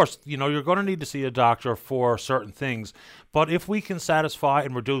 of course, you're going to need to see a doctor for certain things. But if we can satisfy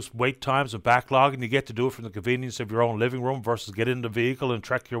and reduce wait times and backlog, and you get to do it from the convenience of your own living room versus get in the vehicle and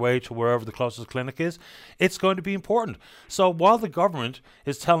trek your way to wherever the closest clinic is, it's going to be important. So while the government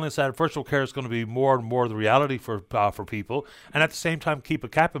is telling us that virtual care is going to be more and more the reality for people, and at the same time keep a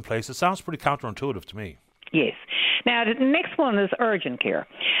cap in place, it sounds pretty counterintuitive to me. Yes. Now, the next one is urgent care.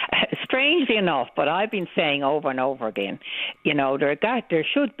 Strangely enough, but I've been saying over and over again, there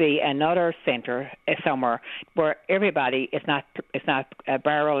should be another centre somewhere where everybody is not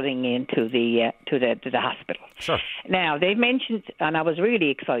barreling into the hospital. Sure. Now, they've mentioned, and I was really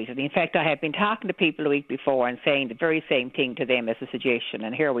excited. In fact, I have been talking to people the week before and saying the very same thing to them as a suggestion,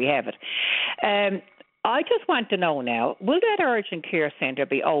 and here we have it. I just want to know now, will that urgent care centre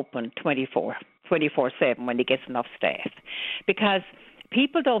be open 24/7 when it gets enough staff? Because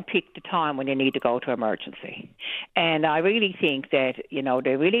people don't pick the time when they need to go to emergency. And I really think that,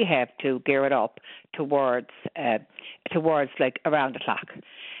 they really have to gear it up towards like around the clock.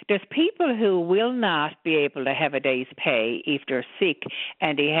 There's people who will not be able to have a day's pay if they're sick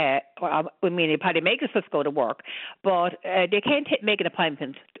and they probably make themselves go to work, but they can't make an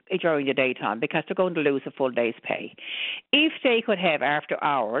appointment during the daytime because they're going to lose a full day's pay. If they could have after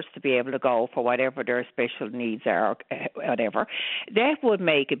hours to be able to go for whatever their special needs are, whatever, that would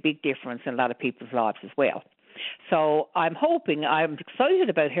make a big difference in a lot of people's lives as well. So I'm excited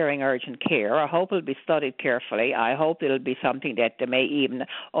about hearing urgent care. I hope it'll be studied carefully. I hope it'll be something that they may even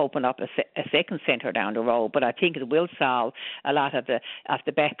open up a second centre down the road. But I think it will solve a lot of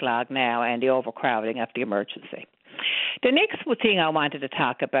the backlog now and the overcrowding of the emergency. The next thing I wanted to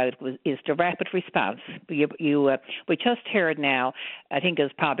talk about is the rapid response. We just heard now, I think it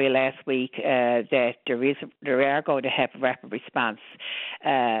was probably last week, that there are going to have a rapid response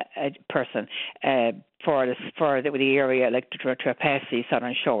person for the area, like the Trapassi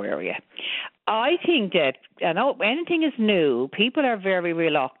Southern Shore area. I think that, anything is new, people are very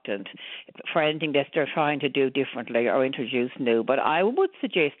reluctant for anything that they're trying to do differently or introduce new. But I would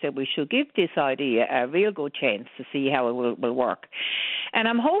suggest that we should give this idea a real good chance to see how it will work. And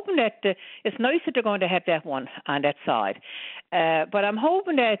I'm hoping that it's nice that they're going to have that one on that side. But I'm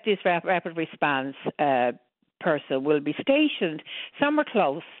hoping that this rapid response person will be stationed somewhere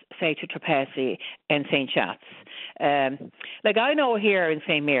close, say, to Trapassi and St. Shots. I know here in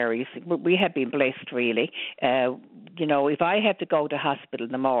St. Mary's, we have been blessed, really. If I have to go to hospital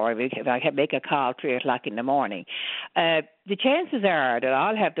in the morning, if I make a call 3 o'clock in the morning, the chances are that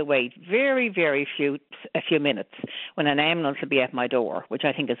I'll have to wait very, very a few minutes when an ambulance will be at my door, which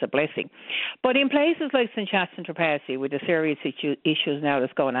I think is a blessing. But in places like St. Shots and Trapassi, with the serious issues now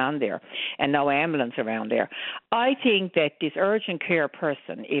that's going on there and no ambulance around there, I think that this urgent care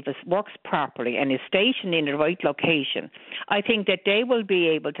person, if it works properly and is stationed in the right location, I think that they will be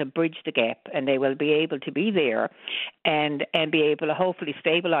able to bridge the gap and they will be able to be there and be able to hopefully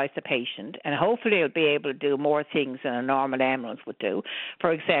stabilise the patient, and hopefully they'll be able to do more things than a normal ambulance would do.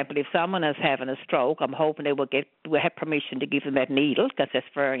 For example, if someone is having a stroke, I'm hoping they will have permission to give them that needle, because that's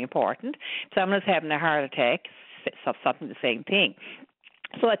very important. If someone is having a heart attack, something the same thing.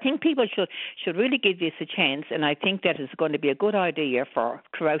 So I think people should really give this a chance, and I think that is going to be a good idea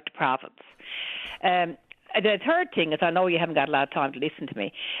throughout the province. The third thing is, I know you haven't got a lot of time to listen to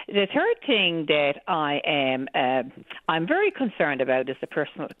me. The third thing that I'm very concerned about is the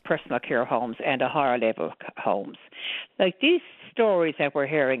personal care homes and the higher level homes. Like these stories that we're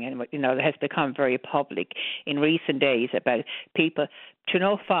hearing, and that has become very public in recent days about people, to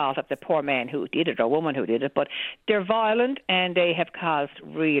no fault of the poor man who did it or woman who did it, but they're violent and they have caused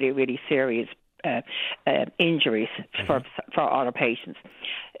really, really serious injuries for other patients.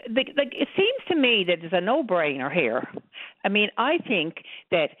 It seems to me that there's a no-brainer here. I mean, I think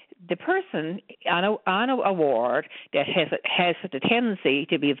that the person on a ward that has the tendency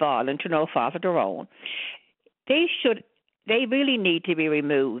to be violent to no fault of their own, they really need to be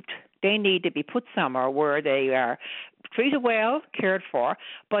removed. They need to be put somewhere where they are treated well, cared for,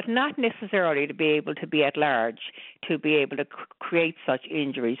 but not necessarily to be able to be at large, to be able to create such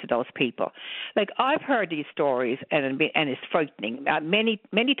injuries to those people. Like, I've heard these stories, and it's frightening,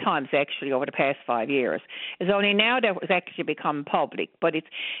 many times actually over the past 5 years. It's only now that it's actually become public, but it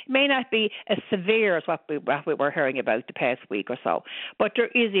may not be as severe as what we were hearing about the past week or so. But there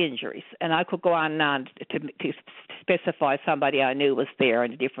is injuries, and I could go on and on to specify somebody I knew was there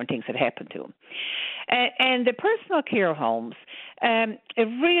and the different things that happened to him. And the personal care homes, it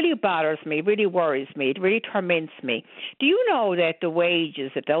really bothers me, really worries me, it really torments me. Do you know that the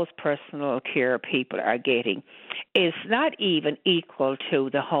wages that those personal care people are getting is not even equal to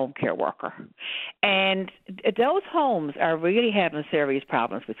the home care worker? And those homes are really having serious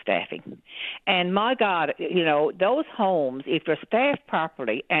problems with staffing. And my God, those homes, if they're staffed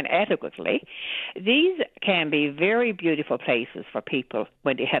properly and adequately, these can be very beautiful places for people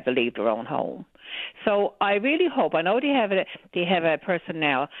when they have to leave their own home. So I really hope. I know they have a person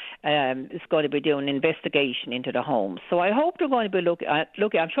now is going to be doing an investigation into the homes. So I hope they're going to be looking.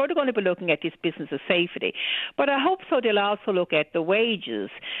 I'm sure they're going to be looking at this business of safety, but I hope so they'll also look at the wages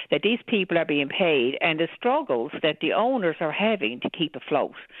that these people are being paid and the struggles that the owners are having to keep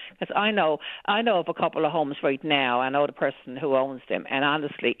afloat. Because I know of a couple of homes right now. I know the person who owns them, and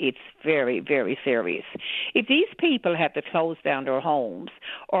honestly, it's very, very serious. If these people have to close down their homes,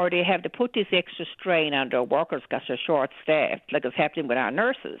 or they have to put this extra strain on their workers because they're short-staffed, like it's happening with our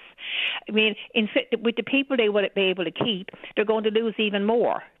nurses. I mean, with the people they would be able to keep, they're going to lose even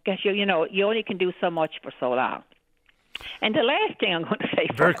more because you only can do so much for so long. And the last thing I'm going to say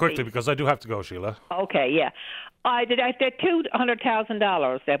very quickly, because I do have to go, Sheila. Okay, yeah. That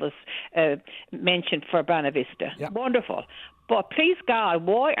 $200,000 that was mentioned for Bonavista. Yep. Wonderful. But please God,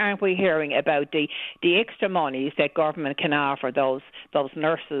 why aren't we hearing about the extra monies that government can offer those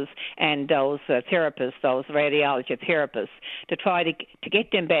nurses and those therapists, those radiology therapists, to try to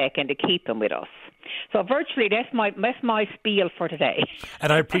get them back and to keep them with us? So virtually, that's my spiel for today.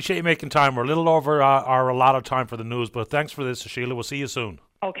 And I appreciate you making time. We're a little over our allotted time for the news, but thanks for this, Sheila. We'll see you soon.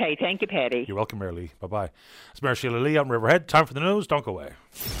 Okay, thank you, Paddy. You're welcome, Mayor Lee. Bye-bye. It's Mayor Sheila Lee on Riverhead. Time for the news. Don't go away.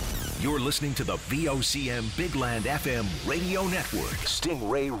 You're listening to the VOCM Bigland FM radio network.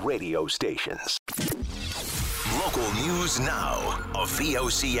 Stingray radio stations. Local news now. A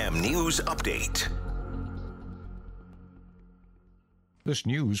VOCM news update. This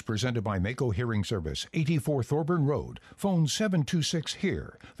news presented by Mako Hearing Service, 84 Thorburn Road. Phone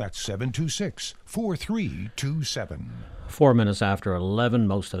 726-HERE. That's 726-4327. 4 minutes after 11,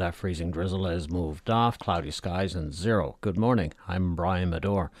 most of that freezing drizzle has moved off. Cloudy skies and 0. Good morning. I'm Brian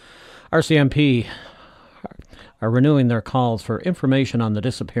Medore. RCMP are renewing their calls for information on the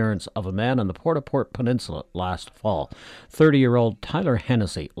disappearance of a man on the Port-au-Port Peninsula last fall. 30-year-old Tyler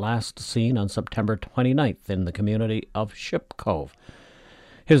Hennessy, last seen on September 29th in the community of Ship Cove.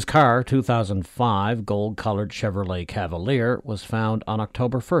 His car, 2005 gold-colored Chevrolet Cavalier, was found on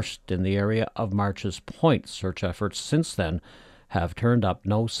October 1st in the area of Marches Point. Search efforts since then have turned up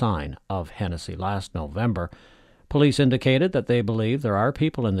no sign of Hennessy. Last November, police indicated that they believe there are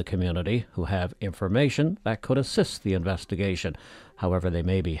people in the community who have information that could assist the investigation. However, they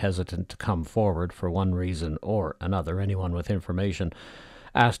may be hesitant to come forward for one reason or another. Anyone with information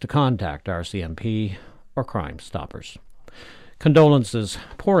asked to contact RCMP or Crime Stoppers. Condolences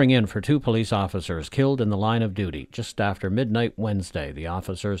pouring in for 2 police officers killed in the line of duty just after midnight Wednesday. The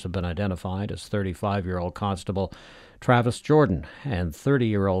officers have been identified as 35-year-old Constable Travis Jordan and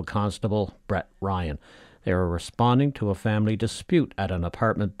 30-year-old Constable Brett Ryan. They were responding to a family dispute at an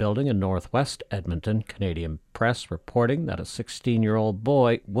apartment building in northwest Edmonton. Canadian press reporting that a 16-year-old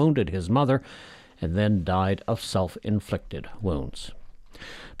boy wounded his mother and then died of self-inflicted wounds.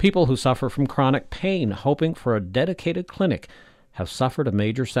 People who suffer from chronic pain hoping for a dedicated clinic have suffered a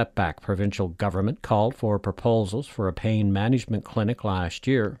major setback. Provincial government called for proposals for a pain management clinic last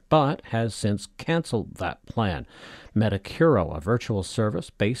year, but has since cancelled that plan. Medicuro, a virtual service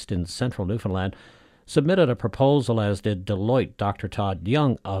based in central Newfoundland, submitted a proposal, as did Deloitte. Dr. Todd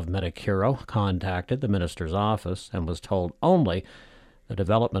Young of Medicuro contacted the minister's office and was told only the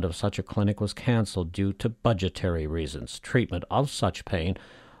development of such a clinic was cancelled due to budgetary reasons. Treatment of such pain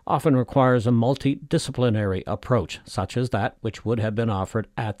often requires a multidisciplinary approach, such as that which would have been offered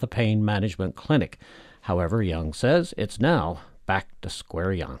at the pain management clinic. However, Young says it's now back to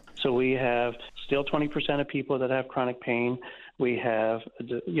square one. So we have still 20% of people that have chronic pain. We have,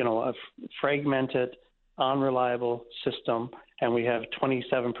 a fragmented, unreliable system, and we have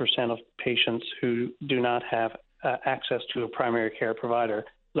 27% of patients who do not have access to a primary care provider,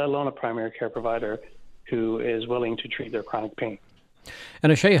 let alone a primary care provider who is willing to treat their chronic pain.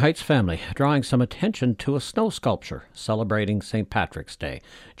 And a Shea Heights family drawing some attention to a snow sculpture celebrating St. Patrick's Day.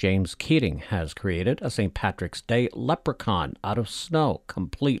 James Keating has created a St. Patrick's Day leprechaun out of snow,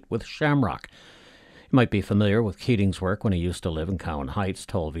 complete with shamrock. You might be familiar with Keating's work when he used to live in Cowan Heights.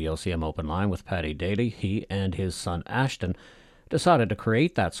 Told VOCM Open Line with Paddy Daly, he and his son Ashton decided to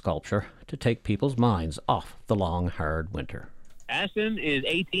create that sculpture to take people's minds off the long, hard winter. Ashton is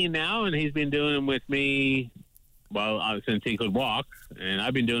 18 now, and he's been doing them with me, since he could walk, and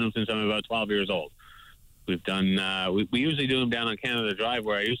I've been doing them since I'm about 12 years old. We've done. We usually do them down on Canada Drive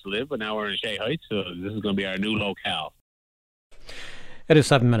where I used to live, but now we're in Shea Heights, so this is going to be our new locale. It is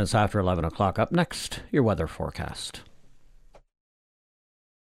 7 minutes after 11 o'clock. Up next, your weather forecast.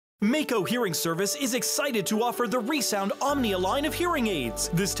 Mako Hearing Service is excited to offer the ReSound Omnia line of hearing aids.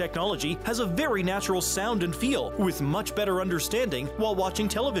 This technology has a very natural sound and feel, with much better understanding while watching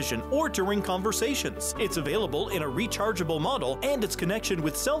television or during conversations. It's available in a rechargeable model, and its connection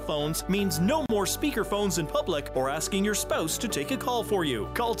with cell phones means no more speakerphones in public or asking your spouse to take a call for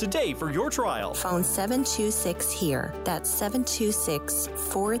you. Call today for your trial. Phone 726-HERE. That's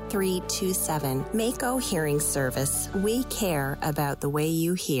 726-4327. Mako Hearing Service. We care about the way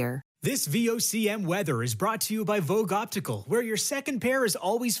you hear. This VOCM weather is brought to you by Vogue Optical, where your second pair is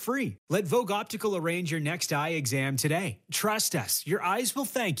always free. Let Vogue Optical arrange your next eye exam today. Trust us, your eyes will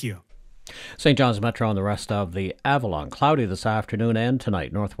thank you. St. John's Metro and the rest of the Avalon. Cloudy this afternoon and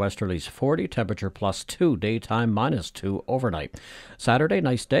tonight. Northwesterlies 40, temperature +2, daytime -2 overnight. Saturday,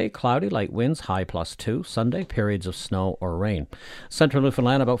 nice day, cloudy, light winds, high +2. Sunday, periods of snow or rain. Central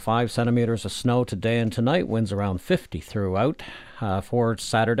Newfoundland, about 5 centimetres of snow today and tonight. Winds around 50 throughout. For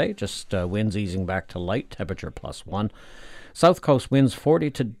Saturday, just winds easing back to light, temperature +1. South Coast winds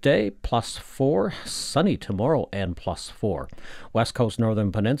 40 today, +4. Sunny tomorrow and +4. West Coast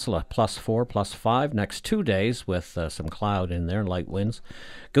Northern Peninsula, +4, +5 next 2 days with some cloud in there, light winds.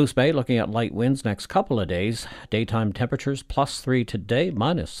 Goose Bay looking at light winds next couple of days. Daytime temperatures +3 today,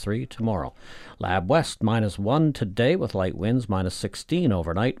 -3 tomorrow. Lab West -1 today with light winds, -16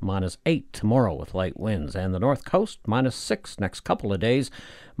 overnight, -8 tomorrow with light winds. And the North Coast -6 next couple of days,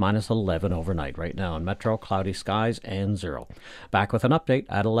 -11 overnight. Right now in Metro, cloudy skies and 0. Back with an update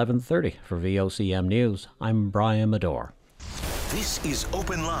at 11:30 for VOCM News. I'm Brian Medore. This is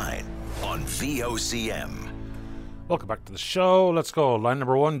Open Line on VOCM. Welcome back to the show. Let's go. Line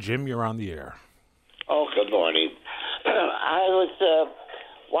number 1, Jim, you're on the air. Oh, good morning. I was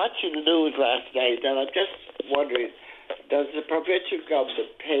watching the news last night, and I'm just wondering, does the provincial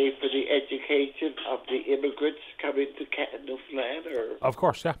government pay for the education of the immigrants coming to Newfoundland? Or Of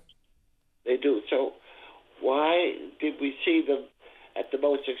course, yeah. They do. So why did we see them at the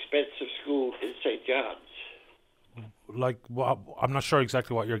most expensive school in St. John's? Well, I'm not sure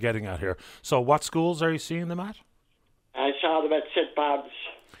exactly what you're getting at here. So what schools are you seeing them at? I saw them at St. Bob's.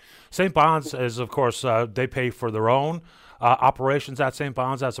 St. Bon's is, of course, they pay for their own operations at St.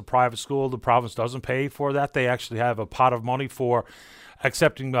 Bon's. That's a private school. The province doesn't pay for that. They actually have a pot of money for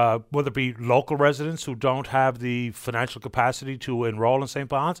accepting, whether it be local residents who don't have the financial capacity to enroll in St.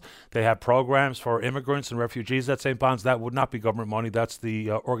 Bon's. They have programs for immigrants and refugees at St. Bon's. That would not be government money. That's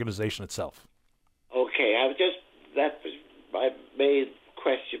the organization itself. Okay, that was my main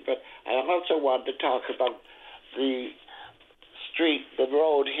question, but I also wanted to talk about the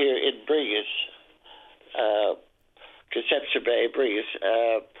road here in Brigus, Conception Bay, Brigus,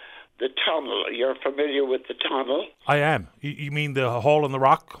 the tunnel. You're familiar with the tunnel? I am. You mean the hole in the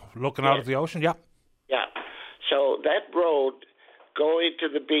rock looking out at the ocean? Yeah. Yeah. So that road going to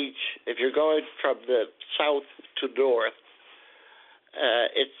the beach, if you're going from the south to north,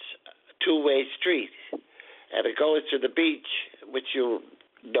 it's a two-way street. And it goes to the beach, which you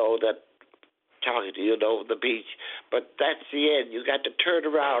know that, talking to you know the beach, but that's the end. You got to turn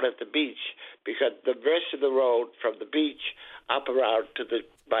around at the beach because the rest of the road from the beach up around to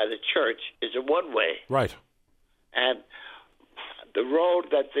by the church is a one-way. Right. And the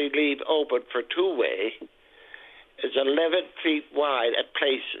road that they leave open for two-way is 11 feet wide at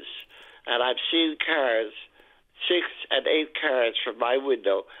places. And I've seen cars, 6 and 8 cars from my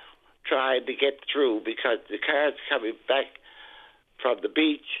window, trying to get through because the cars coming back from the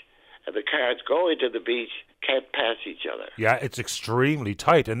beach and the cars going to the beach can't pass each other. Yeah, it's extremely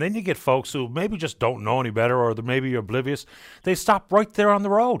tight. And then you get folks who maybe just don't know any better or maybe you're oblivious. They stop right there on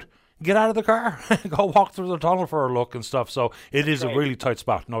the road. Get out of the car and go walk through the tunnel for a look and stuff. So it is a really tight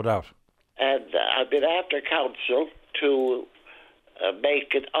spot, no doubt. And I've been after council to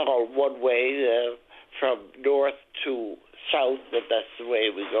make it all one way from north to south, and that's the way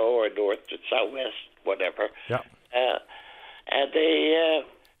we go, or north to southwest, whatever. Yeah. And they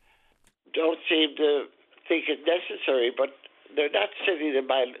don't seem to think it's necessary, but they're not sitting in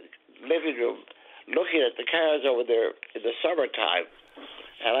my living room looking at the cars over there in the summertime.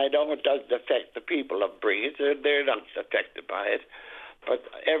 And I know it doesn't affect the people of Breeze. They're not affected by it. But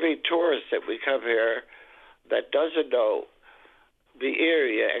every tourist that we come here that doesn't know the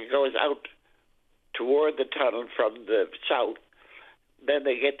area and goes out toward the tunnel from the south, then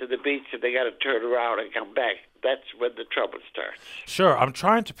they get to the beach and they got to turn around and come back. That's when the trouble starts. Sure. I'm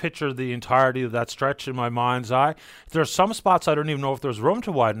trying to picture the entirety of that stretch in my mind's eye. There are some spots I don't even know if there's room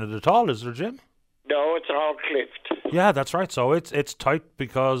to widen it at all. Is there, Jim? No, it's all cliffed. Yeah, that's right. So it's tight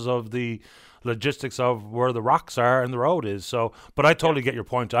because of the logistics of where the rocks are and the road is. So, but I totally get your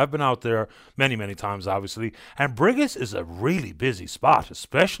point. I've been out there many, many times, obviously. And Brigus is a really busy spot,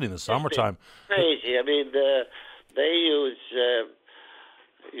 especially in the summertime. Crazy. I mean, they use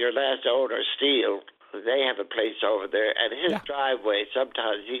your last owner, Steele. They have a place over there, and his driveway,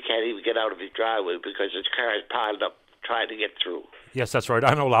 sometimes he can't even get out of his driveway because his car is piled up trying to get through. Yes, that's right.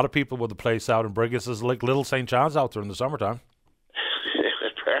 I know a lot of people with the place out in Brigus is like little St. John's out there in the summertime.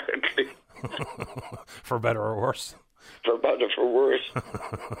 Apparently. For better or worse. For better, for worse.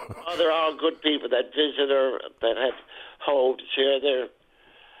 Oh, they're all good people that visit or that have homes here. They're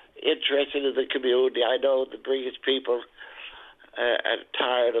interested in the community. I know the Brigus people are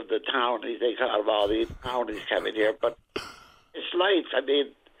tired of the townies. They call them all these townies coming here. But it's life. I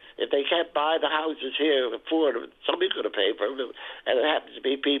mean, if they can't buy the houses here, afford them, somebody's going to pay for them. And it happens to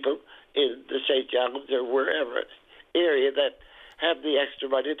be people in the St. John's or wherever area that have the extra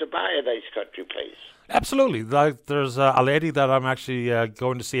money to buy a nice country place. Absolutely. Like, there's a lady that I'm actually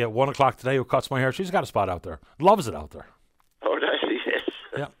going to see at 1 o'clock today who cuts my hair. She's got a spot out there. Loves it out there. Oh, nice, yes.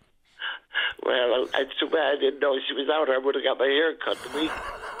 Yeah. Well, it's too bad I didn't know she was out there. I would have got my hair cut the week.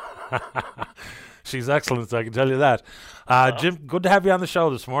 She's excellent, I can tell you that. Jim, good to have you on the show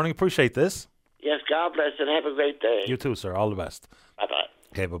this morning. Appreciate this. Yes, God bless and have a great day. You too, sir. All the best. Bye-bye.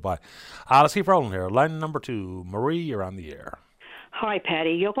 Okay, bye-bye. Let's keep rolling here. Line number 2. Marie, you're on the air. Hi,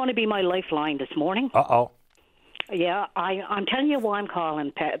 Patty. You're going to be my lifeline this morning. Uh-oh. Yeah, I'm telling you why I'm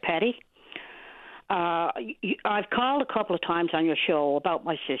calling, Patty. I've called a couple of times on your show about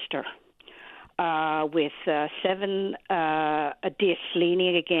my sister with 7 discs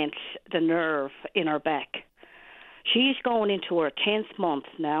leaning against the nerve in her back. She's going into her 10th month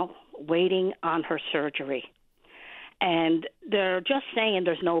now, waiting on her surgery. And they're just saying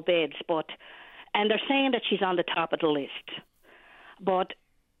there's no beds, and they're saying that she's on the top of the list. But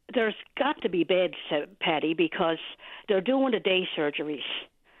there's got to be beds, Patty, because they're doing the day surgeries.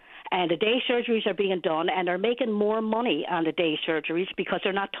 And the day surgeries are being done, and they're making more money on the day surgeries because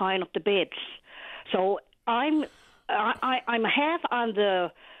they're not tying up the beds. So I'm half on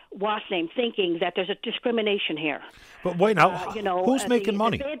the VOCM thinking that there's a discrimination here. But wait now, who's making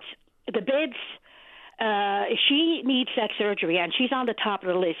money? The beds, she needs that surgery, and she's on the top of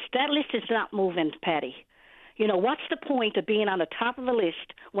the list. That list is not moving, Patty. What's the point of being on the top of the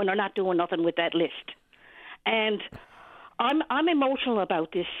list when they're not doing nothing with that list? And I'm emotional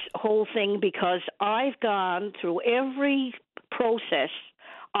about this whole thing because I've gone through every process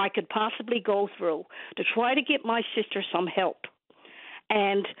I could possibly go through to try to get my sister some help.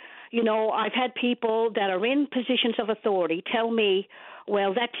 And, I've had people that are in positions of authority tell me,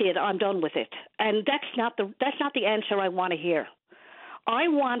 well, that's it, I'm done with it. And that's not the answer I want to hear. I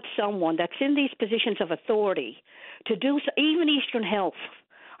want someone that's in these positions of authority to do, even Eastern Health.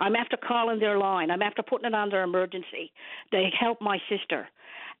 I'm after calling their line. I'm after putting it on their emergency. They help my sister.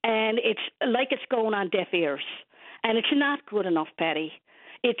 And it's like it's going on deaf ears. And it's not good enough, Patty.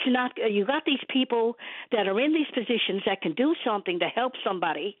 It's not. You got these people that are in these positions that can do something to help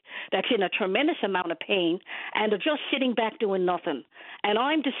somebody that's in a tremendous amount of pain, and they're just sitting back doing nothing. And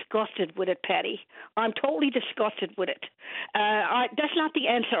I'm disgusted with it, Patty. I'm totally disgusted with it. That's not the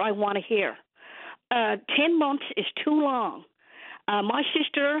answer I want to hear. 10 months is too long. My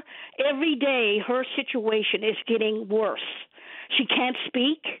sister, every day, her situation is getting worse. She can't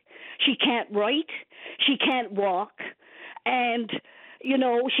speak. She can't write. She can't walk. And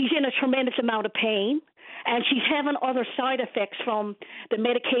she's in a tremendous amount of pain, and she's having other side effects from the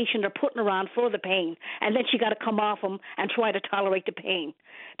medication they're putting her on for the pain, and then she got to come off them and try to tolerate the pain.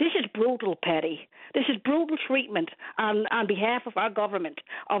 This is brutal, Patty. This is brutal treatment on behalf of our government,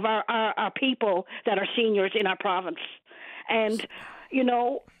 of our people that are seniors in our province. And,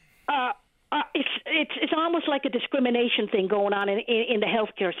 it's almost like a discrimination thing going on in the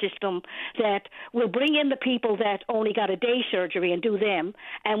healthcare system, that we'll bring in the people that only got a day surgery and do them,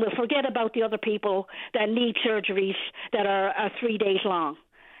 and we'll forget about the other people that need surgeries that are 3 days long.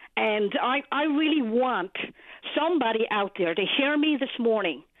 And I really want somebody out there to hear me this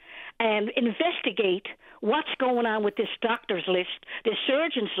morning and investigate what's going on with this doctor's list, this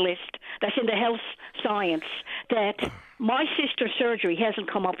surgeon's list that's in the health science, that my sister's surgery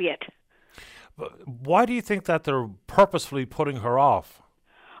hasn't come up yet. Why do you think that they're purposefully putting her off?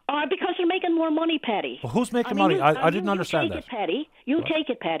 Because they're making more money, Patty. Well, who's making money? I didn't understand that. You take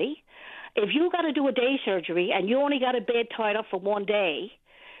it, Patty. If you got to do a day surgery and you only got a bed tied up for 1 day,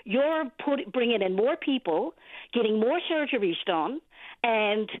 you're bringing in more people, getting more surgeries done,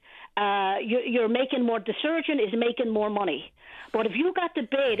 and you're making more. The surgeon is making more money. But if you got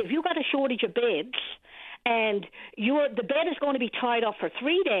a shortage of beds, and the bed is going to be tied up for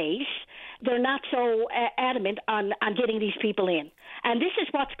 3 days, they're not so adamant on getting these people in. And this is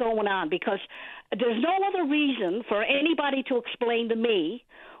what's going on, because there's no other reason for anybody to explain to me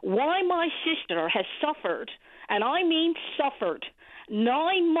why my sister has suffered, and I mean suffered,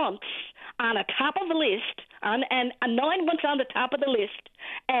 9 months on the top of the list, and 9 months on the top of the list,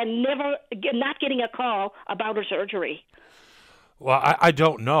 and not getting a call about her surgery. Well, I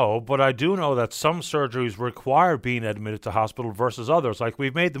don't know, but I do know that some surgeries require being admitted to hospital versus others. Like,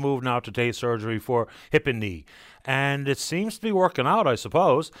 we've made the move now to day surgery for hip and knee, and it seems to be working out, I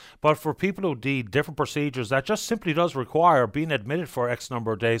suppose. But for people who need different procedures, that just simply does require being admitted for X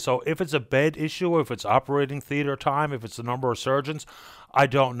number of days. So if it's a bed issue, if it's operating theater time, if it's the number of surgeons, I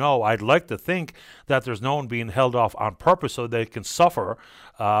don't know. I'd like to think that there's no one being held off on purpose so they can suffer,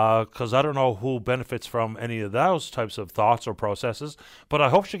 because I don't know who benefits from any of those types of thoughts or processes. But I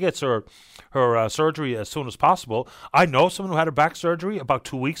hope she gets her surgery as soon as possible. I know someone who had a back surgery about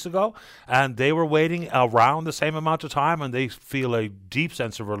 2 weeks ago, and they were waiting around the same amount of time, and they feel a deep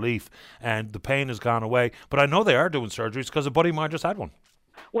sense of relief, and the pain has gone away. But I know they are doing surgeries because a buddy of mine just had one.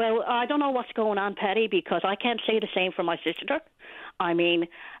 Well, I don't know what's going on, Patty, because I can't say the same for my sister. I mean,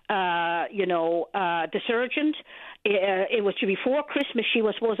 the surgeon, it was before Christmas she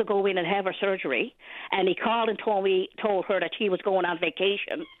was supposed to go in and have her surgery, and he called and told her that he was going on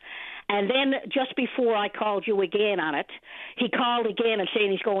vacation. And then just before I called you again on it, he called again and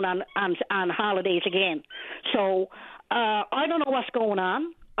saying he's going on holidays again. So I don't know what's going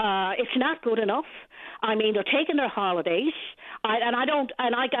on. It's not good enough. I mean, they're taking their holidays, I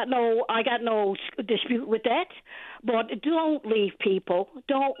got no dispute with that. But don't leave people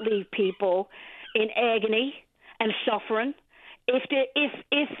in agony and suffering. If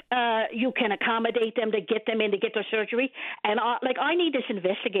you can accommodate them to get them in to get their surgery, and I need this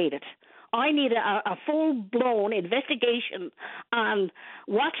investigated. I need a full-blown investigation on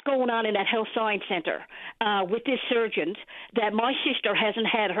what's going on in that health science center with this surgeon, that my sister hasn't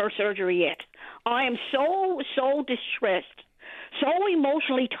had her surgery yet. I am so distressed, so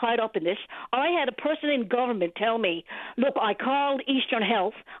emotionally tied up in this. I had a person in government tell me, look, I called Eastern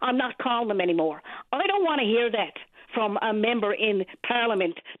Health. I'm not calling them anymore. I don't want to hear that from a member in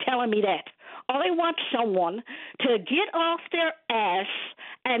Parliament telling me that. I want someone to get off their ass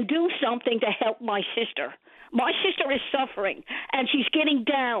and do something to help my sister. My sister is suffering, and she's getting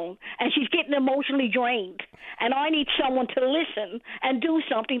down, and she's getting emotionally drained, and I need someone to listen and do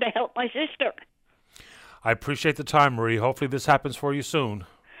something to help my sister. I appreciate the time, Marie. Hopefully this happens for you soon.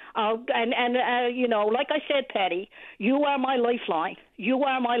 Like I said, Patty, you are my lifeline. You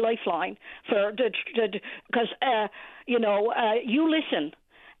are my lifeline because you listen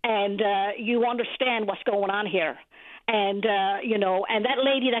and you understand what's going on here. And and that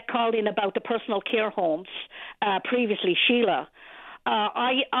lady that called in about the personal care homes previously, Sheila,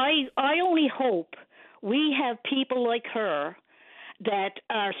 I only hope we have people like her that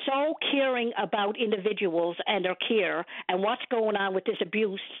are so caring about individuals and their care and what's going on with this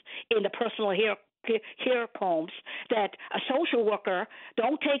abuse in the personal care homes, that a social worker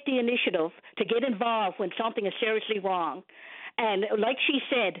don't take the initiative to get involved when something is seriously wrong. And like she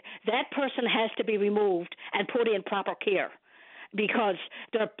said, that person has to be removed and put in proper care, because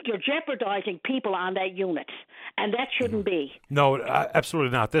they're jeopardizing people on that unit, and that shouldn't be. No,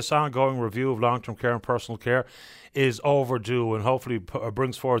 absolutely not. This ongoing review of long-term care and personal care is overdue, and hopefully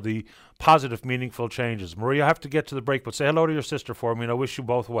brings forward the positive, meaningful changes. Maria, I have to get to the break, but say hello to your sister for me, and I wish you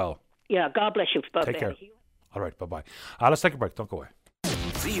both well. Yeah, God bless you. Take care. All right, bye-bye. Let's take a break. Don't go away.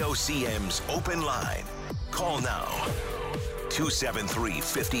 VOCM's Open Line. Call now.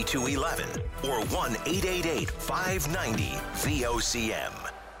 273-5211 or 1-888-590-VOCM.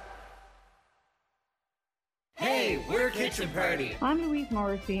 Hey, we're Kitchen Party. I'm Louise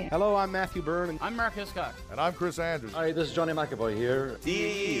Morrissey. Hello, I'm Matthew Byrne. I'm Mark Hiscock. And I'm Chris Andrews. Hi, this is Johnny McAvoy here.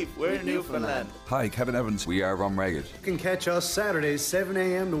 Steve, we're in Newfoundland. Hi, Kevin Evans. We are Ron Ragged. You can catch us Saturdays, 7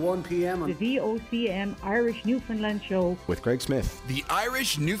 a.m. to 1 p.m. on the VOCM Irish Newfoundland Show with Greg Smith. The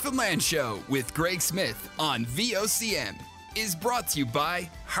Irish Newfoundland Show with Greg Smith on VOCM is brought to you by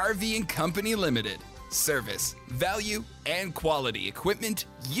Harvey & Company Limited. Service, value, and quality equipment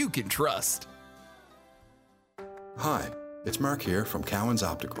you can trust. Hi, it's Mark here from Cowan's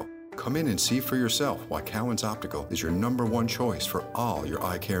Optical. Come in and see for yourself why Cowan's Optical is your #1 choice for all your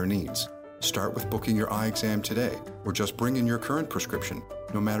eye care needs. Start with booking your eye exam today, or just bring in your current prescription,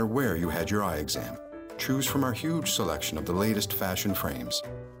 no matter where you had your eye exam. Choose from our huge selection of the latest fashion frames.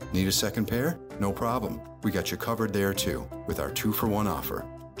 Need a second pair? No problem. We got you covered there too, with our 2-for-1 offer.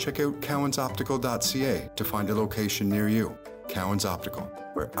 Check out cowensoptical.ca to find a location near you. Cowens Optical,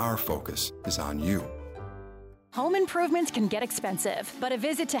 where our focus is on you. Home improvements can get expensive, but a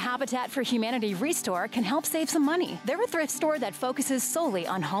visit to Habitat for Humanity Restore can help save some money. They're a thrift store that focuses solely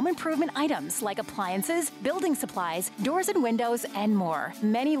on home improvement items like appliances, building supplies, doors and windows, and more.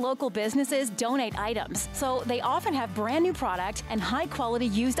 Many local businesses donate items, so they often have brand new product and high-quality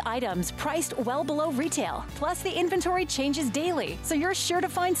used items priced well below retail. Plus, the inventory changes daily, so you're sure to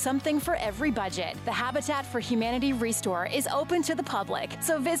find something for every budget. The Habitat for Humanity Restore is open to the public,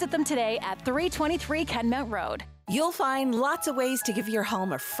 so visit them today at 323 Kenmount Road. You'll find lots of ways to give your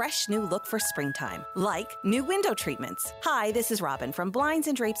home a fresh new look for springtime, like new window treatments. Hi, this is Robin from Blinds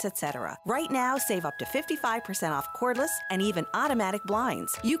and Drapes, etc. Right now, save up to 55% off cordless and even automatic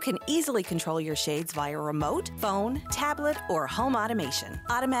blinds. You can easily control your shades via remote, phone, tablet, or home automation.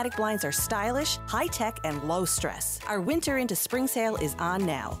 Automatic blinds are stylish, high-tech, and low stress. Our winter into spring sale is on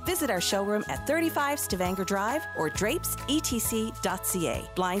now. Visit our showroom at 35 Stavanger Drive or drapesetc.ca.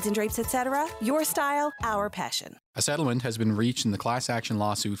 Blinds and Drapes, etc. Your style, our passion. A settlement has been reached in the class action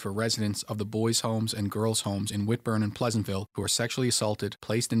lawsuit for residents of the boys' homes and girls' homes in Whitburn and Pleasantville who were sexually assaulted,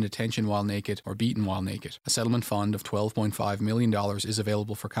 placed in detention while naked, or beaten while naked. A settlement fund of $12.5 million is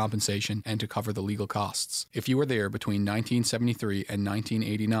available for compensation and to cover the legal costs. If you were there between 1973 and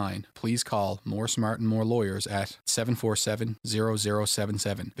 1989, please call More Smart and More Lawyers at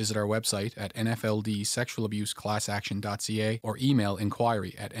 747-0077. Visit our website at nfldsexualabuseclassaction.ca or email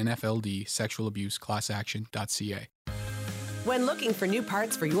inquiry at nfldsexualabuseclassaction.ca. When looking for new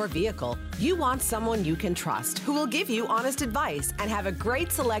parts for your vehicle, you want someone you can trust who will give you honest advice and have a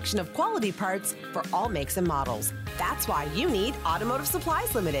great selection of quality parts for all makes and models. That's why you need Automotive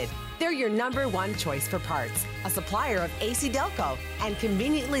Supplies Limited. They're your #1 choice for parts, a supplier of AC Delco and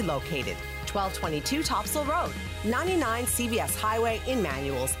conveniently located 1222 Topsail Road, 99 CBS Highway in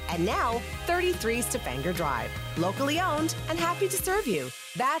Manuals, and now 33 Stavanger Drive. Locally owned and happy to serve you.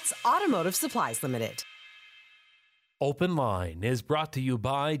 That's Automotive Supplies Limited. Open Line is brought to you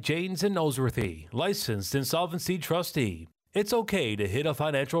by Janes & Noseworthy, licensed insolvency trustee. It's okay to hit a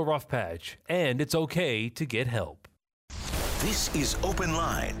financial rough patch, and it's okay to get help. This is Open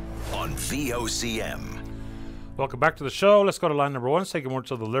Line on VOCM. Welcome back to the show. Let's go to line number 1. Say good morning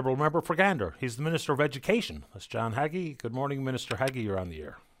to the Liberal member for Gander. He's the Minister of Education. That's John Haggie. Good morning, Minister Haggie. You're on the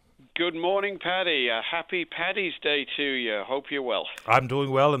air. Good morning, Paddy. Happy Paddy's Day to you. Hope you're well. I'm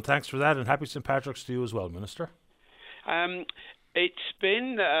doing well, and thanks for that. And happy St. Patrick's to you as well, Minister. It's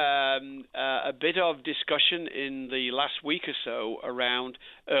been a bit of discussion in the last week or so around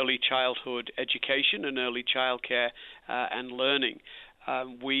early childhood education and early childcare and learning.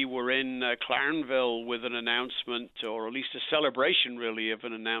 We were in Clarenville with an announcement, or at least a celebration, really, of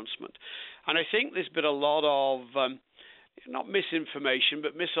an announcement. And I think there's been a lot of not misinformation,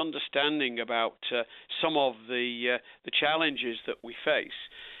 but misunderstanding about some of the challenges that we face.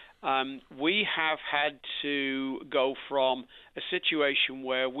 We have had to go from a situation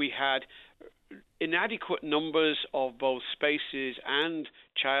where we had inadequate numbers of both spaces and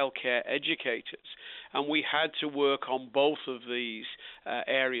childcare educators, and we had to work on both of these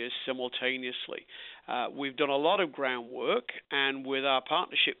areas simultaneously. We've done a lot of groundwork, and with our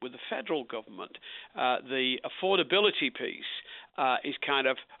partnership with the federal government, the affordability piece is kind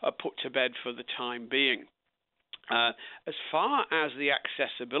of put to bed for the time being. As far as the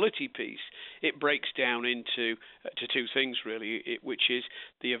accessibility piece, it breaks down into to two things, really, which is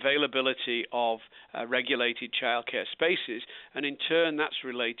the availability of regulated childcare spaces, and in turn that's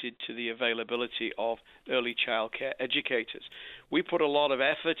related to the availability of early childcare educators. We put a lot of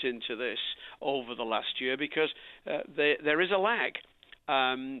effort into this over the last year because there is a lag.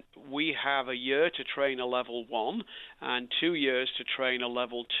 We have a year to train a level 1 and 2 years to train a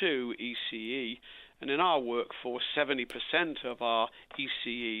level 2 ECE. And in our workforce, 70% of our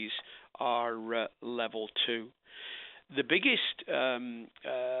ECEs are level 2. The biggest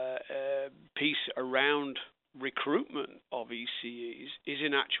piece around recruitment of ECEs is,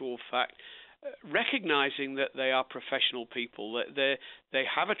 in actual fact, recognizing that they are professional people, that they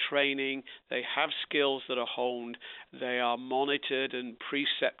have a training, they have skills that are honed, they are monitored and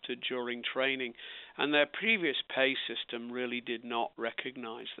precepted during training, and their previous pay system really did not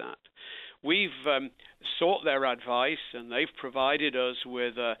recognize that. We've sought their advice, and they've provided us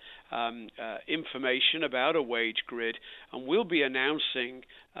with information about a wage grid, and we'll be announcing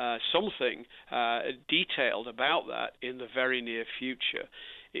something detailed about that in the very near future.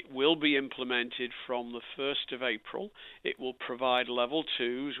 It will be implemented from the 1st of April. It will provide level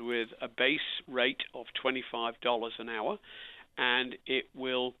 2s with a base rate of $25 an hour, and it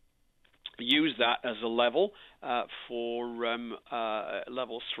will use that as a level for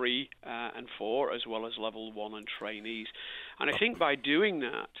level 3 and 4, as well as level 1 and trainees. And I think by doing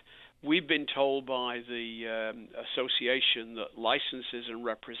that, we've been told by the association that licenses and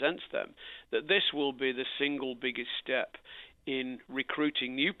represents them that this will be the single biggest step in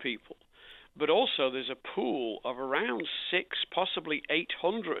recruiting new people. But also there's a pool of around 6, possibly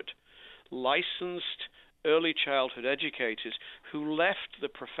 800 licensed early childhood educators who left the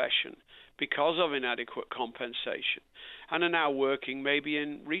profession because of inadequate compensation and are now working maybe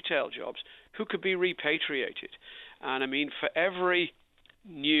in retail jobs who could be repatriated. And I mean, for every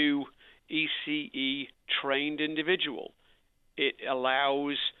new ECE trained individual, it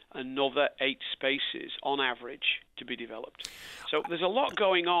allows another 8 spaces on average to be developed. So there's a lot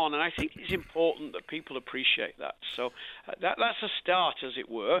going on, and I think it's important that people appreciate that. So that's a start, as it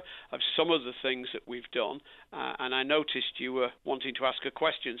were, of some of the things that we've done. And I noticed you were wanting to ask a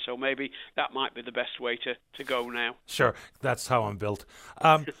question, so maybe that might be the best way to go now. Sure, that's how I'm built.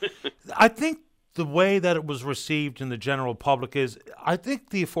 I think the way that it was received in the general public is, I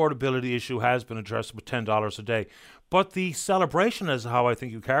think the affordability issue has been addressed with $10 a day. But the celebration, as how I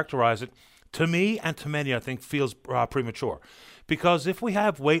think you characterize it, to me and to many, I think, feels premature. Because if we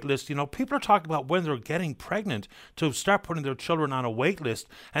have wait lists, people are talking about when they're getting pregnant to start putting their children on a wait list,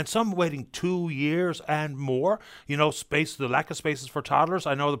 and some waiting 2 years and more. The lack of spaces for toddlers.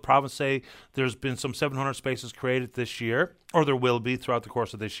 I know the province say there's been some 700 spaces created this year, or there will be throughout the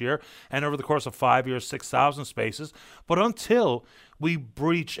course of this year, and over the course of 5 years, 6,000 spaces. But until we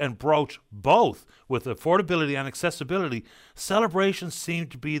breach and broach both with affordability and accessibility, celebrations seem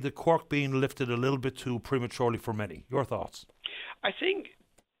to be the cork being lifted a little bit too prematurely for many. Your thoughts? I think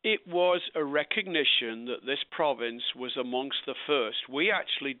it was a recognition that this province was amongst the first. We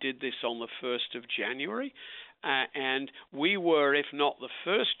actually did this on the 1st of January, and we were, if not the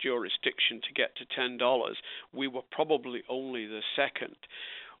first jurisdiction to get to $10, we were probably only the second.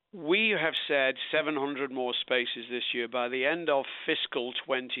 We have said 700 more spaces this year. By the end of fiscal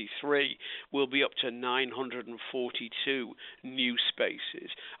 23, we'll be up to 942 new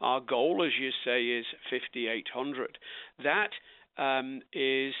spaces. Our goal, as you say, is 5,800. That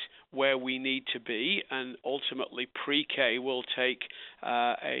is where we need to be, and ultimately pre-K will take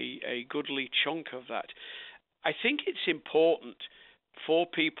a goodly chunk of that. I think it's important for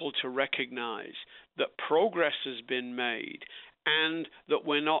people to recognize that progress has been made, and that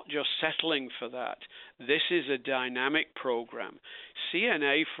we're not just settling for that. This is a dynamic program.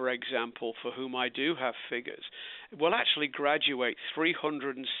 CNA, for example, for whom I do have figures, will actually graduate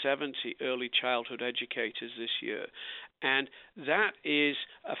 370 early childhood educators this year. And that is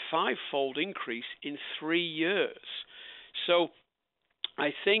a 5-fold increase in 3 years. So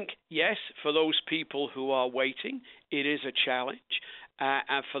I think, yes, for those people who are waiting, it is a challenge.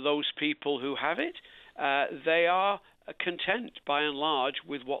 And for those people who have it, they are content by and large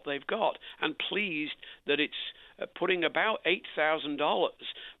with what they've got, and pleased that it's putting about $8,000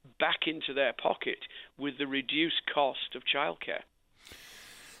 back into their pocket with the reduced cost of childcare.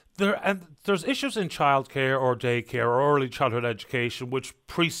 There's issues in childcare or daycare or early childhood education which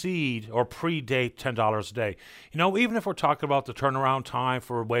precede or predate $10 a day. Even if we're talking about the turnaround time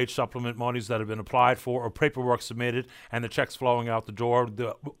for wage supplement monies that have been applied for or paperwork submitted and the checks flowing out the door,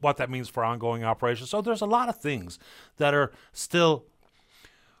 what that means for ongoing operations. So there's a lot of things that are still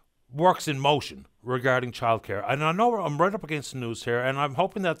works in motion regarding childcare. And I know I'm right up against the news here, and I'm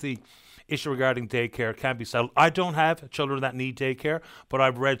hoping that the issue regarding daycare can be settled. I don't have children that need daycare, but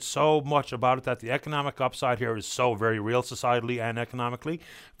I've read so much about it that the economic upside here is so very real societally and economically.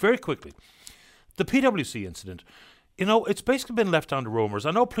 Very quickly, the PwC incident. It's basically been left down to rumors.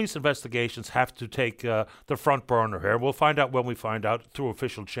 I know police investigations have to take the front burner here. We'll find out when we find out through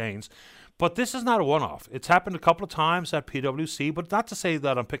official chains. But this is not a one-off. It's happened a couple of times at PwC, but not to say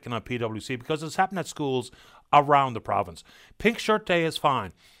that I'm picking on PwC, because it's happened at schools around the province. Pink Shirt Day is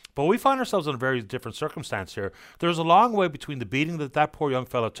fine. But we find ourselves in a very different circumstance here. There's a long way between the beating that poor young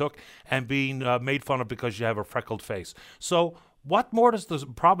fella took and being made fun of because you have a freckled face. So what more does the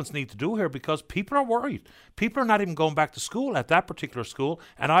province need to do here? Because people are worried. People are not even going back to school at that particular school.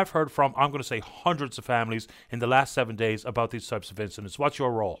 And I've heard from, I'm going to say, hundreds of families in the last 7 days about these types of incidents. What's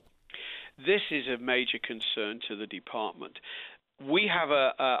your role? This is a major concern to the department. We have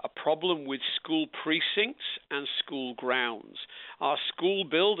a problem with school precincts and school grounds. Our school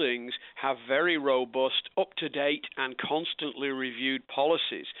buildings have very robust, up-to-date and constantly reviewed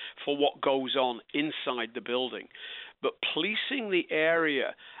policies for what goes on inside the building. But policing the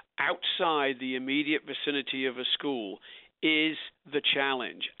area outside the immediate vicinity of a school is the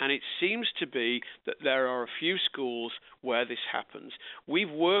challenge, and it seems to be that there are a few schools where this happens.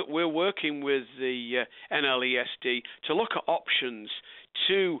 We're working with the NLESD to look at options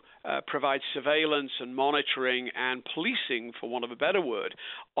to provide surveillance and monitoring and policing, for want of a better word,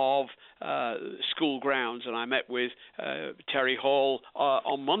 of school grounds. And I met with Terry Hall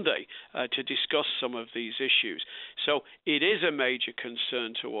on Monday to discuss some of these issues. So it is a major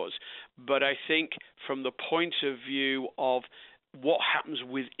concern to us. But I think from the point of view of what happens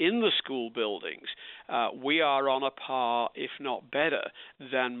within the school buildings, we are on a par, if not better,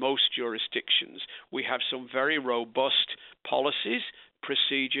 than most jurisdictions. We have some very robust policies,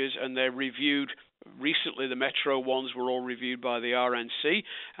 procedures, and they're reviewed. Recently, the metro ones were all reviewed by the RNC,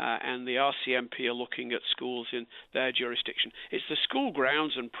 and the RCMP are looking at schools in their jurisdiction. It's the school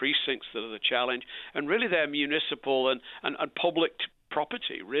grounds and precincts that are the challenge, and really they're municipal and public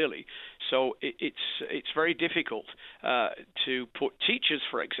property, really. So it's very difficult to put teachers,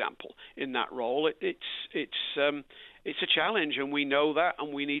 for example, in that role. It's a challenge, and we know that,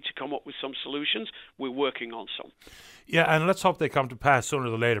 and we need to come up with some solutions. We're working on some. Yeah, and let's hope they come to pass sooner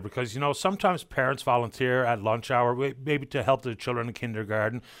than later, because, sometimes parents volunteer at lunch hour, maybe to help their children in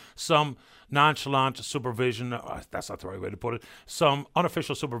kindergarten. Some nonchalant supervision, that's not the right way to put it, some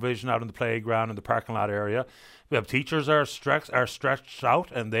unofficial supervision out in the playground, in the parking lot area. We have teachers are stretched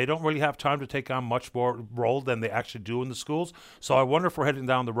out, and they don't really have time to take on much more role than they actually do in the schools. So I wonder if we're heading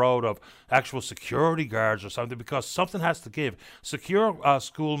down the road of actual security guards or something, because something has to give. Secure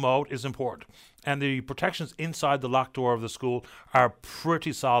school mode is important. And the protections inside the locked door of the school are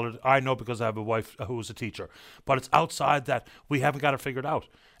pretty solid. I know because I have a wife who is a teacher. But it's outside that we haven't got it figured out.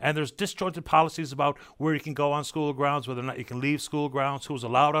 And there's disjointed policies about where you can go on school grounds, whether or not you can leave school grounds, who's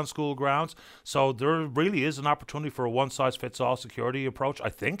allowed on school grounds. So there really is an opportunity for a one-size-fits-all security approach, I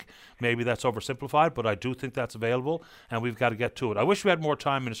think. Maybe that's oversimplified, but I do think that's available, and we've got to get to it. I wish we had more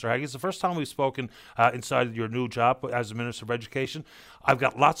time, Minister Haggie. It's the first time we've spoken inside your new job as the Minister of Education. I've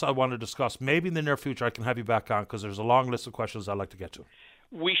got lots I want to discuss. Maybe in the near future I can have you back on, because there's a long list of questions I'd like to get to.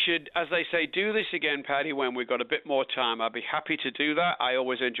 We should, as they say, do this again, Paddy, when we've got a bit more time. I'd be happy to do that. I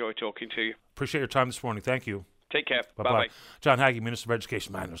always enjoy talking to you. Appreciate your time this morning. Thank you. Take care. Bye-bye. John Haggie, Minister of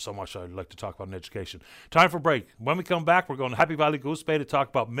Education. Man, there's so much I'd like to talk about in education. Time for a break. When we come back, we're going to Happy Valley Goose Bay to talk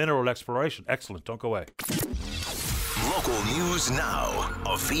about mineral exploration. Excellent. Don't go away. Local news now.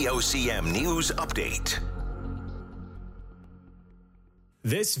 A VOCM news update.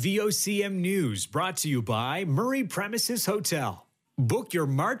 This VOCM news brought to you by Murray Premises Hotel. Book your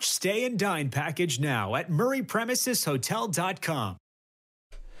March stay and dine package now at murraypremiseshotel.com.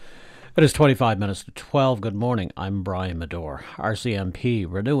 It is 25 minutes to 12. Good morning. I'm Brian Medore. RCMP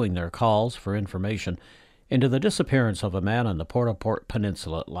renewing their calls for information into the disappearance of a man on the Port-au-Port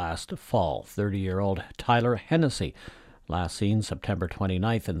Peninsula last fall. 30-year-old Tyler Hennessy, last seen September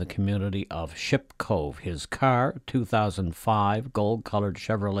 29th in the community of Ship Cove. His car, 2005 gold-colored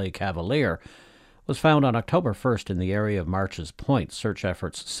Chevrolet Cavalier, was found on October 1st in the area of March's Point. Search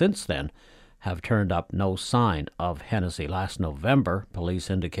efforts since then have turned up no sign of Hennessy. Last November, police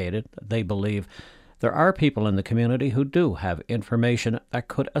indicated that they believe there are people in the community who do have information that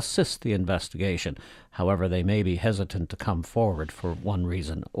could assist the investigation. However, they may be hesitant to come forward for one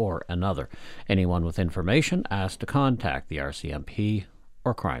reason or another. Anyone with information asked to contact the RCMP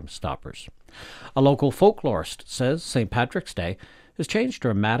or Crime Stoppers. A local folklorist says St. Patrick's Day has changed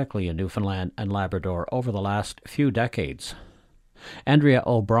dramatically in Newfoundland and Labrador over the last few decades. Andrea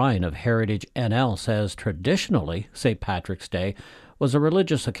O'Brien of Heritage NL says traditionally St. Patrick's Day was a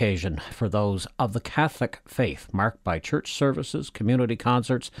religious occasion for those of the Catholic faith, marked by church services, community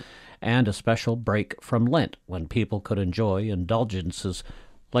concerts, and a special break from Lent when people could enjoy indulgences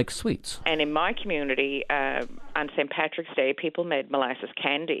like sweets. And in my community, on St. Patrick's Day, people made molasses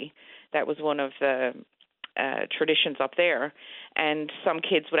candy. That was one of the traditions up there. And some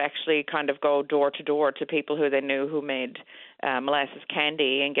kids would actually kind of go door to door to people who they knew who made molasses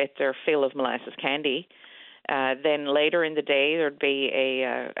candy and get their fill of molasses candy. Then later in the day, there'd be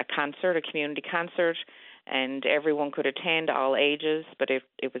a concert, a community concert, and everyone could attend, all ages, but it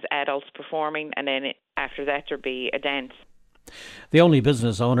was adults performing, and then after that there'd be a dance. The only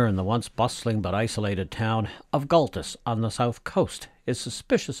business owner in the once bustling but isolated town of Galtus on the south coast is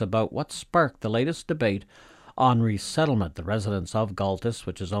suspicious about what sparked the latest debate on resettlement. The residents of Galtus,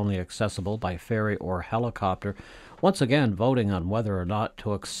 which is only accessible by ferry or helicopter, once again voting on whether or not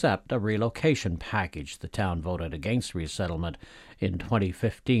to accept a relocation package. The town voted against resettlement in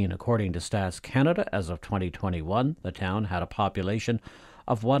 2015. According to Stats Canada, as of 2021, the town had a population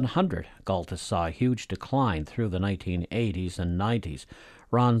of 100. Galtus saw a huge decline through the 1980s and 90s.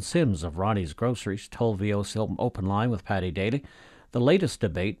 Ron Sims of Ronnie's Groceries told VOCM Open Line with Paddy Daly the latest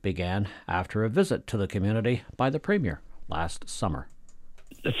debate began after a visit to the community by the Premier last summer.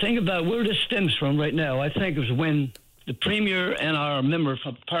 The thing about where this stems from right now, I think, is when the Premier and our member of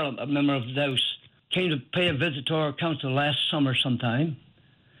Parliament, a member of the House, came to pay a visit to our council last summer sometime.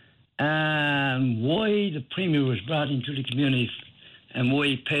 And why the Premier was brought into the community and why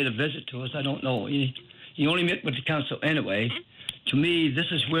he paid a visit to us, I don't know. He only met with the council anyway. To me,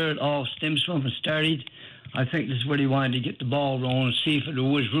 this is where it all stems from and started. I think this is where he wanted to get the ball rolling and see if there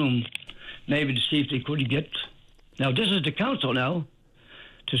was room, maybe to see if they could get. Now, this is the council now,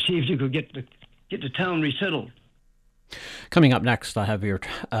 to see if they could get the town resettled. Coming up next, I have your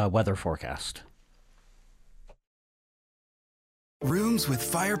weather forecast. Rooms with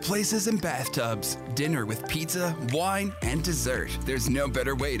fireplaces and bathtubs, dinner with pizza, wine, and dessert. There's no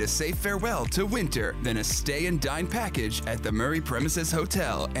better way to say farewell to winter than a stay and dine package at the Murray Premises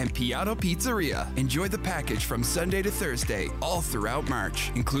Hotel and Piatto Pizzeria. Enjoy the package from Sunday to Thursday, all throughout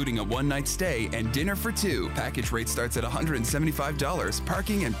March, including a one-night stay and dinner for two. Package rate starts at $175.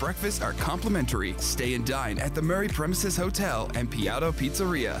 Parking and breakfast are complimentary. Stay and dine at the Murray Premises Hotel and Piatto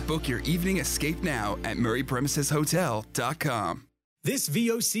Pizzeria. Book your evening escape now at murraypremiseshotel.com. This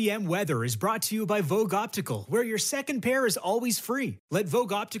VOCM weather is brought to you by Vogue Optical, where your second pair is always free. Let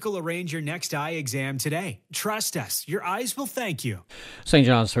Vogue Optical arrange your next eye exam today. Trust us, your eyes will thank you. St.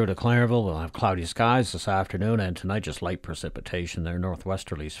 John's through to Clairville. We'll have cloudy skies this afternoon, and tonight just light precipitation there.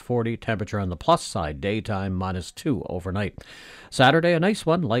 Northwesterlies 40. Temperature on the plus side, daytime -2 overnight. Saturday, a nice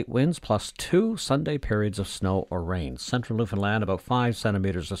one, light winds +2. Sunday, periods of snow or rain. Central Newfoundland, about 5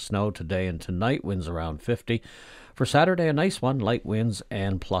 centimeters of snow today and tonight, winds around 50. For Saturday, a nice one, light winds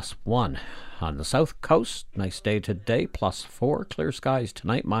and +1. On the south coast, nice day today, +4. Clear skies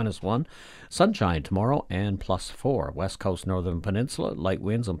tonight, -1. Sunshine tomorrow and +4. West coast, northern peninsula, light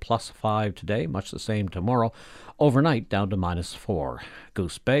winds and +5 today, much the same tomorrow. Overnight, down to -4.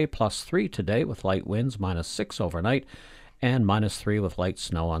 Goose Bay, +3 today with light winds, -6 overnight. And -3 with light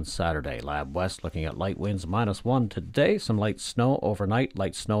snow on Saturday. Lab West looking at light winds, -1 today. Some light snow overnight.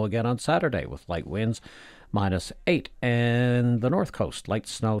 Light snow again on Saturday with light winds, -8. And the North Coast, light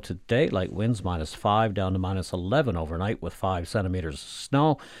snow today. Light winds, -5 down to -11 overnight with 5 centimeters of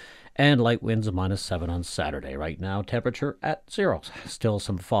snow. And light winds, -7 on Saturday. Right now, temperature at 0. Still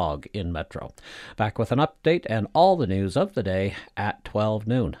some fog in Metro. Back with an update and all the news of the day at 12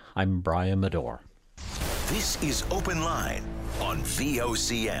 noon. I'm Brian Medore. This is Open Line on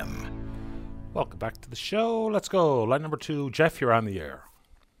VOCM. Welcome back to the show. Let's go. Line number 2. Jeff, you're on the air.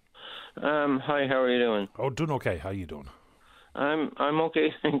 Hi, how are you doing? Oh, doing okay. How you doing? I'm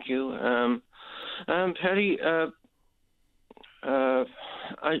okay, thank you. Patty, I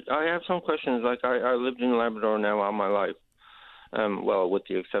have some questions. Like I lived in Labrador now all my life. Well, with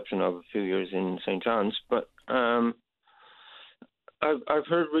the exception of a few years in St. John's, but I've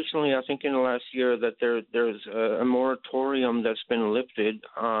heard recently, I think in the last year, that there's a moratorium that's been lifted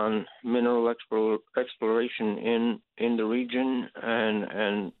on mineral exploration in the region,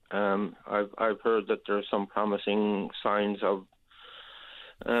 and I've heard that there are some promising signs of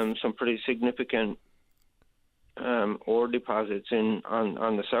some pretty significant ore deposits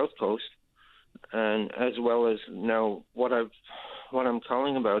on the south coast, and as well as now what I'm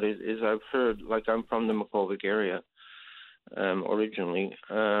calling about is I've heard, like I'm from the Makovic area. Originally,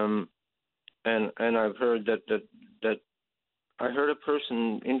 and I've heard that I heard a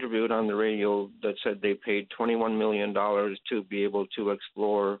person interviewed on the radio that said they paid $21 million to be able to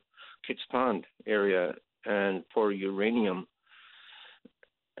explore Kitts Pond area and for uranium,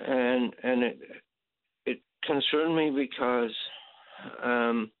 and it concerned me because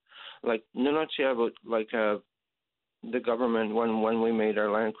like the government when we made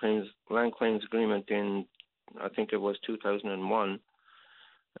our land claims agreement in, I think it was 2001,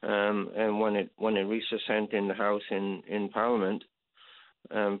 and when it reached assent in the House in Parliament,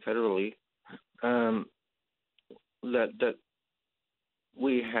 federally, that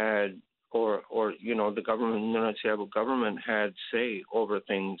we had, or the government, the United government had say over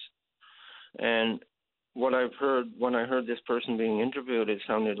things, and what I've heard when I heard this person being interviewed, it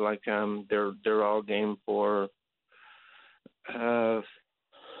sounded like they're all game for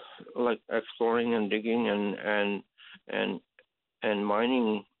like exploring and digging and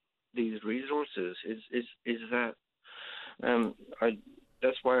mining these resources. Is that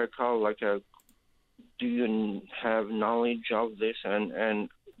that's why I call, do you have knowledge of this, and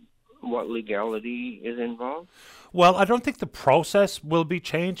what legality is involved? Well, I don't think the process will be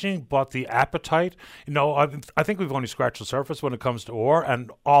changing, but the appetite. I think we've only scratched the surface when it comes to ore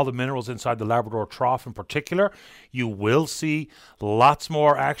and all the minerals inside the Labrador Trough in particular. You will see lots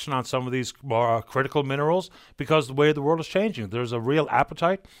more action on some of these more critical minerals because the way the world is changing. There's a real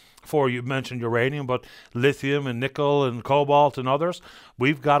appetite for, you mentioned uranium, but lithium and nickel and cobalt and others.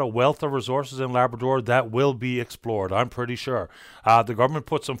 We've got a wealth of resources in Labrador that will be explored, I'm pretty sure. The government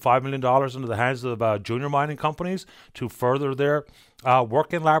put some $5 million into the hands of junior mining companies to further their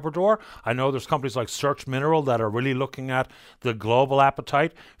work in Labrador. I know there's companies like Search Mineral that are really looking at the global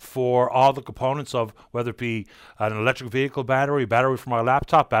appetite for all the components of whether it be an electric vehicle battery for my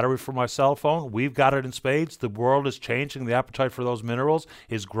laptop, battery for my cell phone. We've got it in spades. The world is changing. The appetite for those minerals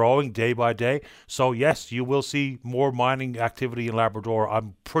is growing day by day. So yes, you will see more mining activity in Labrador.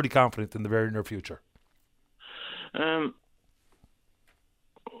 I'm pretty confident in the very near future.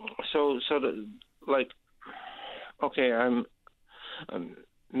 Okay,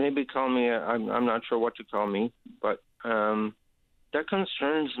 maybe call me, I'm not sure what to call me, but that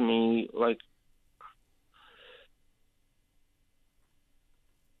concerns me, like,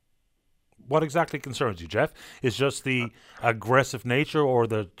 what exactly concerns you, Jeff? Is just the aggressive nature or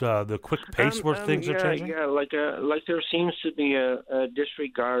the quick pace where things are changing? Yeah, like there seems to be a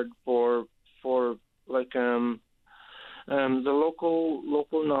disregard for the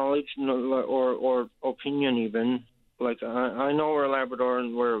local knowledge or opinion even. Like I know we're Labrador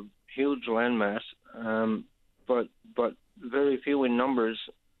and we're a huge landmass, but very few in numbers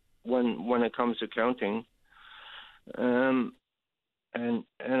when it comes to counting. And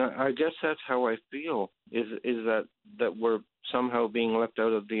I guess that's how I feel is that we're somehow being left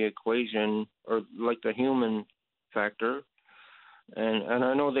out of the equation, or like the human factor. And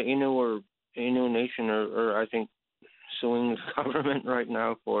I know the Innu Nation are I think suing the government right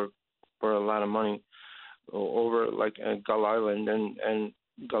now for a lot of money over like Gull Island, and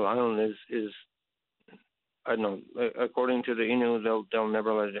Gull Island is I don't know, according to the Innu, they'll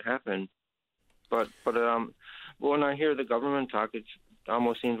never let it happen. But when I hear the government talk, it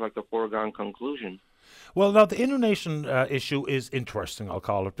almost seems like a foregone conclusion. Well, now, the Innu Nation issue is interesting, I'll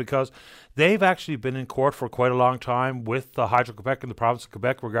call it, because they've actually been in court for quite a long time with the Hydro-Quebec and the province of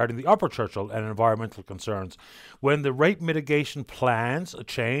Quebec regarding the Upper Churchill and environmental concerns. When the rate mitigation plans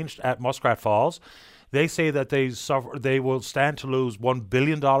changed at Muskrat Falls, they say that they will stand to lose $1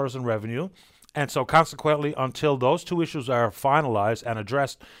 billion in revenue. And so consequently, until those two issues are finalized and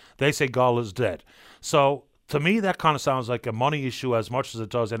addressed, they say Gull is dead. So to me, that kind of sounds like a money issue as much as it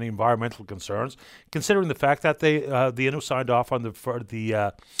does any environmental concerns, considering the fact that the Innu signed off on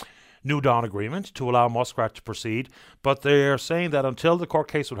the New Dawn agreement to allow Muskrat to proceed. But they're saying that until the court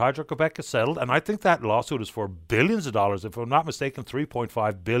case with Hydro-Quebec is settled, and I think that lawsuit is for billions of dollars, if I'm not mistaken,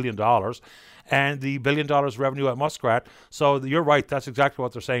 $3.5 billion, and the $1 billion revenue at Muskrat. So you're right, that's exactly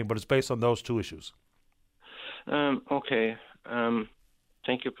what they're saying, but it's based on those two issues. Okay.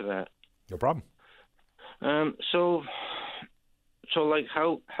 Thank you for that. No problem. So like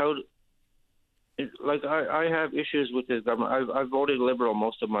how like I have issues with this government. I've voted Liberal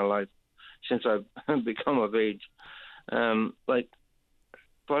most of my life since I've become of age. But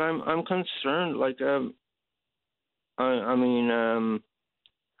I'm concerned. Like I mean,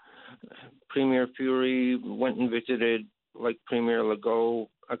 Premier Fury went and visited like Premier Legault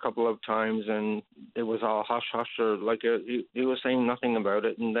a couple of times, and it was all hush hush, or like he was saying nothing about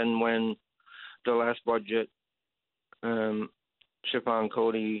it. And then when the last budget, Siobhan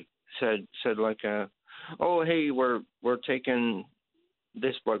Cody said like, oh hey, we're taking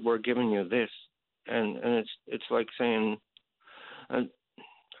this, but we're giving you this, and it's like saying, I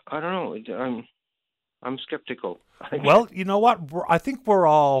don't know, I'm skeptical. Well, you know what? I think we're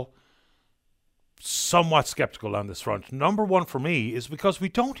all somewhat skeptical on this front. Number one for me is because we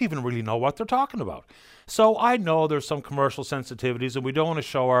don't even really know what they're talking about. So I know there's some commercial sensitivities and we don't want to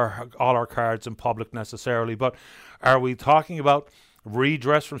show all our cards in public necessarily, but are we talking about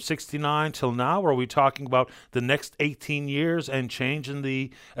redress from 69 till now, or are we talking about the next 18 years and changing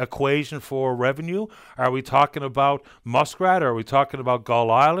the equation for revenue? Are we talking about Muskrat? Are we talking about Gull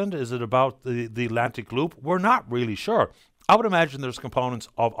Island? Is it about the Atlantic Loop? We're not really sure. I would imagine there's components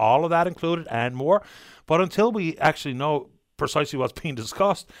of all of that included and more, but until we actually know precisely what's being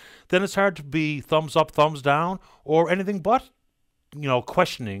discussed, then it's hard to be thumbs up, thumbs down, or anything but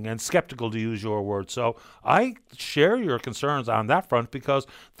questioning and skeptical, to use your word. So I share your concerns on that front because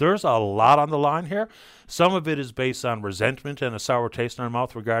there's a lot on the line here. Some of it is based on resentment and a sour taste in our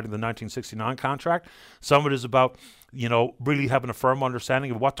mouth regarding the 1969 contract. Some of it is about, really having a firm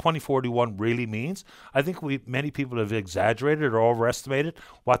understanding of what 2041 really means. I think many people have exaggerated or overestimated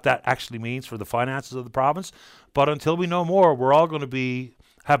what that actually means for the finances of the province. But until we know more, we're all going to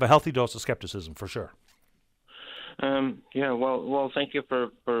have a healthy dose of skepticism for sure. Well, thank you for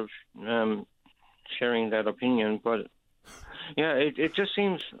sharing that opinion. But it just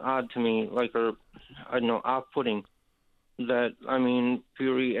seems odd to me, off-putting. That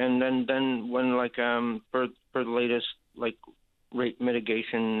Fury, and then when for the latest rate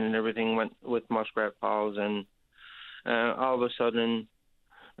mitigation and everything went with muskrat falls, and all of a sudden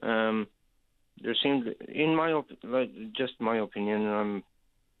there seemed, in just my opinion,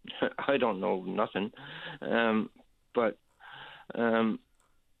 I don't know nothing. But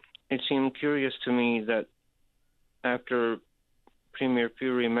it seemed curious to me that after Premier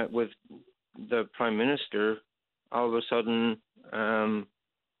Fury met with the Prime Minister, all of a sudden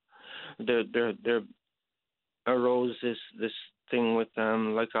there arose this thing with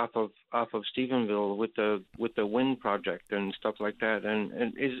off of Stephenville with the wind project and stuff like that.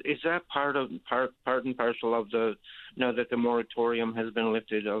 And is that part and parcel of the, now that the moratorium has been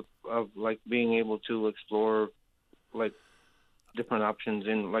lifted, of being able to explore different options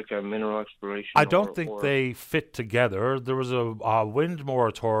in a mineral exploration? I don't think they fit together. There was a wind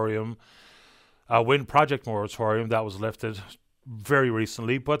moratorium, a wind project moratorium that was lifted very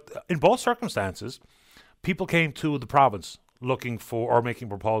recently, but in both circumstances, people came to the province looking for or making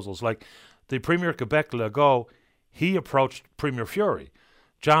proposals. Like the Premier of Quebec, Legault, he approached Premier Fury.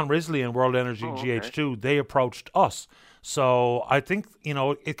 John Risley and World Energy GH2, they approached us. So I think,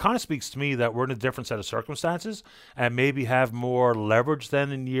 it kind of speaks to me that we're in a different set of circumstances and maybe have more leverage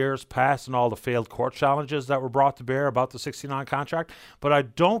than in years past and all the failed court challenges that were brought to bear about the 69 contract. But I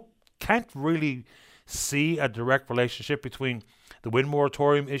can't really see a direct relationship between the wind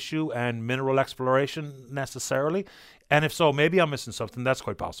moratorium issue and mineral exploration necessarily. And if so, maybe I'm missing something. That's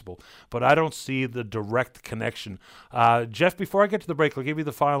quite possible. But I don't see the direct connection. Jeff, before I get to the break, I'll give you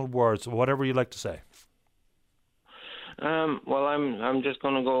the final words, whatever you'd like to say. Well, I'm just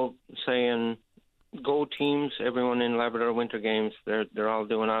going to go saying, go teams, everyone in Labrador Winter Games. They're all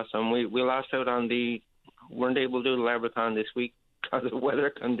doing awesome. We lost out on weren't able to do the Labrathon this week because of weather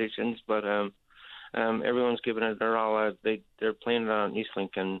conditions, but everyone's giving it their all. They're playing it on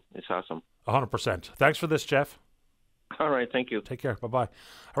Eastlink, and it's awesome. 100%. Thanks for this, Jeff. All right, thank you. Take care. Bye-bye.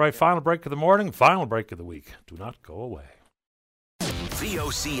 All right, final break of the morning, final break of the week. Do not go away.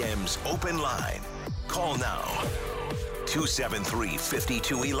 VOCM's Open Line. Call now.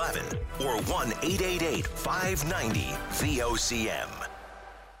 273-5211 or 1-888-590-VOCM.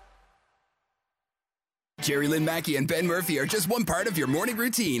 Jerry Lynn Mackey and Ben Murphy are just one part of your morning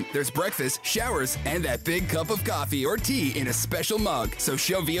routine. There's breakfast, showers, and that big cup of coffee or tea in a special mug. So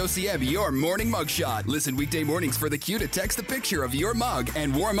show VOCM your morning mug shot. Listen weekday mornings for the cue to text a picture of your mug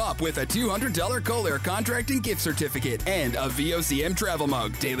and warm up with a $200 Colair contracting gift certificate and a VOCM travel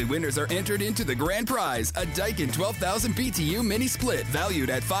mug. Daily winners are entered into the grand prize, a Daikin 12,000 BTU mini split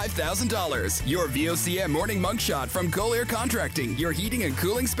valued at $5,000. Your VOCM morning mug shot from Colair Contracting, your heating and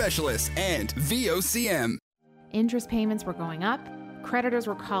cooling specialist, and VOCM. Interest payments were going up, creditors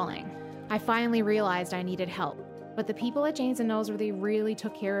were calling. I finally realized I needed help, but the people at Janes & Noseworthy really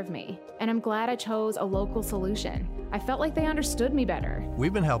took care of me, and I'm glad I chose a local solution. I felt like they understood me better.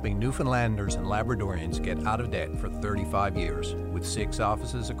 We've been helping Newfoundlanders and Labradorians get out of debt for 35 years. With 6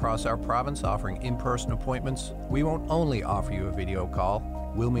 offices across our province offering in-person appointments, we won't only offer you a video call,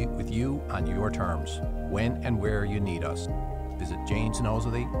 we'll meet with you on your terms, when and where you need us. Visit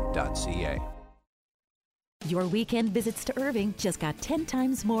janesandnoseworthy.ca. Your weekend visits to Irving just got 10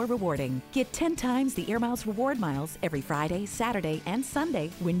 times more rewarding. Get 10 times the Air Miles reward miles every Friday, Saturday, and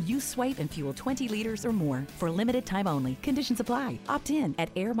Sunday when you swipe and fuel 20 liters or more for limited time only. Conditions apply. Opt in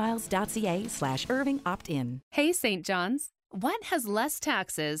at airmiles.ca/Irving opt-in. Hey, St. John's. What has less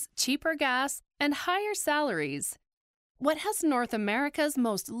taxes, cheaper gas, and higher salaries? What has North America's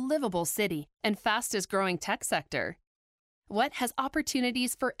most livable city and fastest growing tech sector? What has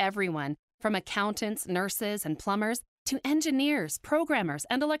opportunities for everyone, from accountants, nurses, and plumbers to engineers, programmers,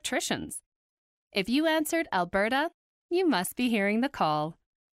 and electricians? If you answered Alberta, you must be hearing the call.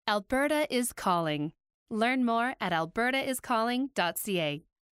 Alberta is calling. Learn more at albertaiscalling.ca.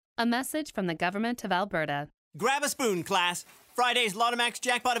 A message from the Government of Alberta. Grab a spoon, class. Friday's Lotomax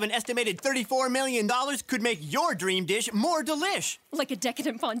jackpot of an estimated $34 million could make your dream dish more delish. Like a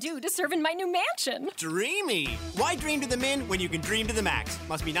decadent fondue to serve in my new mansion. Dreamy. Why dream to the min when you can dream to the max?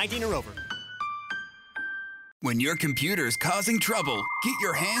 Must be 19 or over. When your computer's causing trouble, get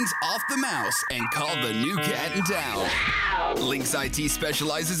your hands off the mouse and call the new cat in town. Lynx IT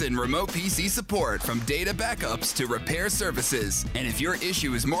specializes in remote PC support, from data backups to repair services. And if your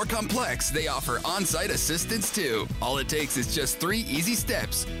issue is more complex, they offer on-site assistance too. All it takes is just 3 easy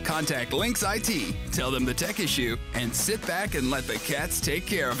steps. Contact Lynx IT, tell them the tech issue, and sit back and let the cats take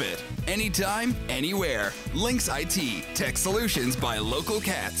care of it. Anytime, anywhere. Lynx IT, tech solutions by local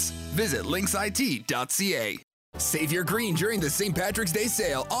cats. Visit lynxit.ca. Save your green during the St. Patrick's Day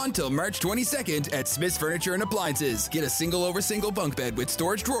sale on till March 22nd at Smith's Furniture and Appliances. Get a single over single bunk bed with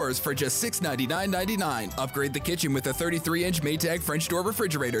storage drawers for just $699.99. Upgrade the kitchen with a 33-inch Maytag French door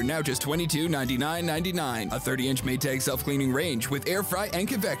refrigerator, now just $2299.99. A 30-inch Maytag self-cleaning range with air fry and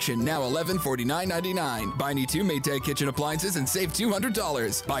convection, now $1149.99. Buy any 2 Maytag kitchen appliances and save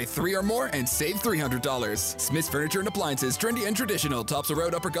 $200. Buy 3 or more and save $300. Smith's Furniture and Appliances, trendy and traditional, Topsail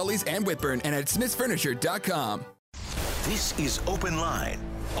Road, Upper Gullies, and Whitburn, and at smithsfurniture.com. This is Open Line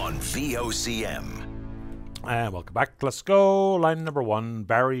on VOCM. And welcome back. Let's go. Line number 1.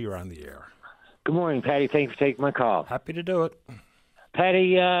 Barry, you're on the air. Good morning, Patty. Thanks for taking my call. Happy to do it.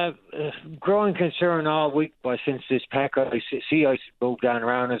 Patty, growing concern all week since this pack ice, sea ice moved down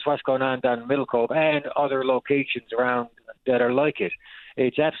around is what's going on down in Middle Cove and other locations around that are like it.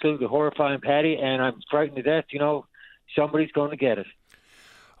 It's absolutely horrifying, Patty, and I'm frightened to death. Somebody's going to get it.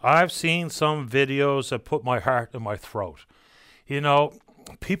 I've seen some videos that put my heart in my throat.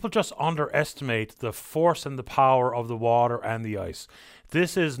 People just underestimate the force and the power of the water and the ice.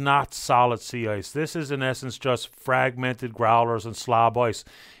 This is not solid sea ice. This is, in essence, just fragmented growlers and slab ice.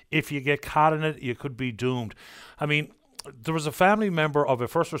 If you get caught in it, you could be doomed. There was a family member of a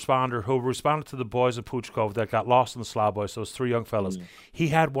first responder who responded to the boys at Pooch Cove that got lost in the slab ice, those 3 young fellas. He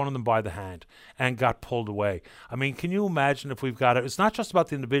had one of them by the hand and got pulled away. Can you imagine if we've got it? It's not just about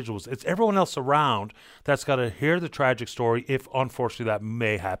the individuals. It's everyone else around that's got to hear the tragic story, if unfortunately that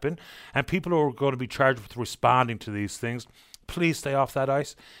may happen. And people who are going to be charged with responding to these things, please stay off that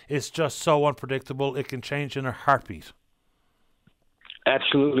ice. It's just so unpredictable. It can change in a heartbeat.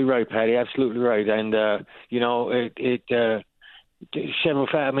 Absolutely right, Patty. Absolutely right. And even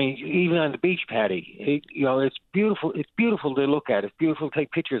on the beach, Patty, it's beautiful. It's beautiful to look at. It's beautiful to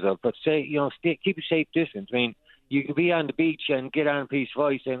take pictures of. But keep a safe distance. You can be on the beach and get on a piece of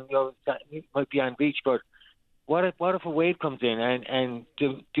ice, and it might be on the beach. But what if a wave comes in and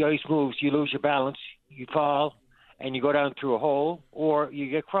the ice moves? You lose your balance, you fall, and you go down through a hole, or you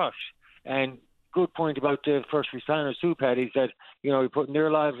get crushed. And good point about the first responders too, Patty, is that you're putting their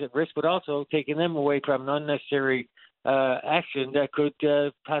lives at risk, but also taking them away from an unnecessary action that could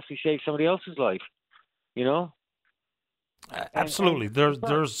possibly save somebody else's life. Absolutely.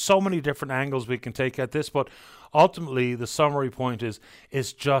 There's so many different angles we can take at this, but ultimately the summary point is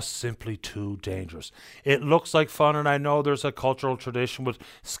it's just simply too dangerous. It looks like fun, and I know there's a cultural tradition with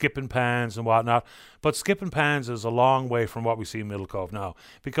skipping pans and whatnot, but skipping pans is a long way from what we see in Middle Cove now,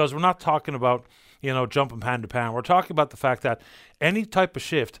 because we're not talking about jumping pan to pan. We're talking about the fact that any type of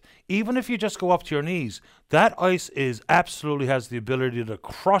shift, even if you just go up to your knees, that ice absolutely has the ability to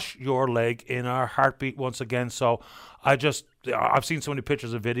crush your leg in a heartbeat once again. So I've seen so many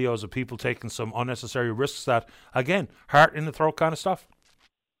pictures and videos of people taking some unnecessary risks that, again, heart in the throat kind of stuff.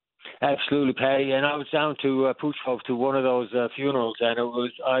 Absolutely, Patty. And I was down to Pooch Cove to one of those funerals, and it was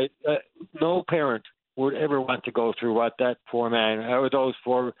no parent would ever want to go through what that poor man or those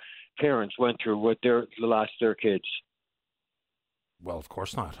 4 parents went through with lost their kids. Well, of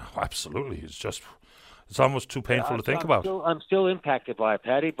course not. Absolutely. It's almost too painful to think about. I'm still impacted by it,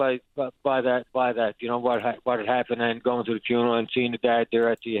 Patty, by that. What had happened, and going to the funeral and seeing the dad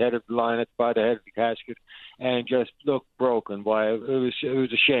there at the head of the line, by the head of the casket, and just looked broken. Boy, it was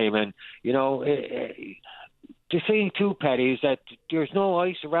a shame. And the thing too, Patty, is that there's no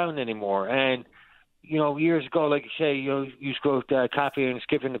ice around anymore. And years ago, like you say, you used to go copying and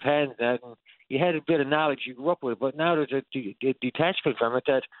skipping the pans, and you had a bit of knowledge you grew up with. But now there's a detachment from it,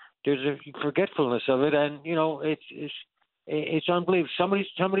 that there's a forgetfulness of it, and it's unbelievable.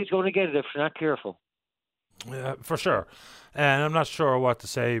 Somebody's going to get it if they're not careful. Yeah, for sure. And I'm not sure what to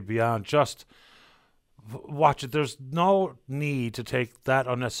say beyond just watch it. There's no need to take that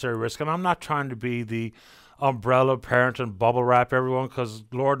unnecessary risk, and I'm not trying to be the umbrella parent and bubble wrap everyone, because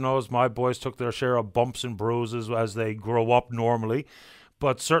Lord knows my boys took their share of bumps and bruises as they grow up normally,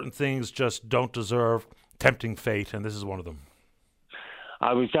 but certain things just don't deserve tempting fate, and this is one of them.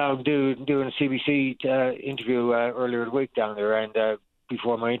 I was down doing a CBC interview earlier the week down there, and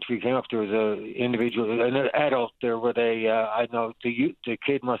before my interview came up, there was an adult there with I know the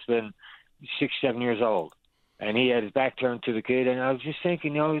kid must have been 6, 7 years old, and he had his back turned to the kid, and I was just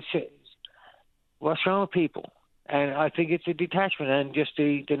thinking, what's wrong with people? And I think it's a detachment and just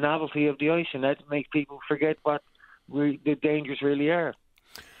the novelty of the ice, and that makes people forget what the dangers really are.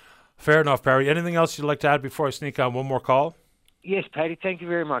 Fair enough, Barry. Anything else you'd like to add before I sneak on one more call? Yes, Paddy, thank you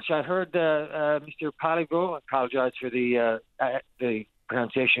very much. I heard Mr. Paligo, I apologise for the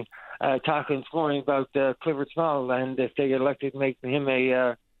pronunciation, talking this morning about Clifford Small, and if they get elected, making him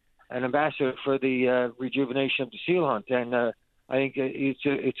an ambassador for the rejuvenation of the seal hunt. And I think it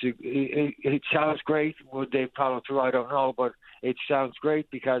sounds great. Would they follow through? I don't know, but it sounds great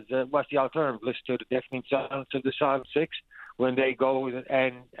because what's the alternative? Listen to the deafening silence of the Silent Six when they go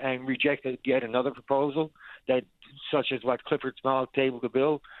and reject yet another proposal that, such as what Clifford Small tabled the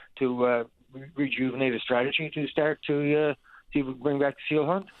bill to rejuvenate a strategy to start to bring back the seal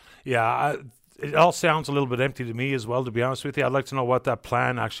hunt. Yeah, it all sounds a little bit empty to me as well, to be honest with you. I'd like to know what that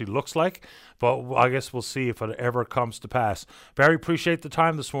plan actually looks like, but I guess we'll see if it ever comes to pass. Barry, appreciate the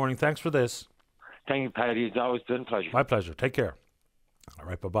time this morning. Thanks for this. Thank you, Paddy. It's always been a pleasure. My pleasure. Take care. All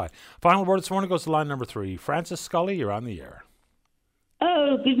right, bye-bye. Final word this morning goes to line number 3. Francis Scully, you're on the air.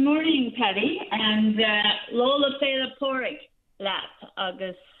 Oh, good morning, Paddy. And Lola Fela Porrick Lat,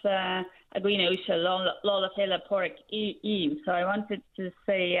 August Aguino Lola Fela Porrick Eve. So I wanted to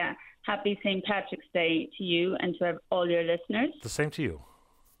say happy St. Patrick's Day to you and to all your listeners. The same to you.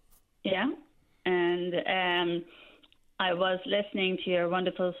 Yeah. And I was listening to your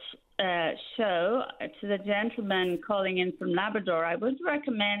wonderful show. To the gentleman calling in from Labrador, I would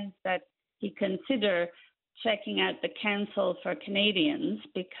recommend that he consider checking out the Council for Canadians,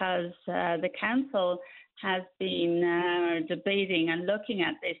 because the Council has been debating and looking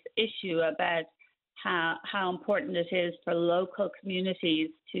at this issue about how important it is for local communities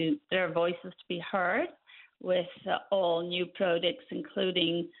to their voices to be heard with all new products,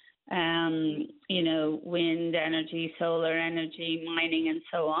 including wind energy, solar energy, mining, and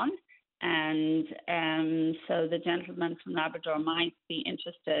so on. And so the gentleman from Labrador might be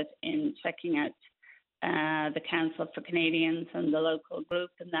interested in checking out the Council for Canadians and the local group,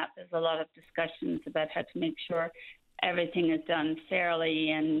 and that there's a lot of discussions about how to make sure everything is done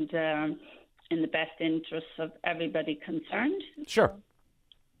fairly and in the best interests of everybody concerned. Sure.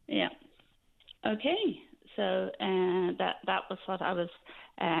 Yeah. Okay. So that was what I was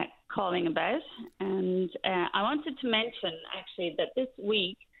calling about. And I wanted to mention, actually, that this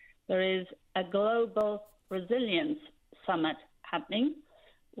week there is a Global Resilience Summit happening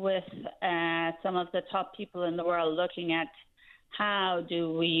with some of the top people in the world looking at how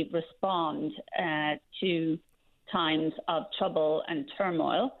do we respond to times of trouble and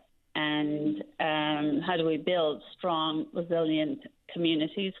turmoil, and how do we build strong, resilient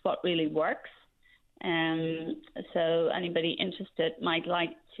communities, what really works. So anybody interested might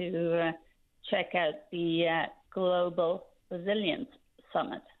like to check out the Global Resilience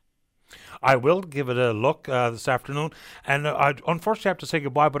Summit. I will give it a look this afternoon. And I unfortunately have to say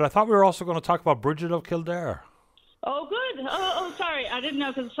goodbye, but I thought we were also going to talk about Bridget of Kildare. Oh, good. Oh, sorry. I didn't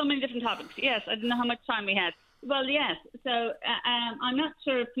know, because so many different topics. Yes, I didn't know how much time we had. Well, yes. So I'm not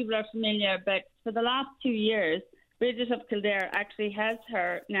sure if people are familiar, but for the last 2 years, Bridget of Kildare actually has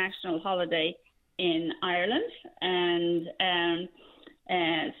her national holiday in Ireland. And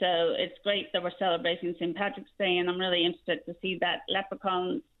so it's great that we're celebrating St. Patrick's Day, and I'm really interested to see that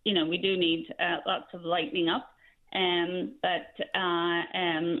leprechauns. We do need lots of lightening up, but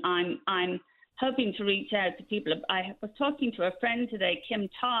I'm hoping to reach out to people. I was talking to a friend today, Kim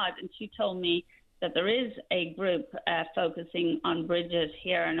Todd, and she told me that there is a group focusing on Bridget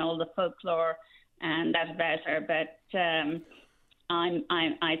here and all the folklore and that about her. But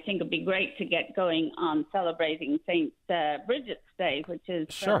I think it'd be great to get going on celebrating St. Bridget's Day, which is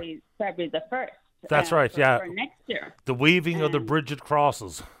February the 1st. That's right, yeah. For next year. The weaving of the Bridget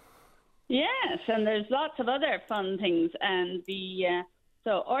crosses. Yes, and there's lots of other fun things. And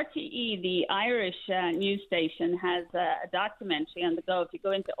so RTE, the Irish news station, has a documentary on the go. If you go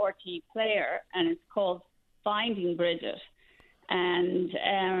into RTE Player, and it's called Finding Bridget. And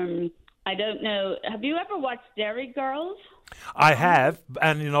I don't know, have you ever watched Derry Girls? I have,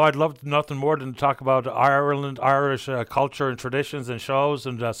 and I'd love nothing more than to talk about Ireland, Irish culture and traditions and shows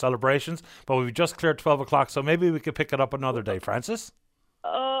and celebrations, but we've just cleared 12 o'clock, so maybe we could pick it up another day, Francis.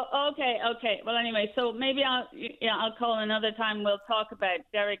 Oh, okay. Well, anyway, so maybe I'll call another time. We'll talk about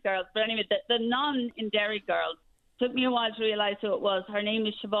Derry Girls. But anyway, the nun in Derry Girls Took me a while to realise who it was. Her name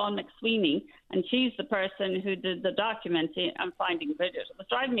is Siobhan McSweeney, and she's the person who did the documentary on Finding Bridget. It was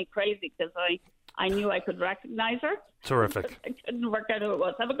driving me crazy because I knew I could recognise her. Terrific. I couldn't work out who it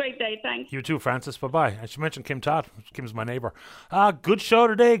was. Have a great day. Thanks. You too, Francis. Bye-bye. I should mention Kim Todd. Kim's my neighbour. Good show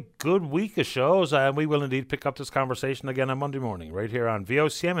today. Good week of shows. And we will indeed pick up this conversation again on Monday morning right here on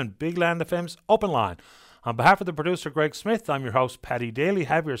VOCM and Big Land FM's Open Line. On behalf of the producer, Greg Smith, I'm your host, Paddy Daly.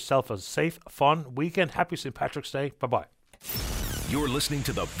 Have yourself a safe, fun weekend. Happy St. Patrick's Day. Bye-bye. You're listening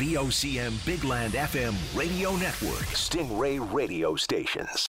to the VOCM Big Land FM radio network. Stingray radio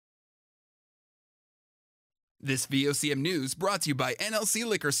stations. This VOCM news brought to you by NLC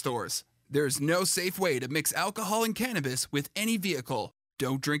Liquor Stores. There's no safe way to mix alcohol and cannabis with any vehicle.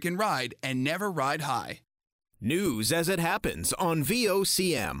 Don't drink and ride, and never ride high. News as it happens on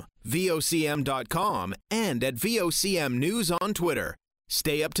VOCM, VOCM.com, and at VOCM News on Twitter.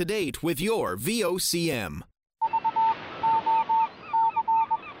 Stay up to date with your VOCM.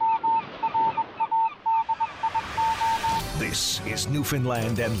 This is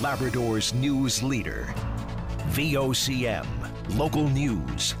Newfoundland and Labrador's news leader. VOCM, local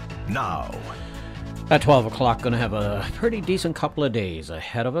news, now. At 12 o'clock, going to have a pretty decent couple of days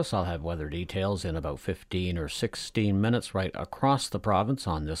ahead of us. I'll have weather details in about 15 or 16 minutes right across the province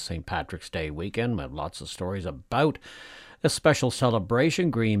on this St. Patrick's Day weekend. We have lots of stories about a special celebration,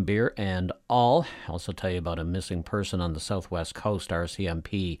 green beer and all. I'll also tell you about a missing person on the southwest coast.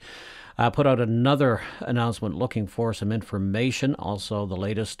 RCMP put out another announcement looking for some information. Also, the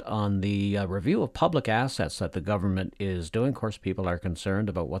latest on the review of public assets that the government is doing. Of course, people are concerned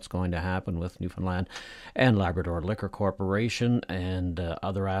about what's going to happen with Newfoundland and Labrador Liquor Corporation and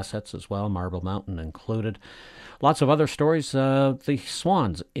other assets as well, Marble Mountain included. Lots of other stories. The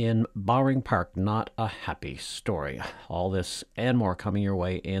Swans in Bowring Park, not a happy story. All this and more coming your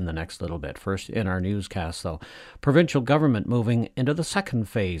way in the next little bit. First in our newscast, though, provincial government moving into the second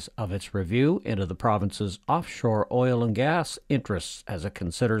phase of its review into the province's offshore oil and gas interests as it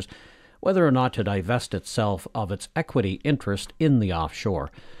considers whether or not to divest itself of its equity interest in the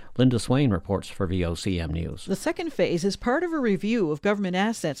offshore. Linda Swain reports for VOCM News. The second phase is part of a review of government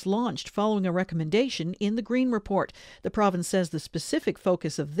assets launched following a recommendation in the Green Report. The province says the specific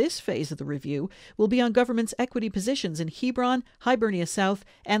focus of this phase of the review will be on government's equity positions in Hebron, Hibernia South,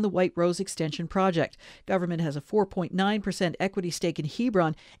 and the White Rose Extension Project. Government has a 4.9% equity stake in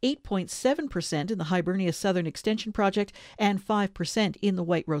Hebron, 8.7% in the Hibernia Southern Extension Project, and 5% in the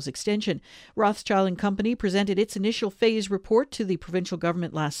White Rose Extension. Rothschild and Company presented its initial phase report to the provincial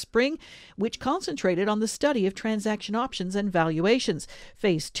government last spring, which concentrated on the study of transaction options and valuations.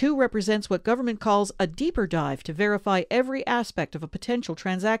 Phase 2 represents what government calls a deeper dive to verify every aspect of a potential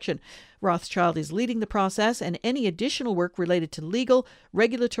transaction. Rothschild is leading the process, and any additional work related to legal,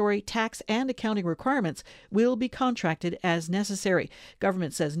 regulatory, tax, and accounting requirements will be contracted as necessary.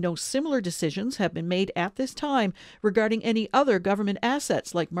 Government says no similar decisions have been made at this time regarding any other government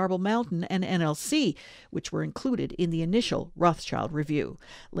assets like Marble Mountain and NLC, which were included in the initial Rothschild review.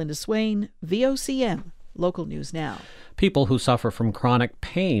 Linda Swain, VOCM, Local News Now. People who suffer from chronic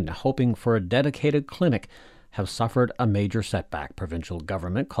pain hoping for a dedicated clinic have suffered a major setback. Provincial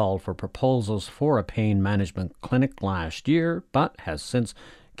government called for proposals for a pain management clinic last year, but has since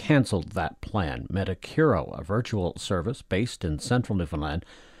cancelled that plan. Medicuro, a virtual service based in central Newfoundland,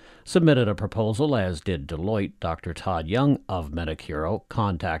 submitted a proposal, as did Deloitte. Dr. Todd Young of Medicuro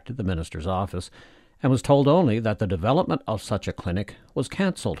contacted the minister's office and was told only that the development of such a clinic was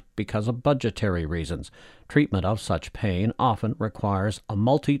cancelled because of budgetary reasons. Treatment of such pain often requires a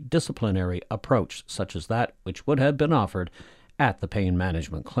multidisciplinary approach, such as that which would have been offered at the pain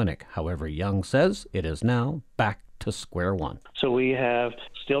management clinic. However, Young says it is now back to square one. So we have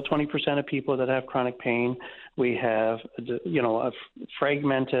still 20% of people that have chronic pain. We have, a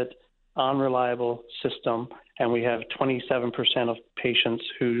fragmented, unreliable system, and we have 27% of patients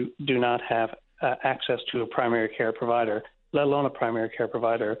who do not have access to a primary care provider, let alone a primary care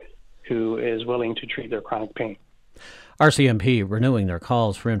provider who is willing to treat their chronic pain. RCMP renewing their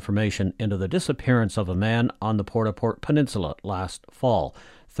calls for information into the disappearance of a man on the Port-au-Port Peninsula last fall.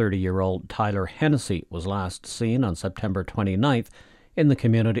 30-year-old Tyler Hennessy was last seen on September 29th in the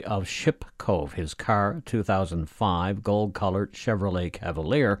community of Ship Cove. His car, 2005 gold-colored Chevrolet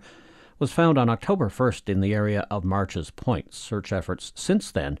Cavalier, was found on October 1st in the area of Marches Point. Search efforts since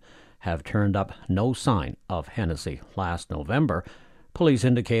then have turned up no sign of Hennessy. Last November, police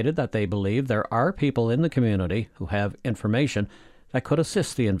indicated that they believe there are people in the community who have information that could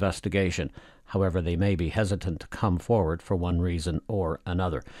assist the investigation. However, they may be hesitant to come forward for one reason or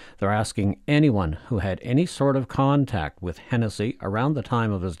another. They're asking anyone who had any sort of contact with Hennessy around the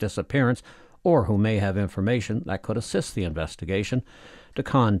time of his disappearance or who may have information that could assist the investigation to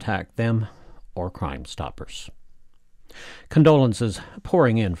contact them or Crime Stoppers. Condolences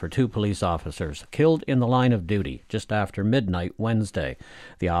pouring in for 2 police officers killed in the line of duty just after midnight Wednesday.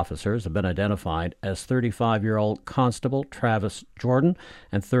 The officers have been identified as 35-year-old Constable Travis Jordan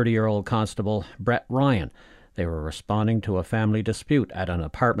and 30-year-old Constable Brett Ryan. They were responding to a family dispute at an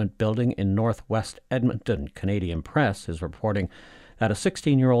apartment building in northwest Edmonton. Canadian Press is reporting that a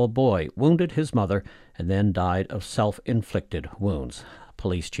 16-year-old boy wounded his mother and then died of self-inflicted wounds.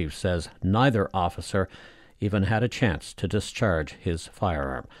 Police chief says neither officer even had a chance to discharge his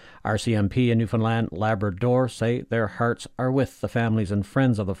firearm. RCMP in Newfoundland, Labrador say their hearts are with the families and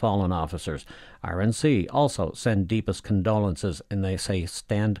friends of the fallen officers. RNC also send deepest condolences, and they say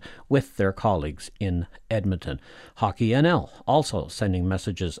stand with their colleagues in Edmonton. Hockey NL also sending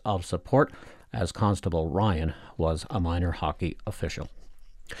messages of support, as Constable Ryan was a minor hockey official.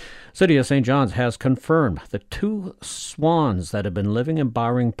 City of St. John's has confirmed the 2 swans that have been living in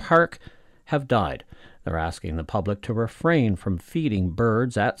Bowring Park have died. They're asking the public to refrain from feeding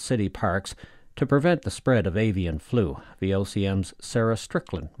birds at city parks to prevent the spread of avian flu. VOCM's Sarah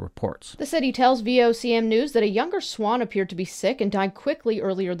Strickland reports. The city tells VOCM News that a younger swan appeared to be sick and died quickly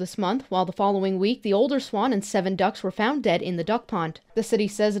earlier this month, while the following week the older swan and 7 ducks were found dead in the duck pond. The city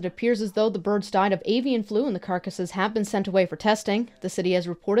says it appears as though the birds died of avian flu and the carcasses have been sent away for testing. The city has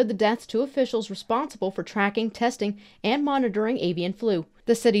reported the deaths to officials responsible for tracking, testing, and monitoring avian flu.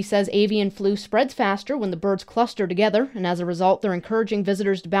 The city says avian flu spreads faster when the birds cluster together, and as a result, they're encouraging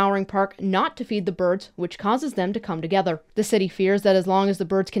visitors to Bowring Park not to feed the birds, which causes them to come together. The city fears that as long as the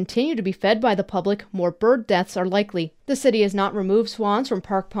birds continue to be fed by the public, more bird deaths are likely. The city has not removed swans from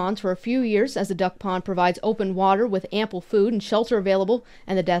park ponds for a few years, as the duck pond provides open water with ample food and shelter available,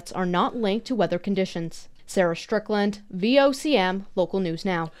 and the deaths are not linked to weather conditions. Sarah Strickland, VOCM, Local News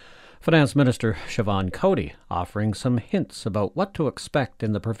Now. Finance Minister Siobhan Cody offering some hints about what to expect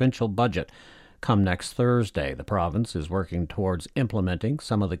in the provincial budget. Come next Thursday, the province is working towards implementing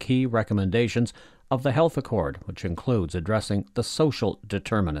some of the key recommendations of the Health Accord, which includes addressing the social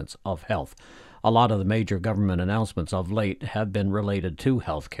determinants of health. A lot of the major government announcements of late have been related to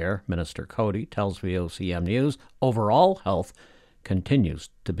health care. Minister Cody tells VOCM News overall health continues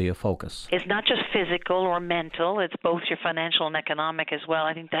to be a focus. It's not just physical or mental, it's both your financial and economic as well.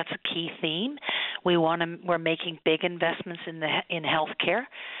 I think that's a key theme. We're making big investments in healthcare.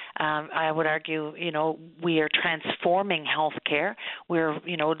 I would argue, we are transforming healthcare. We're,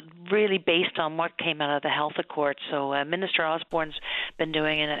 really based on what came out of the Health Accord. So Minister Osborne's been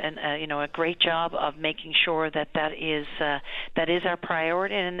doing a great job of making sure that is our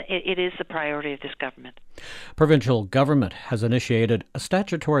priority, and it is the priority of this government. Provincial government has initiated a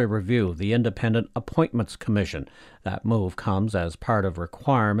statutory review of the Independent Appointments Commission. That move comes as part of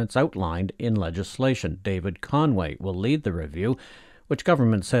requirements outlined in legislation. David Conway will lead the review, which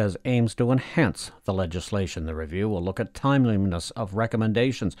government says aims to enhance the legislation. The review will look at timeliness of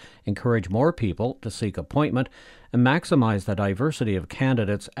recommendations, encourage more people to seek appointment, and maximize the diversity of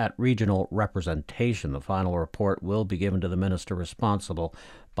candidates at regional representation. The final report will be given to the minister responsible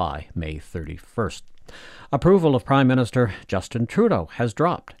by May 31st. Approval of Prime Minister Justin Trudeau has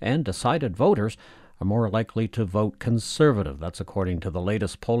dropped, and decided voters are more likely to vote Conservative. That's according to the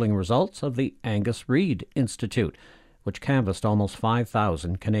latest polling results of the Angus Reid Institute, which canvassed almost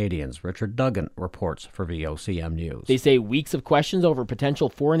 5,000 Canadians. Richard Duggan reports for VOCM News. They say weeks of questions over potential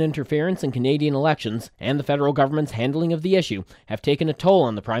foreign interference in Canadian elections and the federal government's handling of the issue have taken a toll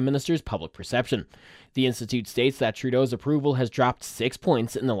on the Prime Minister's public perception. The Institute states that Trudeau's approval has dropped 6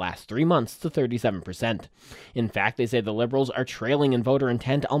 points in the last 3 months to 37%. In fact, they say the Liberals are trailing in voter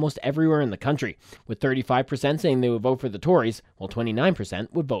intent almost everywhere in the country, with 35% saying they would vote for the Tories, while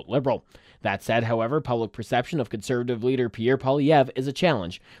 29% would vote Liberal. That said, however, public perception of Conservative leader Pierre Poilievre is a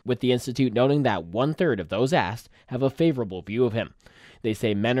challenge, with the Institute noting that 1/3 of those asked have a favorable view of him. They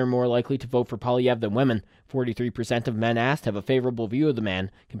say men are more likely to vote for Poilievre than women. 43% of men asked have a favorable view of the man,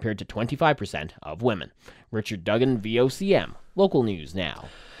 compared to 25% of women. Richard Duggan, VOCM, Local News Now.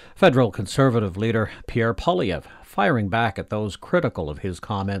 Federal Conservative leader Pierre Poilievre firing back at those critical of his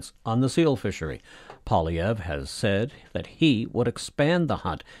comments on the seal fishery. Poilievre has said that he would expand the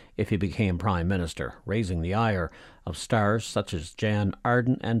hunt if he became Prime Minister, raising the ire of stars such as Jan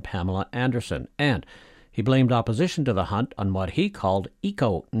Arden and Pamela Anderson, and he blamed opposition to the hunt on what he called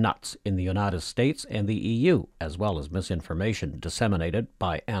eco-nuts in the United States and the EU, as well as misinformation disseminated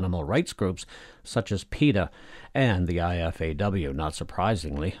by animal rights groups such as PETA and the IFAW. Not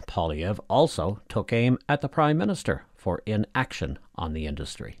surprisingly, Poilievre also took aim at the Prime Minister for inaction on the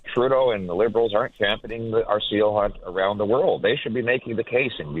industry. Trudeau and the Liberals aren't championing our seal hunt around the world. They should be making the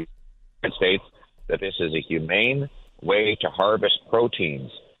case and United States that this is a humane way to harvest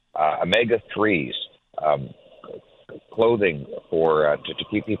proteins, omega-3s, clothing for to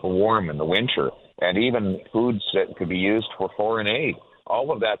keep people warm in the winter, and even foods that could be used for foreign aid.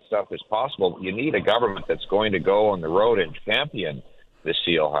 All of that stuff is possible. You need a government that's going to go on the road and champion the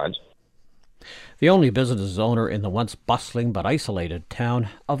seal hunt. The only business owner in the once bustling but isolated town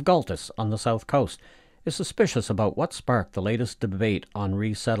of Galtus on the south coast is suspicious about what sparked the latest debate on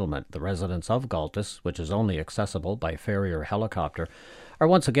resettlement. The residents of Galtus, which is only accessible by ferry or helicopter, are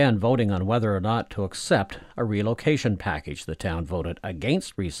once again voting on whether or not to accept a relocation package. The town voted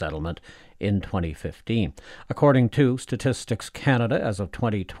against resettlement in 2015. According to Statistics Canada, as of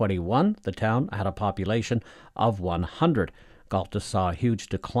 2021, the town had a population of 100. Galtus saw a huge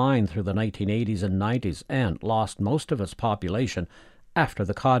decline through the 1980s and 90s and lost most of its population after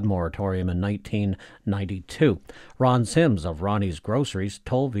the cod moratorium in 1992. Ron Sims of Ronnie's Groceries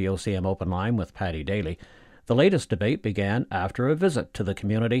told VOCM Open Line with Paddy Daly the latest debate began after a visit to the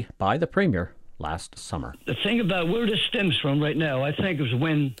community by the Premier last summer. The thing about where this stems from right now, I think, is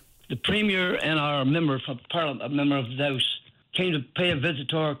when the Premier and our member from Parliament, a member of the House, came to pay a visit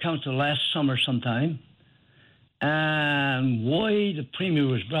to our council last summer sometime. And why the Premier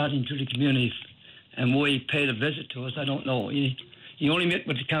was brought into the community and why he paid a visit to us, I don't know. He only met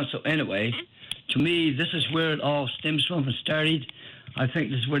with the council anyway. To me, this is where it all stems from and started. I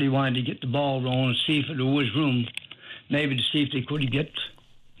think this is where he wanted to get the ball rolling and see if there was room, maybe to see if they could get.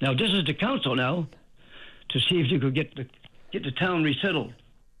 Now, this is the council now, to see if they could get the town resettled.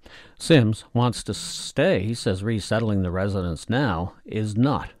 Sims wants to stay. He says resettling the residents now is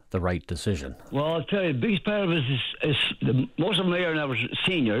not the right decision. Well, I'll tell you, the biggest part of it is most of them are now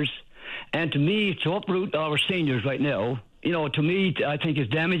seniors, and to me, to uproot our seniors right now, to me, I think it's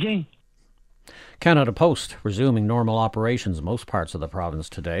damaging. Canada Post resuming normal operations in most parts of the province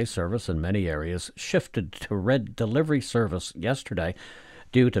today. Service in many areas shifted to red delivery service yesterday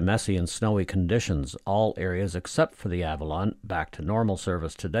due to messy and snowy conditions. All areas except for the Avalon back to normal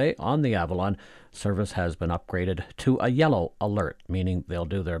service today. On the Avalon, service has been upgraded to a yellow alert, meaning they'll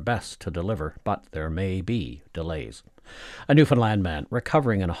do their best to deliver, but there may be delays. A Newfoundland man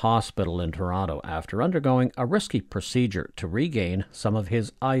recovering in a hospital in Toronto after undergoing a risky procedure to regain some of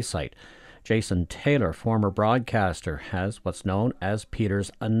his eyesight. Jason Taylor, former broadcaster, has what's known as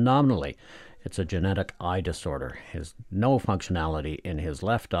Peter's anomaly. It's a genetic eye disorder. He has no functionality in his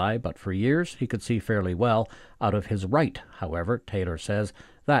left eye, but for years he could see fairly well out of his right. However, Taylor says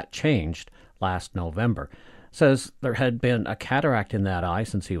that changed last November. Says there had been a cataract in that eye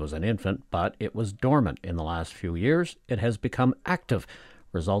since he was an infant, but it was dormant in the last few years. It has become active,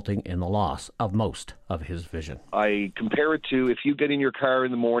 resulting in the loss of most of his vision. I compare it to if you get in your car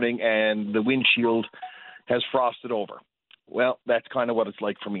in the morning and the windshield has frosted over. Well, that's kind of what it's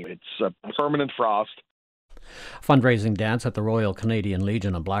like for me. It's a permanent frost. Fundraising dance at the Royal Canadian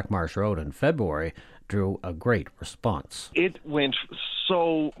Legion on Blackmarsh Road in February drew a great response. It went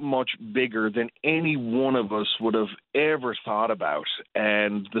so much bigger than any one of us would have ever thought about.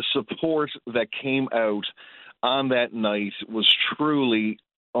 And the support that came out on that night was truly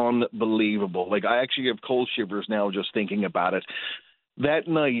unbelievable. Like, I actually have cold shivers now just thinking about it. That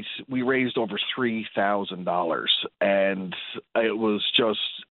night, we raised over $3,000, and it was just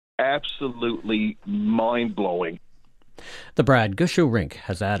absolutely mind-blowing. The Brad Gushue Rink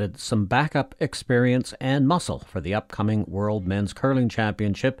has added some backup experience and muscle for the upcoming World Men's Curling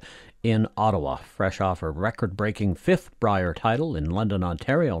Championship in Ottawa. Fresh off a record-breaking 5th Brier title in London,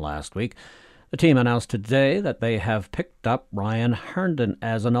 Ontario last week, the team announced today that they have picked up Ryan Herndon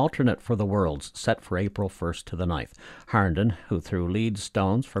as an alternate for the Worlds, set for April 1st to the 9th. Herndon, who threw lead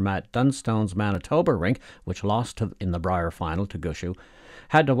stones for Matt Dunstone's Manitoba rink, which lost in the Brier final to Gushue,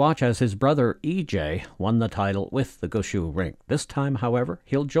 had to watch as his brother EJ won the title with the Gushue rink. This time, however,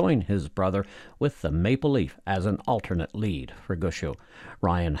 he'll join his brother with the Maple Leaf as an alternate lead for Gushue.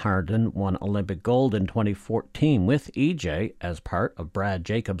 Ryan Herndon won Olympic gold in 2014 with EJ as part of Brad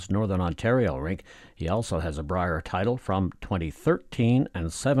Jacobs' Northern Ontario rink. He also has a Brier title from 2013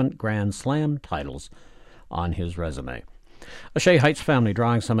 and 7 Grand Slam titles on his resume. A Shea Heights family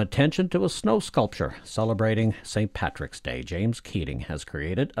drawing some attention to a snow sculpture celebrating St. Patrick's Day. James Keating has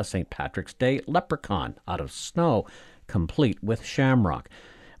created a St. Patrick's Day leprechaun out of snow, complete with shamrock.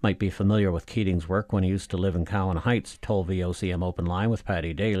 Might be familiar with Keating's work when he used to live in Cowan Heights. Told VOCM Open Line with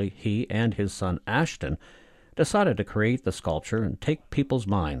Paddy Daly, he and his son Ashton decided to create the sculpture and take people's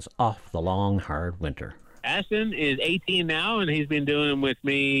minds off the long, hard winter. Ashton is 18 now, and he's been doing them with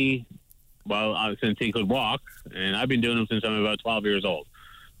me, since he could walk, and I've been doing them since I'm about 12 years old.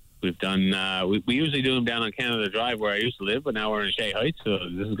 We've done. We usually do them down on Canada Drive where I used to live, but now we're in Shea Heights, so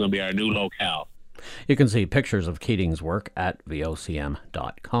this is going to be our new locale. You can see pictures of Keating's work at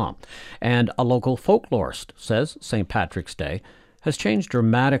VOCM.com. And a local folklorist says St. Patrick's Day has changed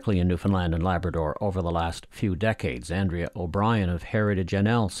dramatically in Newfoundland and Labrador over the last few decades. Andrea O'Brien of Heritage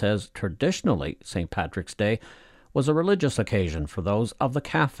NL says traditionally St. Patrick's Day was a religious occasion for those of the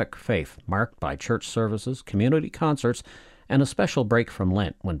Catholic faith, marked by church services, community concerts, and a special break from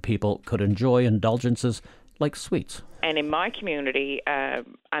Lent when people could enjoy indulgences like sweets. And in my community,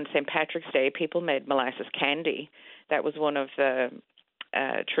 on St. Patrick's Day, people made molasses candy. That was one of the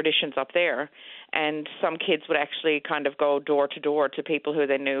traditions up there. And some kids would actually kind of go door to door to people who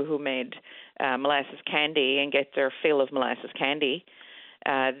they knew who made molasses candy and get their fill of molasses candy.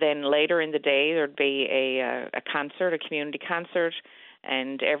 Then later in the day, there'd be a concert, a community concert,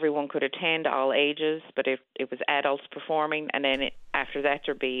 and everyone could attend, all ages, but it was adults performing. And then after that,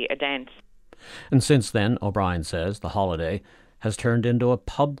 there'd be a dance. And since then, O'Brien says, the holiday has turned into a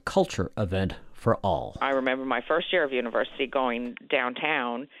pub culture event for all. I remember my first year of university going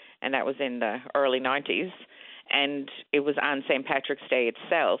downtown, and that was in the early 90s, and it was on St. Patrick's Day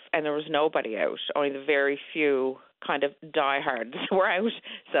itself, and there was nobody out. Only the very few kind of diehards were out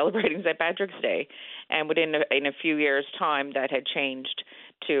celebrating St. Patrick's Day. And within in a few years' time, that had changed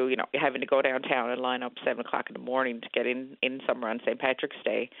to, you know, having to go downtown and line up 7 o'clock in the morning to get in somewhere on St. Patrick's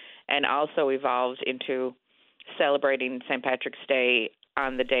Day, and also evolved into celebrating St. Patrick's Day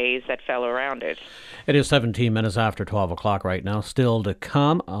on the days that fell around it. It is 17 minutes after 12 o'clock right now. Still to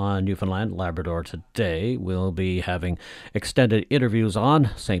come on Newfoundland Labrador Today. We'll be having extended interviews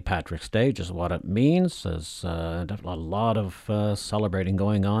on St. Patrick's Day, just what it means. There's a lot of celebrating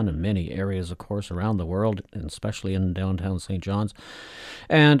going on in many areas, of course, around the world, and especially in downtown St. John's.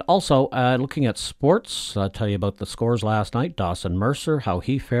 And also, looking at sports, I'll tell you about the scores last night. Dawson Mercer, how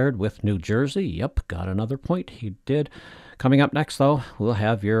he fared with New Jersey. Yep, got another point. He did. Coming up next, though, we'll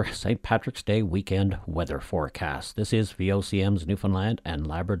have your St. Patrick's Day weekend weather forecast. This is VOCM's Newfoundland and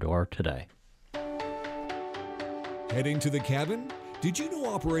Labrador Today. Heading to the cabin? Did you know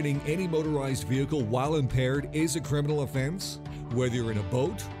operating any motorized vehicle while impaired is a criminal offense? Whether you're in a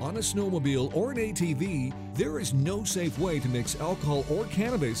boat, on a snowmobile, or an ATV, there is no safe way to mix alcohol or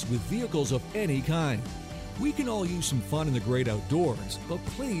cannabis with vehicles of any kind. We can all use some fun in the great outdoors, but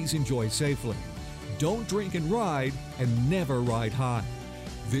please enjoy safely. Don't drink and ride, and never ride high.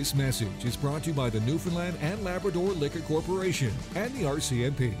 This message is brought to you by the Newfoundland and Labrador Liquor Corporation and the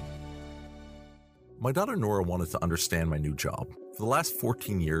RCMP. My daughter Nora wanted to understand my new job. For the last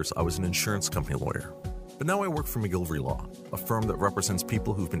 14 years, I was an insurance company lawyer. But now I work for McGilvery Law, a firm that represents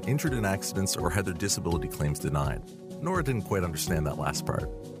people who've been injured in accidents or had their disability claims denied. Nora didn't quite understand that last part.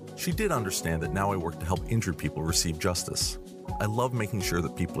 She did understand that now I work to help injured people receive justice. I love making sure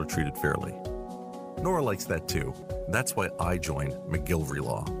that people are treated fairly. Nora likes that too. That's why I joined McGilvery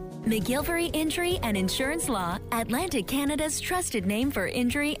Law. McGilvery Injury and Insurance Law, Atlantic Canada's trusted name for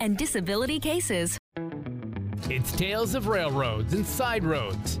injury and disability cases. It's tales of railroads and side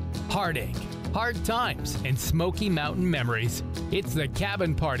roads, heartache, hard times, and Smoky Mountain memories. It's The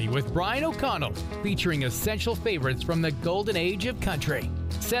Cabin Party with Brian O'Connell, featuring essential favorites from the golden age of country.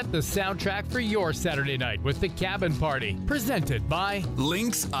 Set the soundtrack for your Saturday night with The Cabin Party, presented by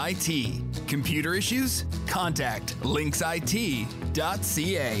Lynx IT. Computer issues? Contact lynxit.ca.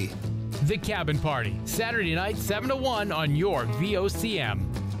 The Cabin Party, Saturday night 7 to 1 on your VOCM.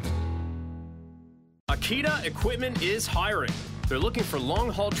 Akita Equipment is hiring. They're looking for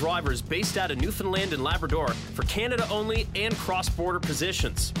long-haul drivers based out of Newfoundland and Labrador for Canada only and cross-border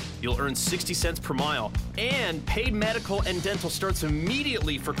positions. You'll earn 60 cents per mile, and paid medical and dental starts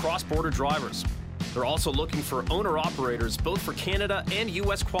immediately for cross-border drivers. They're also looking for owner-operators both for Canada and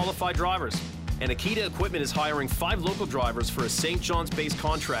U.S. qualified drivers. And Akita Equipment is hiring 5 local drivers for a St. John's-based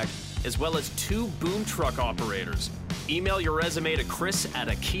contract, as well as 2 boom truck operators. Email your resume to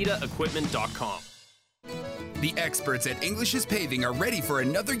chris@akitaequipment.com. The experts at English's Paving are ready for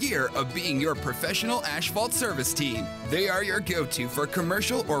another year of being your professional asphalt service team. They are your go-to for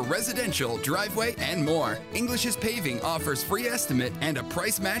commercial or residential, driveway, and more. English's Paving offers free estimate and a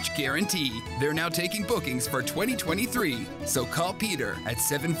price match guarantee. They're now taking bookings for 2023, so call Peter at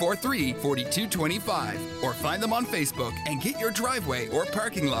 743-4225 or find them on Facebook and get your driveway or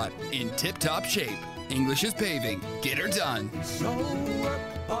parking lot in tip-top shape. English's Paving. Get her done. So work,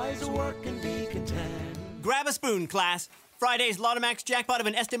 boys work and be content. Grab a spoon, class. Friday's Lotomax jackpot of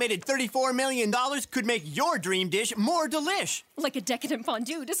an estimated $34 million could make your dream dish more delish. Like a decadent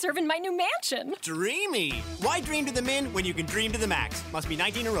fondue to serve in my new mansion. Dreamy. Why dream to the min when you can dream to the max? Must be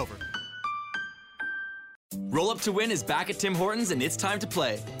 19 or over. Roll Up to Win is back at Tim Hortons and it's time to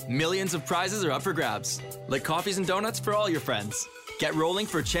play. Millions of prizes are up for grabs, like coffees and donuts for all your friends. Get rolling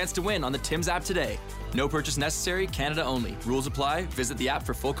for a chance to win on the Tim's app today. No purchase necessary, Canada only. Rules apply. Visit the app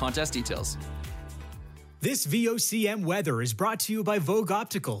for full contest details. This VOCM weather is brought to you by Vogue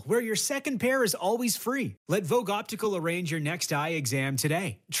Optical, where your second pair is always free. Let Vogue Optical arrange your next eye exam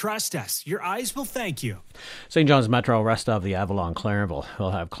today. Trust us, your eyes will thank you. St. John's Metro, rest of the Avalon Clarenville.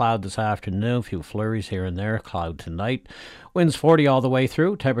 We'll have cloud this afternoon, a few flurries here and there, cloud tonight. Winds 40 all the way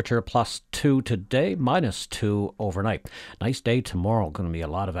through. Temperature +2 today, -2 overnight. Nice day tomorrow. Going to be a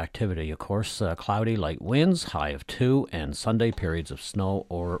lot of activity, of course. Cloudy, light winds, high of 2, and Sunday periods of snow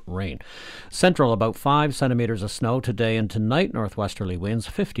or rain. Central, about 5 centimeters of snow today and tonight. Northwesterly winds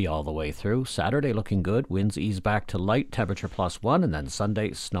 50 all the way through. Saturday looking good. Winds ease back to light, temperature +1, and then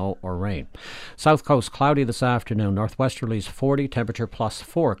Sunday snow or rain. South coast cloudy this afternoon. Northwesterlies 40, temperature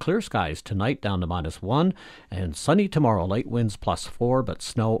 +4. Clear skies tonight down to -1, and sunny tomorrow. Light winds +4, but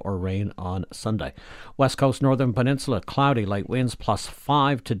snow or rain on Sunday. West coast northern peninsula cloudy, light winds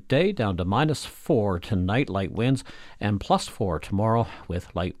 +5 today down to -4 tonight. Light winds and +4 tomorrow with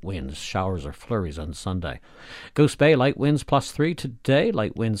light winds. Showers or flurries on Sunday. Goose Bay light winds +3 today.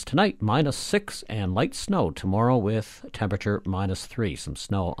 Light winds tonight -6 and light snow tomorrow with temperature -3. Some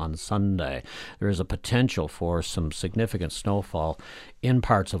snow on Sunday. There is a potential for some significant snowfall in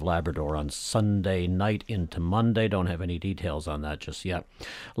parts of Labrador on Sunday night into Monday. Don't have any details on that just yet.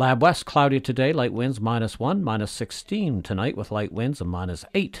 Lab West cloudy today, light winds -1, -16 tonight with light winds, and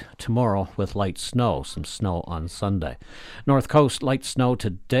 -8 tomorrow with light snow. Some snow on Sunday. North Coast light snow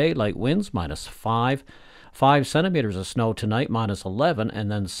today, light winds -5. 5 centimeters of snow tonight, -11,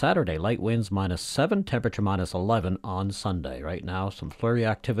 and then Saturday, light winds -7, temperature -11 on Sunday. Right now, some flurry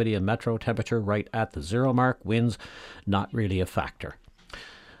activity in Metro, temperature right at the 0 mark, winds not really a factor.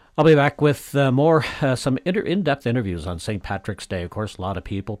 I'll be back with some in-depth interviews on St. Patrick's Day. Of course, a lot of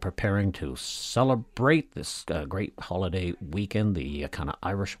people preparing to celebrate this great holiday weekend, the kind of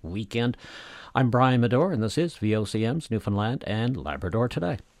Irish weekend. I'm Brian Medore, and this is VOCM's Newfoundland and Labrador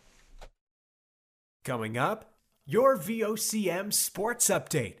Today. Coming up, your VOCM Sports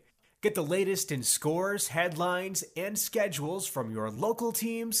Update. Get the latest in scores, headlines, and schedules from your local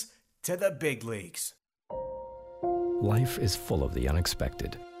teams to the big leagues. Life is full of the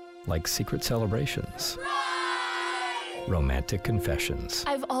unexpected, like secret celebrations, romantic confessions,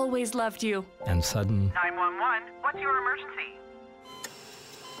 I've always loved you. and sudden... 911, what's your emergency?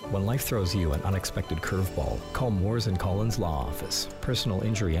 When life throws you an unexpected curveball, call Moores & Collins Law Office. Personal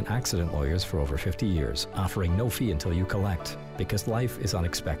injury and accident lawyers for over 50 years, offering no fee until you collect. Because life is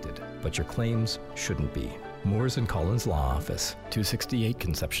unexpected, but your claims shouldn't be. Moores & Collins Law Office, 268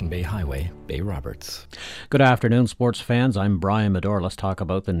 Conception Bay Highway, Bay Roberts. Good afternoon, sports fans. I'm Brian Medore. Let's talk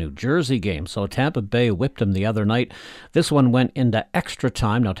about the New Jersey game. So Tampa Bay whipped them the other night. This one went into extra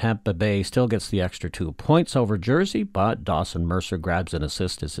time. Now Tampa Bay still gets the extra 2 points over Jersey, but Dawson Mercer grabs an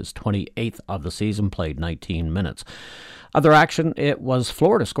assist as his 28th of the season, played 19 minutes. Other action, it was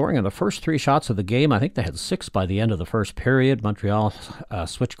Florida scoring on the first 3 shots of the game. I think they had 6 by the end of the first period. Montreal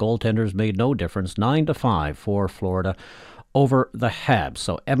switch goaltenders made no difference. 9-5 for Florida over the Habs.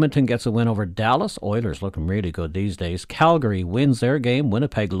 So Edmonton gets a win over Dallas. Oilers looking really good these days. Calgary wins their game.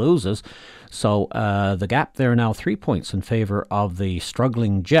 Winnipeg loses. So the gap there now 3 points in favor of the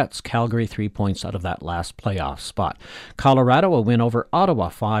struggling Jets. Calgary 3 points out of that last playoff spot. Colorado a win over Ottawa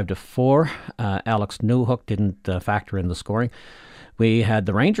 5-4. Alex Newhook didn't factor in the scoring. We had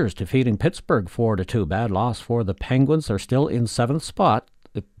the Rangers defeating Pittsburgh 4-2. Bad loss for the Penguins. They're still in 7th spot,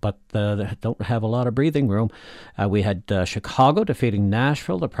 but they don't have a lot of breathing room. We had Chicago defeating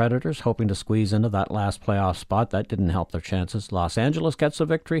Nashville, the Predators, hoping to squeeze into that last playoff spot. That didn't help their chances. Los Angeles gets a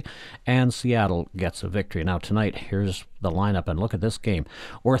victory, and Seattle gets a victory. Now tonight, here's the lineup, and look at this game.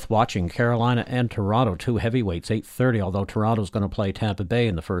 Worth watching. Carolina and Toronto, 2 heavyweights, 8:30, although Toronto's going to play Tampa Bay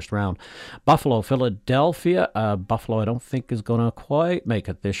in the first round. Buffalo, Philadelphia. Buffalo, I don't think is going to quite make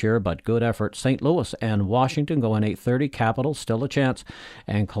it this year, but good effort. St. Louis and Washington going 8:30. Capitals, still a chance.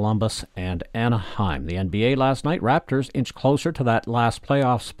 And Columbus and Anaheim. The NBA last night, Raptors inch closer to that last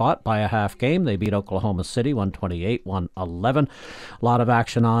playoff spot by a half game. They beat Oklahoma City 128-111. A lot of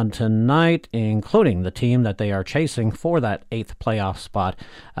action on tonight, including the team that they are chasing for that 8th playoff spot,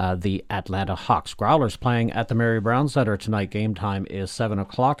 the Atlanta Hawks. Growlers playing at the Mary Brown Center tonight. Game time is 7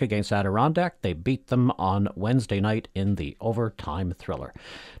 o'clock against Adirondack. They beat them on Wednesday night in the overtime thriller.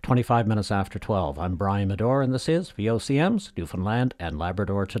 25 minutes after 12. I'm Brian Medore, and this is VOCM's Newfoundland and Labrador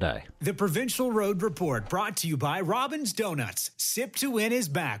Labrador today. The Provincial Road Report brought to you by Robin's Donuts. Sip to Win is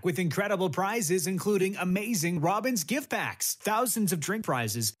back with incredible prizes, including amazing Robin's gift packs, thousands of drink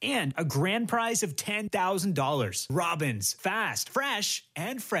prizes, and a grand prize of $10,000. Robin's, fast, fresh,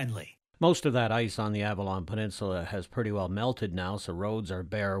 and friendly. Most of that ice on the Avalon Peninsula has pretty well melted now, so roads are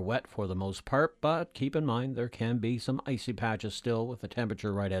bare wet for the most part, but keep in mind there can be some icy patches still with the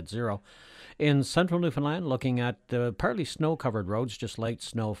temperature right at zero. In central Newfoundland, looking at partly snow-covered roads, just light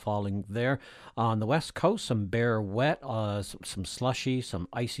snow falling there. On the west coast, some bare wet, some slushy, some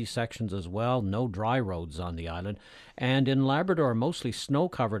icy sections as well. No dry roads on the island. And in Labrador, mostly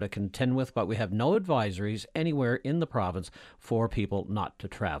snow-covered to contend with, but we have no advisories anywhere in the province for people not to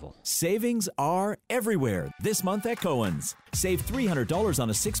travel. Savings are everywhere this month at Cohen's. Save $300 on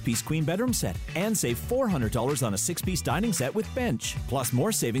a 6-piece queen bedroom set and save $400 on a 6-piece dining set with bench. Plus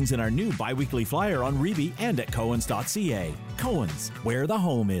more savings in our new bi-weekly flyer on Reby and at Cohens.ca. Cohen's, where the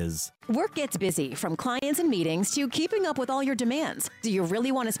home is. Work gets busy, from clients and meetings to keeping up with all your demands. Do you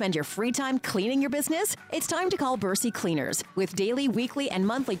really want to spend your free time cleaning your business? It's time to call Bercy Cleaners. With daily, weekly, and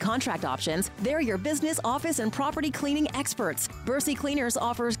monthly contract options, they're your business, office, and property cleaning experts. Bercy Cleaners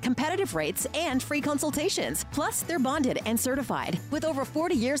offers competitive rates and free consultations. Plus, they're bonded and certified. With over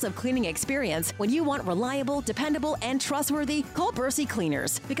 40 years of cleaning experience, when you want reliable, dependable, and trustworthy, call Bercy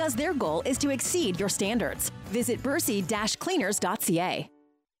Cleaners, because their goal is to exceed your standards. Visit bercy-cleaners.ca.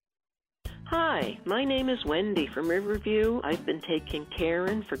 Hi, my name is Wendy from Riverview. I've been taking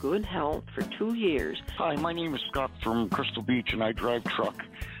Karen for good health for 2 years. Hi, my name is Scott from Crystal Beach and I drive truck.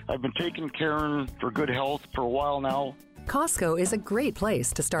 I've been taking Karen for good health for a while now. Costco is a great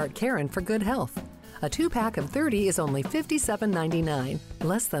place to start Karen for good health. A 2-pack of 30 is only $57.99,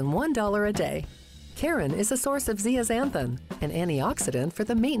 less than $1 a day. Karen is a source of zeaxanthin, an antioxidant for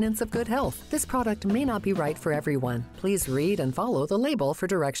the maintenance of good health. This product may not be right for everyone. Please read and follow the label for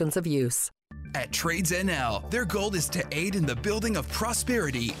directions of use. At Trades NL, their goal is to aid in the building of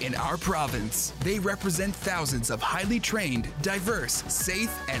prosperity in our province. They represent thousands of highly trained, diverse,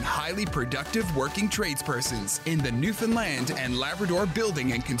 safe, and highly productive working tradespersons in the Newfoundland and Labrador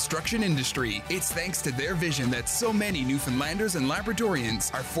building and construction industry. It's thanks to their vision that so many Newfoundlanders and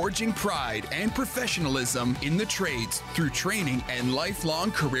Labradorians are forging pride and professionalism in the trades through training and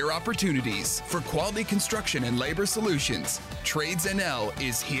lifelong career opportunities. For quality construction and labor solutions, Trades NL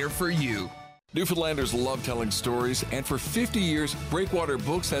is here for you. Newfoundlanders love telling stories, and for 50 years, Breakwater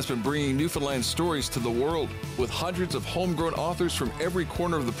Books has been bringing Newfoundland stories to the world. With hundreds of homegrown authors from every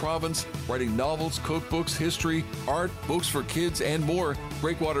corner of the province, writing novels, cookbooks, history, art, books for kids, and more,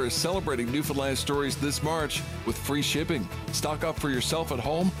 Breakwater is celebrating Newfoundland stories this March with free shipping. Stock up for yourself at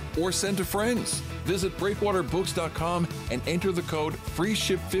home or send to friends. Visit breakwaterbooks.com and enter the code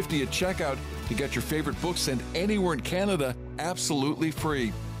FREESHIP50 at checkout to get your favorite books sent anywhere in Canada absolutely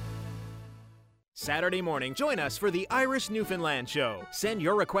free. Saturday morning, join us for the Irish Newfoundland Show. Send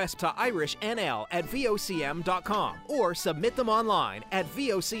your request to irishnl@vocm.com or submit them online at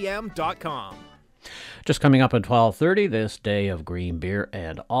vocm.com. Just coming up at 12:30, this day of green beer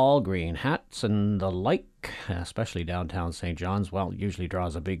and all green hats and the like, especially downtown St. John's, well, usually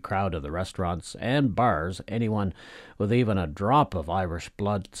draws a big crowd of the restaurants and bars. Anyone with even a drop of Irish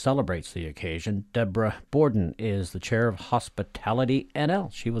blood celebrates the occasion. Deborah Borden is the chair of Hospitality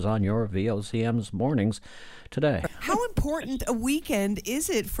NL. She was on your VOCM's mornings today. How important a weekend is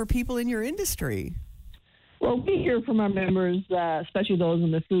it for people in your industry? Well, we hear from our members, especially those in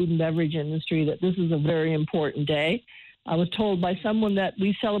the food and beverage industry, that this is a very important day. I was told by someone that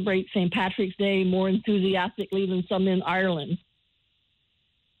we celebrate St. Patrick's Day more enthusiastically than some in Ireland.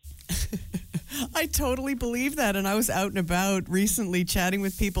 I totally believe that, and I was out and about recently chatting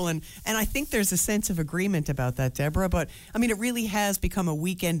with people, and I think there's a sense of agreement about that, Deborah, but, I mean, it really has become a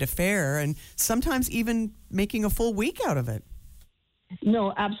weekend affair, and sometimes even making a full week out of it.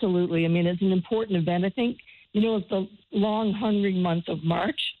 No, absolutely. I mean, it's an important event. I think, it's the long, hungry month of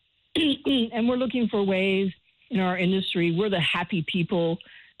March, and we're looking for ways in our industry. We're the happy people.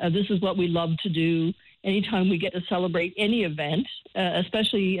 This is what we love to do. Anytime we get to celebrate any event,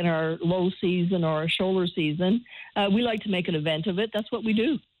 especially in our low season or our shoulder season, we like to make an event of it. That's what we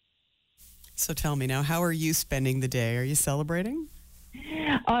do. So tell me now, how are you spending the day? Are you celebrating?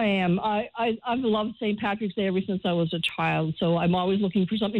 I am. I've loved St. Patrick's Day ever since I was a child, so I'm always looking for something